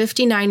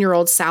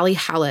 59-year-old Sally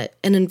Hallett,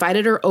 and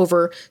invited her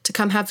over to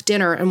come have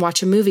dinner and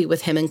watch a movie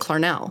with him in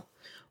Clarnell.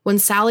 When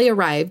Sally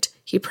arrived,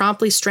 he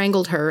promptly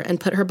strangled her and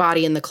put her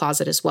body in the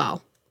closet as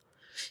well.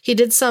 He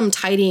did some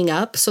tidying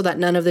up so that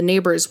none of the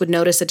neighbors would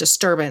notice a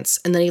disturbance,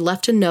 and then he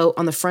left a note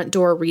on the front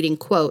door reading,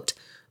 quote,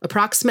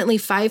 approximately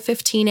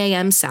 5:15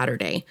 a.m.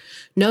 Saturday.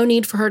 No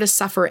need for her to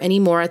suffer any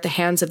more at the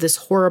hands of this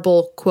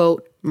horrible,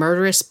 quote,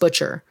 murderous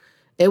butcher.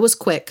 It was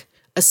quick,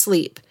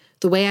 asleep,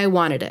 the way I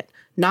wanted it.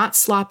 Not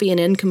sloppy and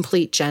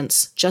incomplete,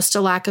 gents. Just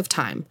a lack of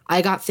time.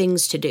 I got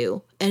things to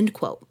do. End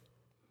quote.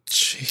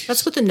 Jeez.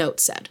 That's what the note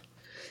said.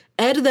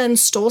 Ed then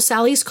stole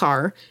Sally's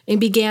car and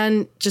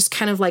began just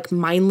kind of like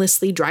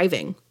mindlessly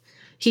driving.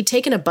 He'd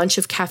taken a bunch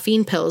of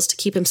caffeine pills to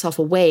keep himself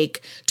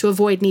awake to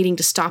avoid needing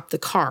to stop the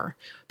car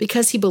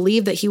because he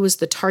believed that he was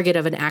the target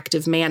of an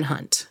active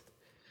manhunt.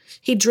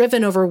 He'd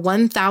driven over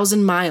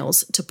 1,000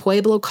 miles to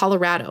Pueblo,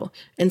 Colorado,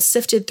 and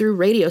sifted through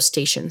radio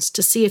stations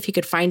to see if he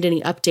could find any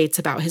updates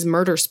about his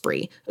murder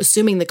spree,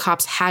 assuming the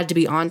cops had to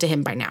be on to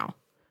him by now.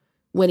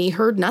 When he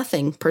heard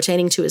nothing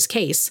pertaining to his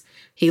case,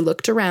 he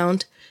looked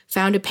around,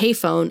 found a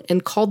payphone,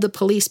 and called the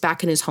police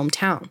back in his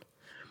hometown.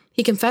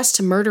 He confessed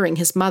to murdering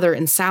his mother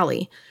and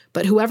Sally,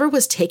 but whoever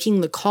was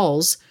taking the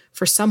calls,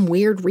 for some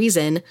weird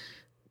reason,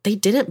 they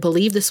didn't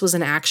believe this was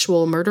an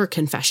actual murder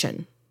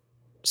confession.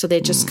 So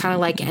they just kind of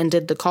like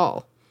ended the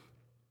call.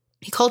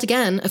 He called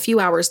again a few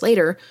hours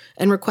later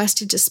and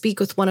requested to speak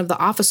with one of the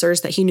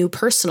officers that he knew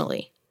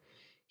personally.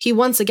 He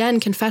once again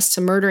confessed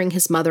to murdering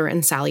his mother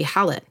and Sally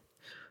Hallett.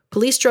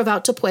 Police drove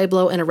out to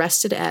Pueblo and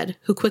arrested Ed,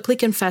 who quickly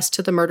confessed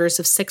to the murders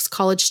of 6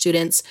 college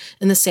students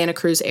in the Santa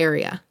Cruz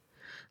area.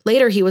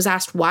 Later, he was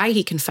asked why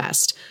he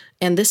confessed,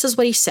 and this is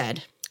what he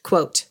said,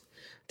 quote,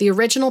 the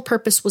original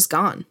purpose was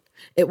gone.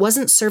 It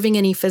wasn't serving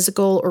any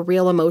physical or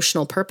real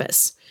emotional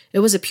purpose. It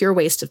was a pure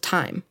waste of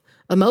time.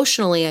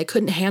 Emotionally, I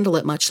couldn't handle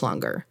it much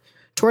longer.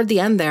 Toward the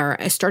end there,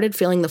 I started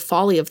feeling the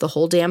folly of the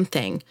whole damn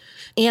thing,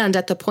 and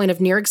at the point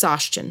of near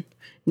exhaustion,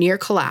 near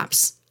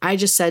collapse, I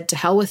just said to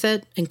hell with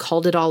it and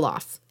called it all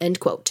off, end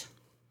quote.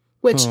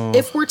 Which,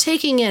 if we're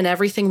taking in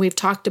everything we've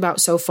talked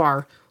about so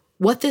far,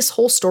 what this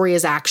whole story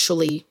is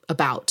actually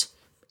about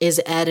is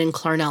Ed and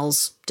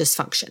Clarnell's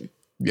dysfunction.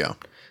 Yeah.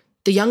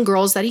 The young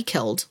girls that he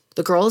killed,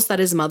 the girls that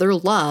his mother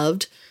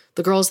loved,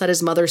 the girls that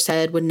his mother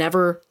said would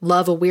never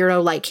love a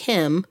weirdo like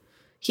him,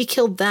 he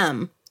killed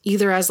them,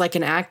 either as like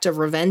an act of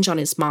revenge on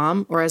his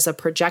mom or as a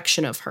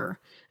projection of her.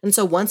 And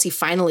so once he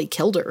finally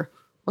killed her,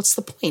 what's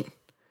the point?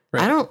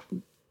 Right.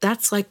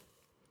 That's like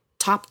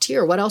top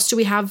tier. What else do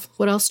we have?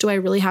 What else do I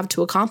really have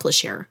to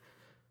accomplish here?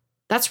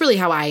 That's really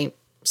how I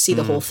see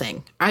the whole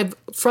thing.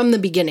 From the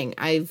beginning,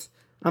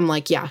 I'm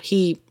like, yeah,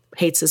 he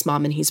hates his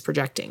mom and he's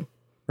projecting.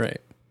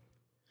 Right.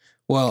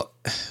 Well,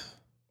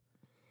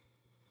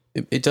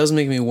 it does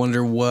make me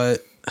wonder what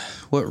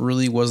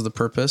really was the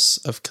purpose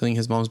of killing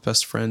his mom's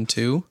best friend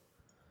too.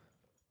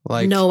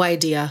 Like, no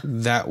idea.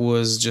 That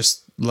was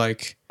just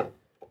like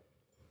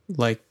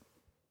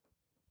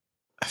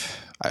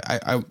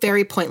I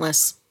very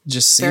pointless.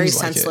 Just seems very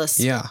like senseless.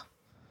 It. Yeah.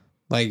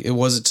 Like, it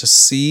was it to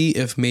see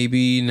if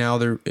maybe now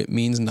it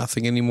means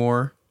nothing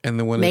anymore, and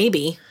then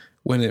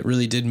when it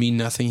really did mean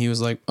nothing, he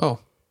was like, oh,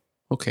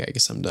 okay, I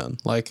guess I'm done.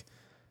 Like,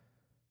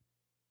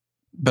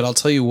 but I'll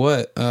tell you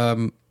what,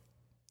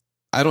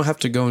 I don't have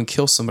to go and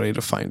kill somebody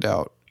to find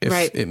out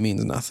if it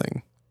means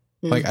nothing.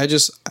 Like, I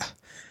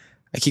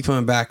keep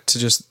coming back to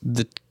just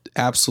the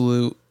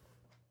absolute,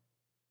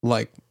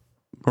 like,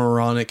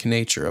 moronic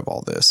nature of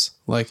all this.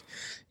 Like,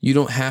 you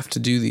don't have to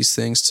do these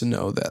things to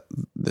know that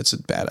that's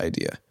a bad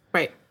idea.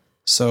 Right.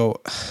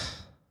 So,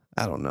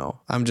 I don't know.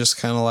 I'm just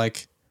kind of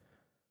like,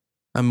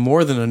 I'm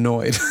more than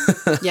annoyed.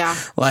 Yeah.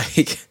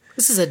 Like,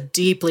 this is a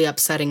deeply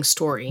upsetting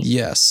story.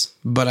 Yes.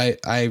 But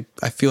I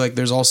feel like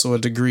there's also a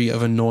degree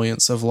of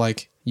annoyance of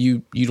like,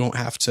 you don't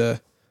have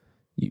to,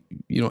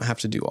 you don't have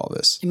to do all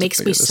this. It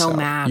makes me so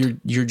mad.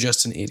 You're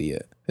just an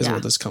idiot is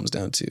what this comes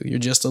down to. You're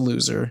just a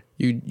loser.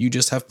 You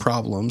just have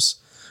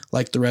problems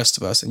like the rest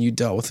of us, and you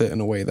dealt with it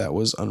in a way that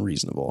was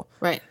unreasonable.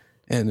 Right.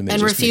 And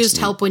refused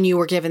help when you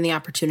were given the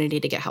opportunity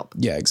to get help.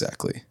 Yeah,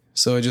 exactly.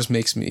 So it just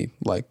makes me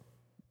like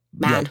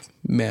mad.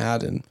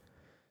 And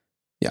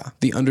yeah,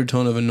 the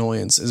undertone of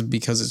annoyance is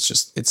because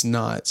it's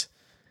not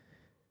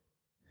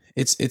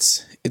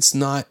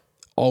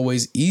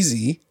always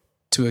easy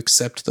to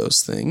accept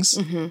those things.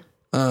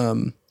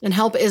 Mm-hmm. And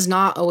help is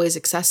not always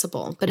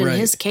accessible. But in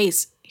his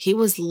case, he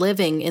was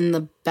living in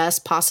the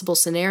best possible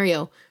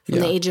scenario from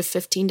the age of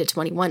 15 to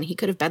 21. He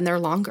could have been there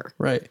longer.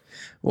 Right.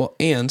 Well,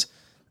 and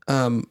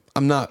I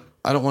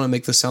don't want to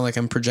make this sound like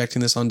I'm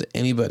projecting this onto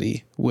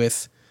anybody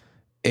with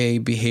a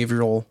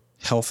behavioral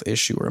health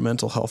issue or a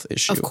mental health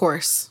issue. Of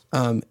course.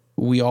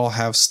 We all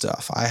have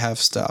stuff. I have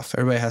stuff.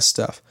 Everybody has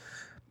stuff.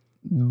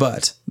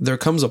 But there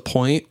comes a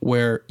point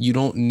where you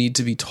don't need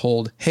to be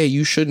told, hey,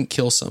 you shouldn't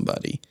kill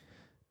somebody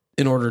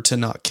in order to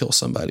not kill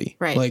somebody.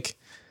 Right. Like,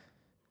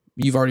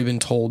 you've already been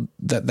told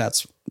that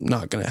that's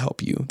not going to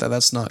help you, that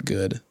that's not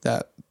good,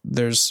 that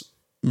there's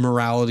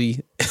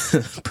morality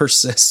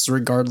persists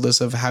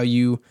regardless of how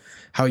your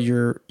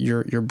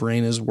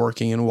brain is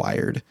working and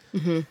wired.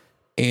 Mm-hmm.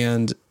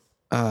 And,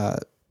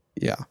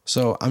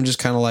 so I'm just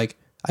kind of like,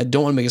 I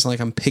don't want to make it sound like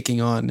I'm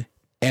picking on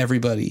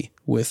everybody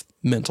with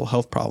mental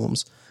health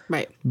problems.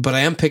 Right. But I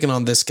am picking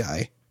on this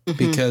guy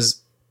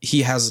because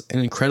he has an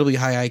incredibly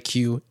high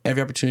IQ,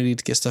 every opportunity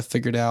to get stuff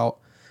figured out,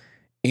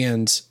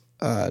 and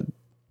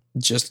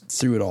just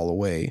threw it all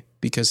away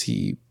because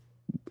he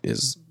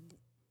is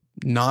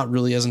not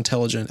really as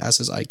intelligent as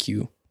his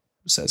IQ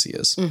says he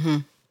is.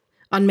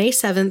 On May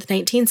 7th,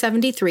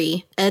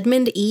 1973,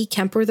 Edmund E.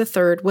 Kemper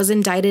III was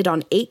indicted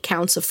on 8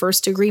 counts of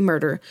first-degree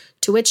murder,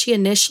 to which he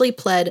initially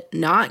pled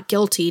not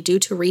guilty due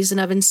to reason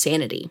of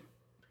insanity.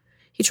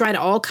 He tried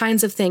all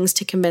kinds of things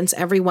to convince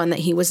everyone that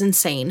he was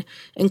insane,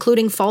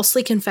 including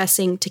falsely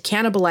confessing to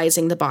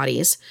cannibalizing the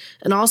bodies,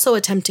 and also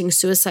attempting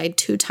suicide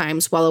 2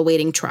 times while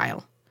awaiting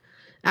trial.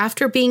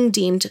 After being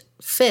deemed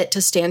fit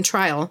to stand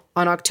trial,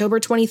 on October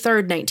 23,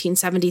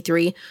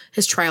 1973,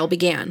 his trial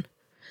began.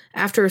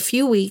 After a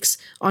few weeks,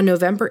 on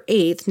November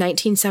 8,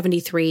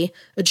 1973,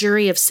 a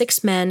jury of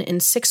 6 men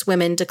and 6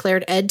 women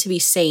declared Ed to be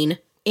sane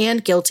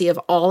and guilty of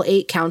all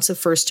 8 counts of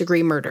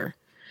first-degree murder.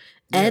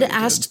 Ed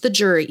asked the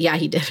jury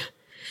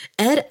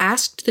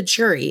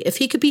if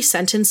he could be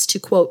sentenced to,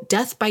 quote,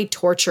 death by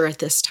torture at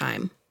this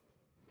time.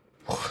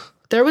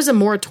 There was a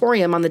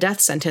moratorium on the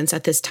death sentence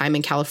at this time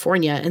in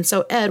California, and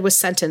so Ed was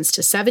sentenced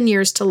to 7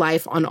 years to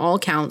life on all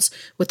counts,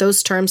 with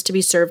those terms to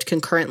be served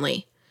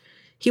concurrently.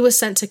 He was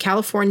sent to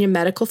California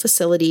Medical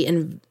Facility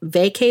in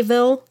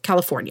Vacaville,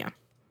 California.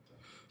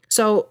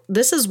 So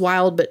this is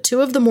wild, but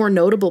 2 of the more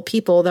notable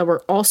people that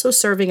were also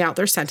serving out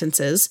their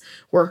sentences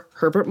were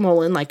Herbert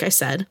Mullen, like I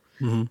said,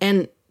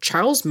 and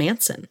Charles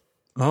Manson.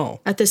 Oh.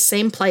 At this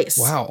same place.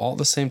 Wow, all at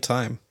the same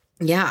time.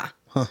 Yeah.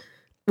 Huh.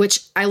 Which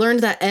I learned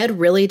that Ed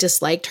really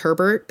disliked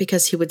Herbert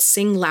because he would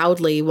sing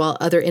loudly while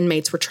other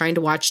inmates were trying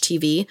to watch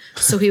TV,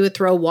 so he would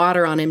throw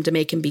water on him to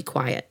make him be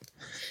quiet.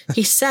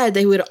 He said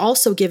they would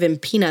also give him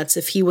peanuts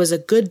if he was a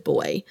good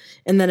boy,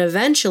 and then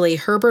eventually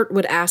Herbert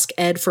would ask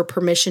Ed for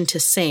permission to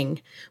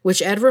sing,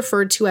 which Ed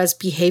referred to as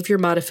behavior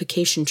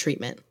modification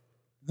treatment.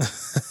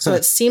 So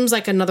it seems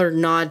like another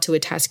nod to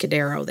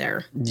Atascadero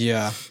there.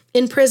 Yeah.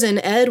 In prison,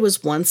 Ed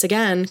was once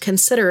again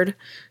considered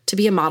to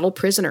be a model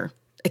prisoner,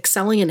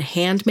 excelling in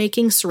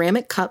hand-making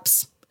ceramic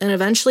cups and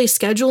eventually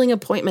scheduling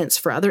appointments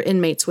for other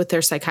inmates with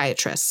their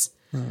psychiatrists.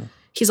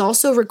 He's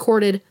also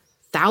recorded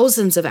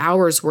thousands of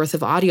hours worth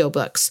of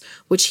audiobooks,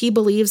 which he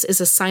believes is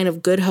a sign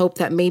of good hope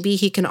that maybe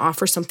he can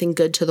offer something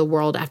good to the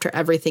world after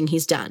everything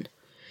he's done.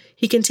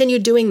 He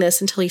continued doing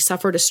this until he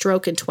suffered a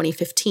stroke in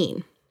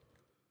 2015.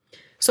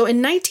 So in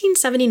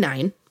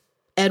 1979,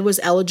 Ed was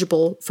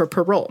eligible for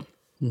parole.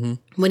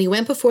 When he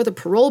went before the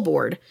parole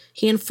board,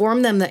 he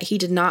informed them that he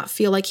did not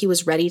feel like he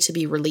was ready to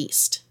be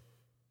released.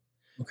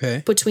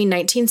 Okay. Between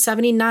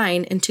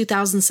 1979 and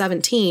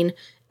 2017,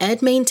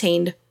 Ed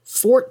maintained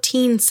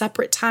 14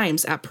 separate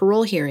times at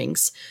parole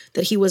hearings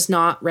that he was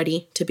not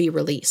ready to be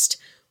released,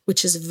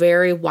 which is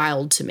very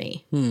wild to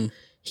me.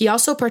 He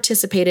also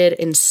participated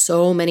in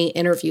so many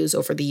interviews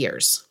over the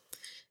years.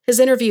 His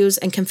interviews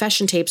and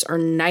confession tapes are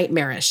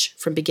nightmarish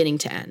from beginning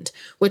to end,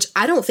 which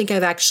I don't think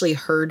I've actually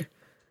heard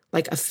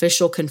like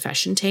official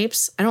confession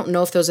tapes. I don't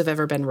know if those have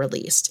ever been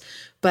released,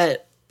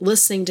 but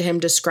listening to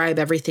him describe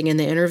everything in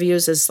the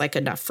interviews is like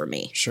enough for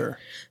me. Sure.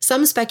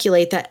 Some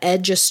speculate that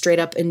Ed just straight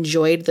up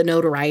enjoyed the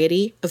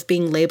notoriety of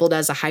being labeled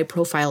as a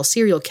high-profile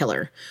serial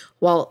killer,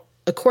 while,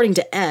 according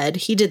to Ed,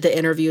 he did the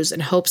interviews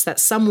in hopes that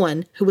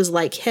someone who was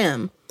like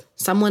him,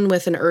 someone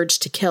with an urge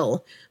to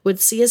kill, would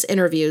see his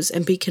interviews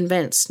and be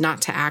convinced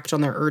not to act on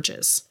their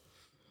urges.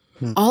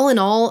 All in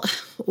all,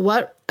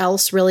 what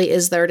else really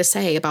is there to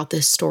say about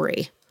this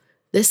story?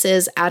 This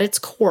is, at its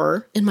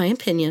core, in my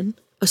opinion,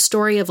 a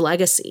story of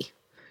legacy.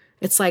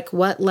 It's like,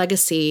 what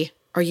legacy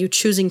are you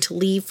choosing to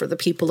leave for the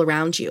people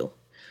around you?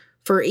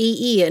 For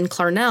E.E. and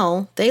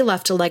Clarnell, they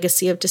left a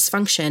legacy of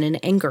dysfunction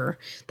and anger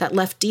that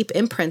left deep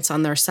imprints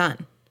on their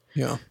son.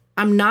 Yeah.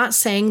 I'm not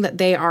saying that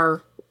they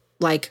are,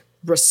 like,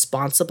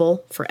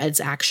 responsible for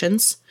Ed's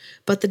actions,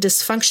 but the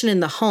dysfunction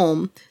in the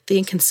home, the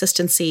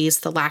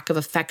inconsistencies, the lack of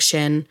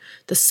affection,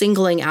 the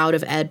singling out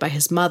of Ed by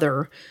his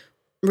mother,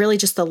 really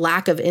just the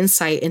lack of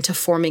insight into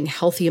forming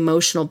healthy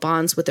emotional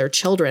bonds with their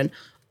children,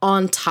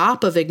 on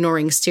top of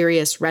ignoring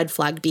serious red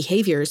flag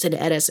behaviors in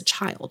Ed as a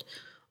child.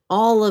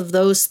 All of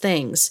those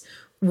things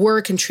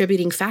were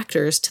contributing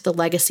factors to the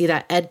legacy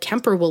that Ed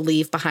Kemper will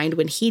leave behind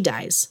when he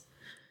dies.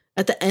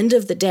 At the end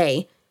of the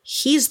day,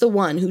 he's the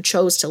one who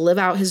chose to live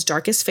out his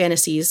darkest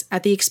fantasies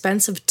at the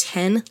expense of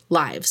 10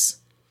 lives.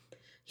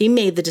 He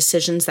made the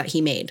decisions that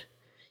he made.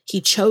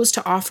 He chose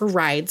to offer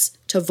rides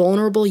to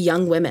vulnerable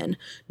young women,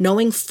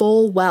 knowing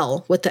full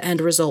well what the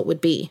end result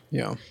would be.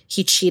 Yeah.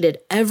 He cheated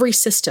every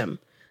system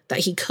that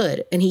he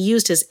could, and he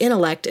used his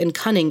intellect and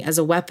cunning as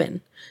a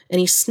weapon, and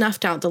he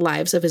snuffed out the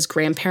lives of his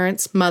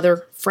grandparents,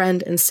 mother,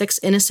 friend, and 6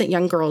 innocent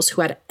young girls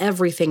who had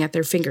everything at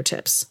their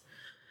fingertips.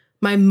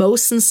 My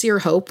most sincere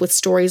hope with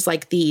stories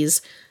like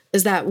these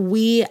is that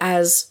we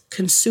as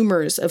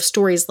consumers of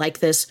stories like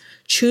this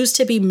choose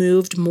to be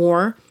moved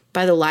more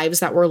by the lives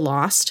that were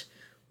lost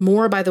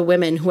more by the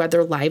women who had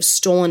their lives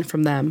stolen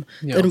from them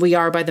than we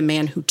are by the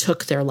man who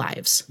took their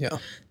lives. Yeah.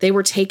 They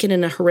were taken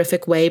in a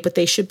horrific way, but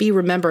they should be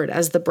remembered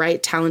as the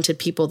bright, talented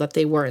people that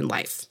they were in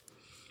life.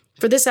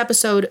 For this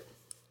episode,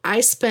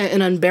 I spent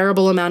an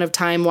unbearable amount of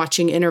time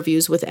watching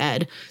interviews with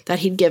Ed that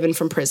he'd given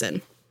from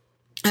prison.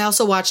 I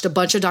also watched a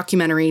bunch of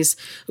documentaries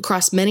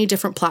across many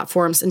different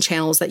platforms and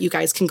channels that you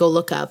guys can go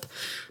look up.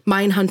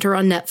 Mindhunter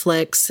on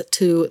Netflix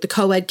to The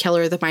Co-Ed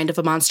Killer, The Mind of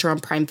a Monster on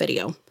Prime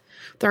Video.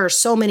 There are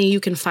so many you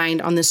can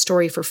find on this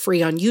story for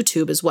free on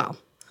YouTube as well.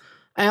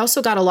 I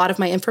also got a lot of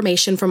my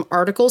information from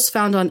articles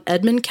found on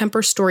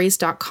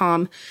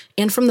edmundkemperstories.com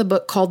and from the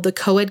book called The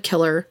Co-Ed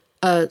Killer,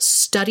 a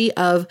study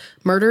of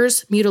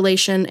murders,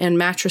 mutilation, and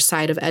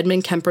matricide of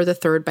Edmund Kemper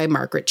III by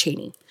Margaret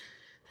Cheney.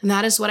 And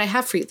that is what I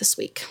have for you this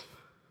week.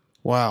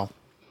 Wow.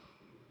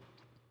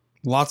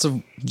 Lots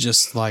of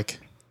just like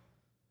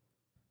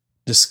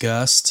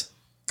disgust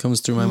comes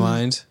through my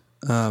mind.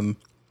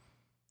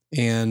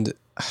 And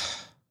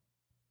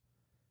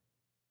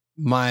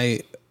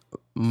my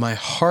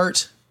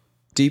heart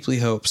deeply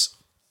hopes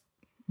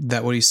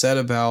that what he said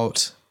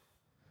about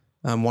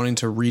wanting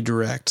to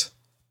redirect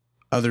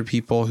other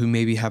people who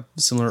maybe have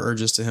similar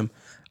urges to him,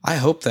 I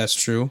hope that's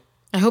true.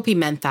 I hope he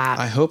meant that.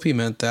 I hope he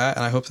meant that,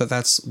 and I hope that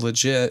that's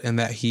legit, and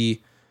that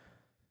he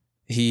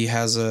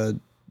has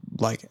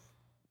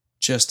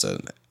just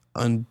an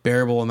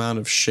unbearable amount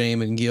of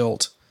shame and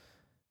guilt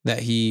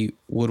that he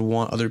would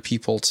want other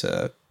people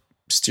to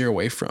steer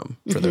away from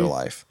for their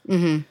life.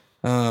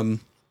 Mm-hmm.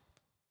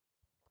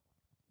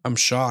 I'm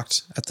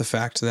shocked at the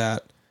fact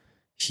that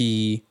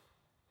he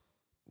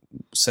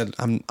said,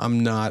 I'm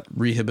not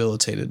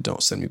rehabilitated.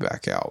 Don't send me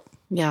back out.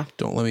 Yeah.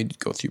 Don't let me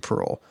go through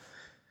parole.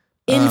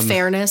 In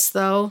fairness,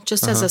 though,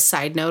 just as a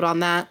side note on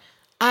that,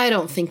 I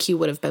don't think he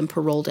would have been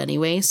paroled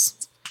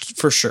anyways.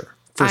 For sure.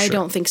 I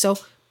don't think so.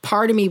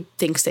 Part of me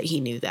thinks that he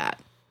knew that.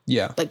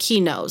 Yeah. Like,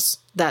 he knows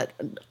that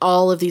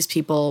all of these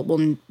people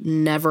will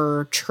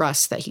never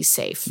trust that he's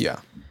safe. Yeah.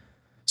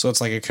 So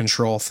it's like a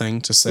control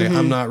thing to say,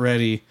 I'm not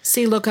ready.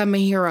 See, look, I'm a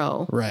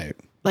hero. Right.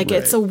 Like,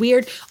 it's a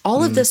weird,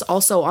 all of this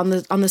also on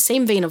the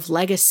same vein of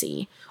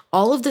legacy,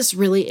 all of this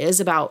really is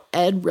about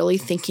Ed really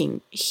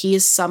thinking he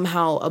is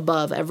somehow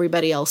above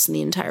everybody else in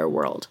the entire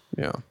world.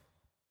 Yeah.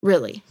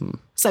 Really.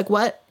 It's like,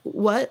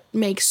 what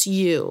makes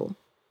you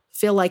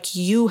feel like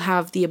you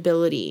have the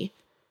ability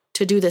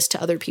to do this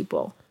to other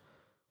people?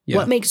 Yeah.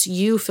 What makes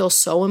you feel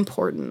so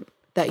important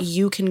that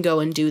you can go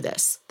and do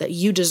this, that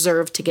you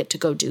deserve to get to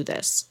go do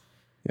this?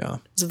 Yeah.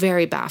 It's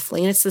very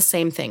baffling. And it's the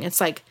same thing.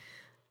 It's like,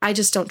 I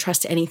just don't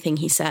trust anything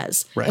he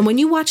says. Right. And when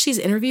you watch these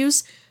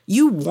interviews,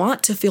 you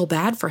want to feel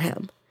bad for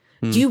him.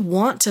 You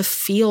want to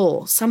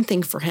feel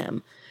something for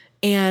him.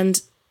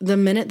 And the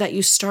minute that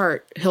you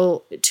start,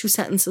 he'll 2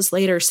 sentences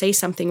later say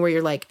something where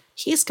you're like,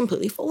 he is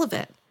completely full of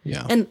it.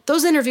 Yeah. And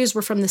those interviews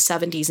were from the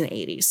 70s and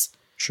 80s.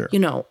 Sure. You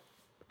know,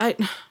 I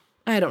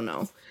don't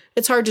know.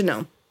 It's hard to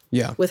know.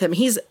 Yeah. With him.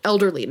 He's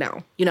elderly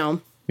now, you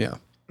know? Yeah.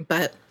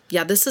 But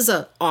yeah, this is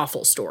an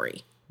awful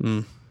story.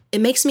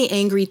 It makes me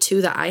angry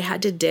too that I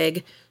had to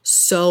dig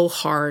so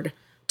hard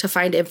to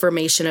find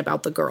information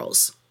about the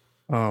girls.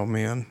 Oh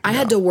man. I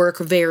had to work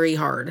very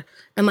hard.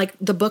 And like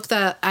the book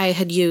that I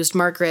had used,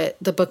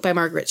 the book by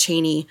Margaret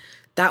Cheney,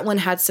 that one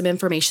had some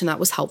information that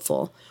was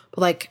helpful. But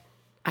like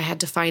I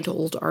had to find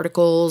old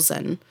articles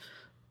and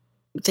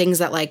things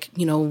that, like,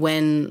 you know,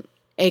 when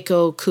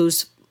Aiko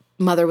Ku's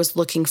mother was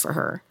looking for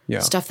her,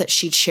 stuff that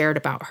she'd shared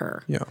about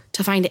her,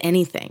 to find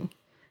anything.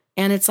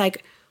 And it's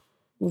like,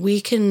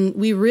 we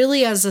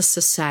really, as a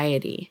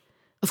society,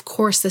 of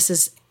course,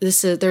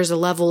 there's a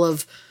level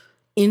of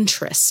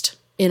interest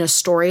in a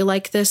story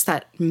like this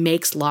that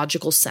makes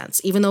logical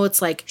sense, even though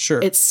it's like,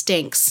 it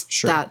stinks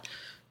that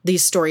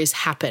these stories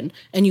happen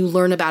and you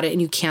learn about it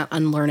and you can't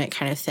unlearn it,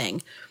 kind of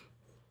thing.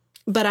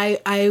 But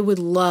I would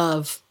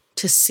love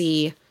to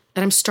see,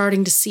 and I'm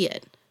starting to see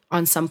it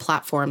on some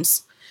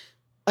platforms,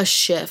 a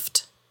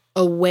shift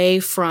away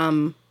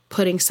from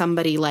putting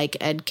somebody like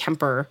Ed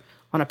Kemper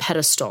on a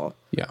pedestal.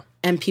 Yeah.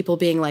 And people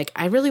being like,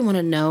 I really want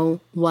to know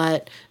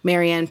what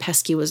Marianne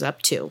Pesky was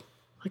up to.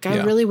 Like,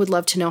 I really would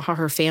love to know how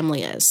her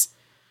family is.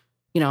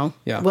 You know,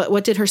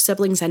 what did her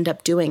siblings end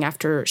up doing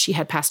after she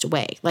had passed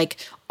away? Like,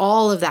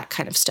 all of that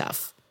kind of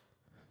stuff.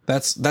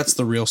 That's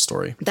the real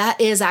story.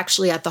 That is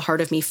actually at the heart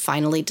of me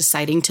finally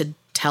deciding to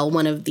tell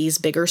one of these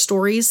bigger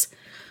stories.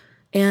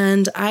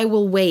 And I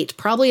will wait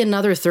probably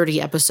another 30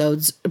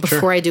 episodes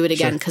before I do it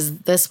again, because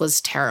this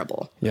was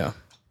terrible. Yeah.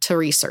 To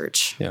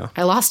research. Yeah.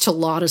 I lost a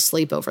lot of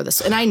sleep over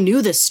this. And I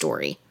knew this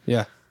story.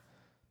 Yeah.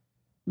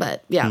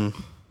 But yeah.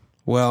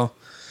 Well,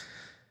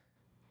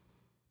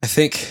 I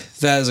think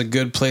that is a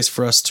good place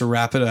for us to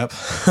wrap it up.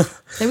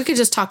 And we could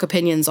just talk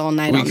opinions all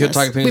night. We could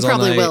talk opinions all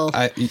night. We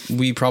probably will.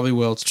 We probably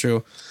will. It's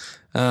true.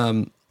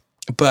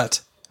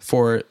 But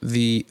for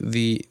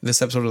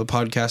this episode of the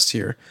podcast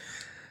here,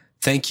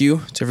 thank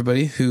you to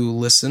everybody who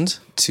listened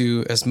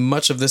to as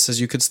much of this as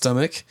you could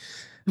stomach.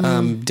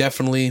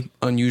 Definitely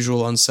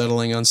unusual,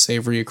 unsettling,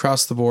 unsavory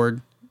across the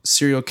board.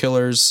 Serial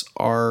killers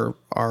are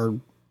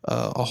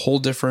a whole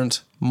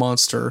different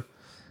monster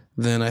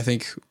than I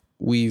think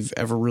we've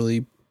ever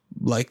really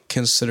like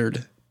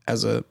considered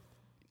as a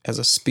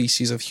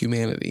species of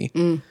humanity.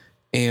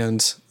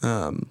 And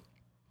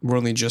we're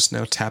only just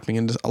now tapping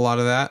into a lot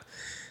of that.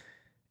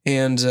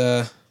 And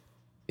I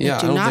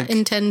do not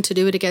intend to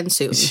do it again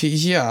soon.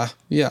 Yeah.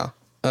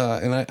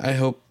 And I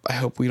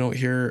hope we don't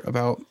hear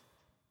about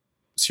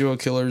serial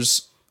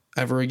killers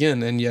ever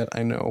again. And yet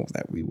I know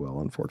that we will,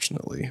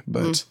 unfortunately.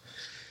 But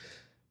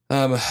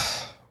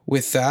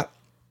with that,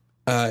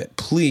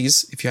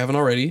 please, if you haven't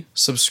already,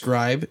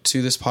 subscribe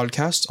to this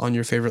podcast on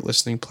your favorite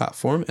listening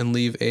platform and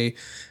leave a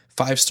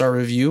 5-star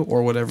review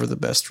or whatever the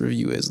best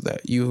review is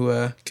that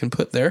you can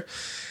put there.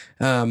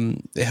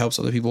 It helps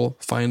other people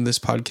find this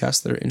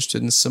podcast that are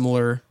interested in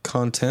similar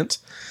content.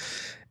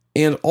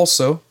 And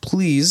also,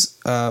 please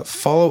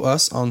follow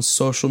us on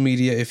social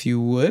media if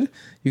you would.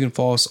 You can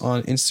follow us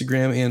on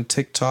Instagram and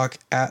TikTok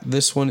at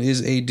This One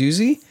Is a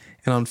Doozy,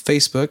 and on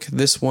Facebook,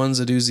 This One's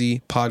a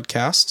Doozy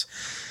Podcast.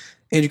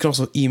 And you can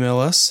also email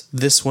us,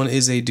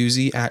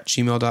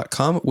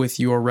 thisoneIsADoozy@gmail.com, with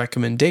your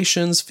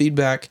recommendations,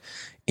 feedback,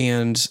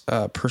 and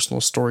personal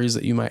stories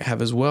that you might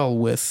have as well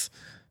with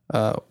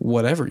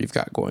whatever you've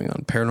got going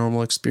on,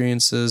 paranormal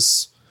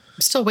experiences.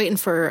 I'm still waiting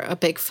for a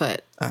Bigfoot.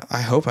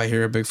 I hope I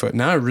hear a Bigfoot.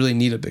 Now I really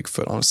need a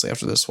Bigfoot, honestly,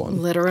 after this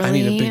one. Literally. I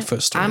need a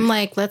Bigfoot story. I'm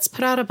like, let's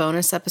put out a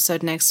bonus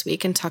episode next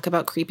week and talk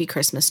about creepy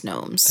Christmas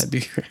gnomes. That'd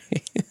be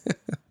great.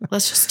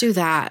 Let's just do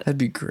that. That'd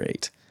be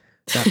great.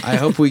 I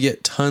hope we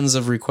get tons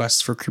of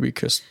requests for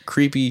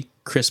creepy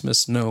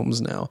Christmas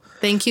gnomes now.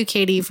 Thank you,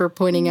 Katie, for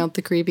pointing out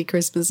the creepy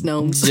Christmas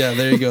gnomes. Yeah,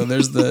 there you go.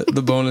 There's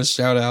the bonus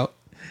shout out.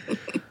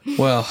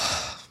 Well,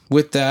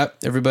 with that,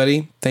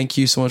 everybody, thank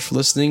you so much for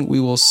listening. We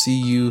will see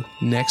you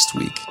next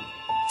week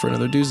for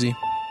another doozy.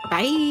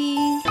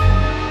 Bye.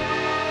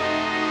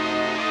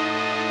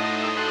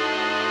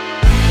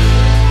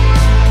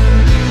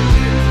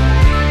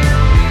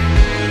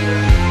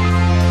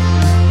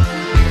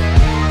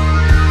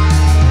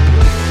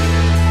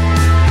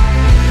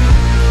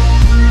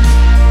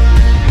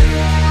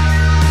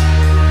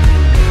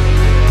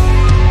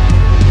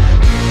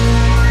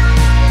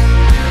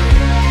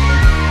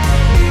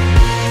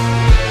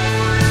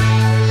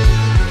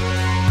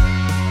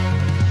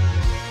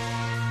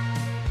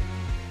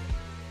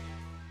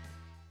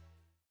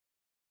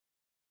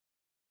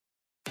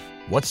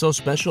 What's so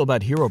special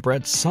about Hero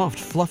Bread's soft,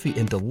 fluffy,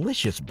 and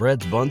delicious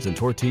breads, buns, and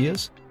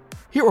tortillas?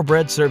 Hero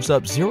Bread serves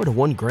up 0 to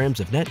 1 grams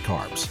of net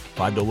carbs,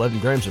 5 to 11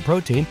 grams of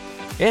protein,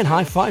 and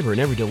high fiber in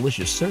every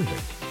delicious serving.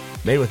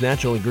 Made with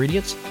natural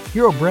ingredients,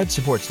 Hero Bread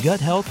supports gut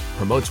health,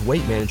 promotes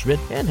weight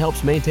management, and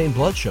helps maintain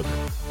blood sugar.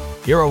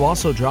 Hero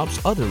also drops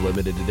other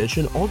limited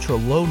edition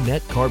ultra-low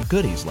net carb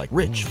goodies like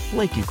rich,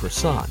 flaky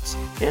croissants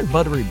and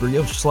buttery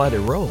brioche slider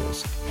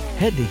rolls.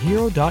 Head to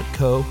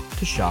hero.co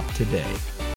to shop today.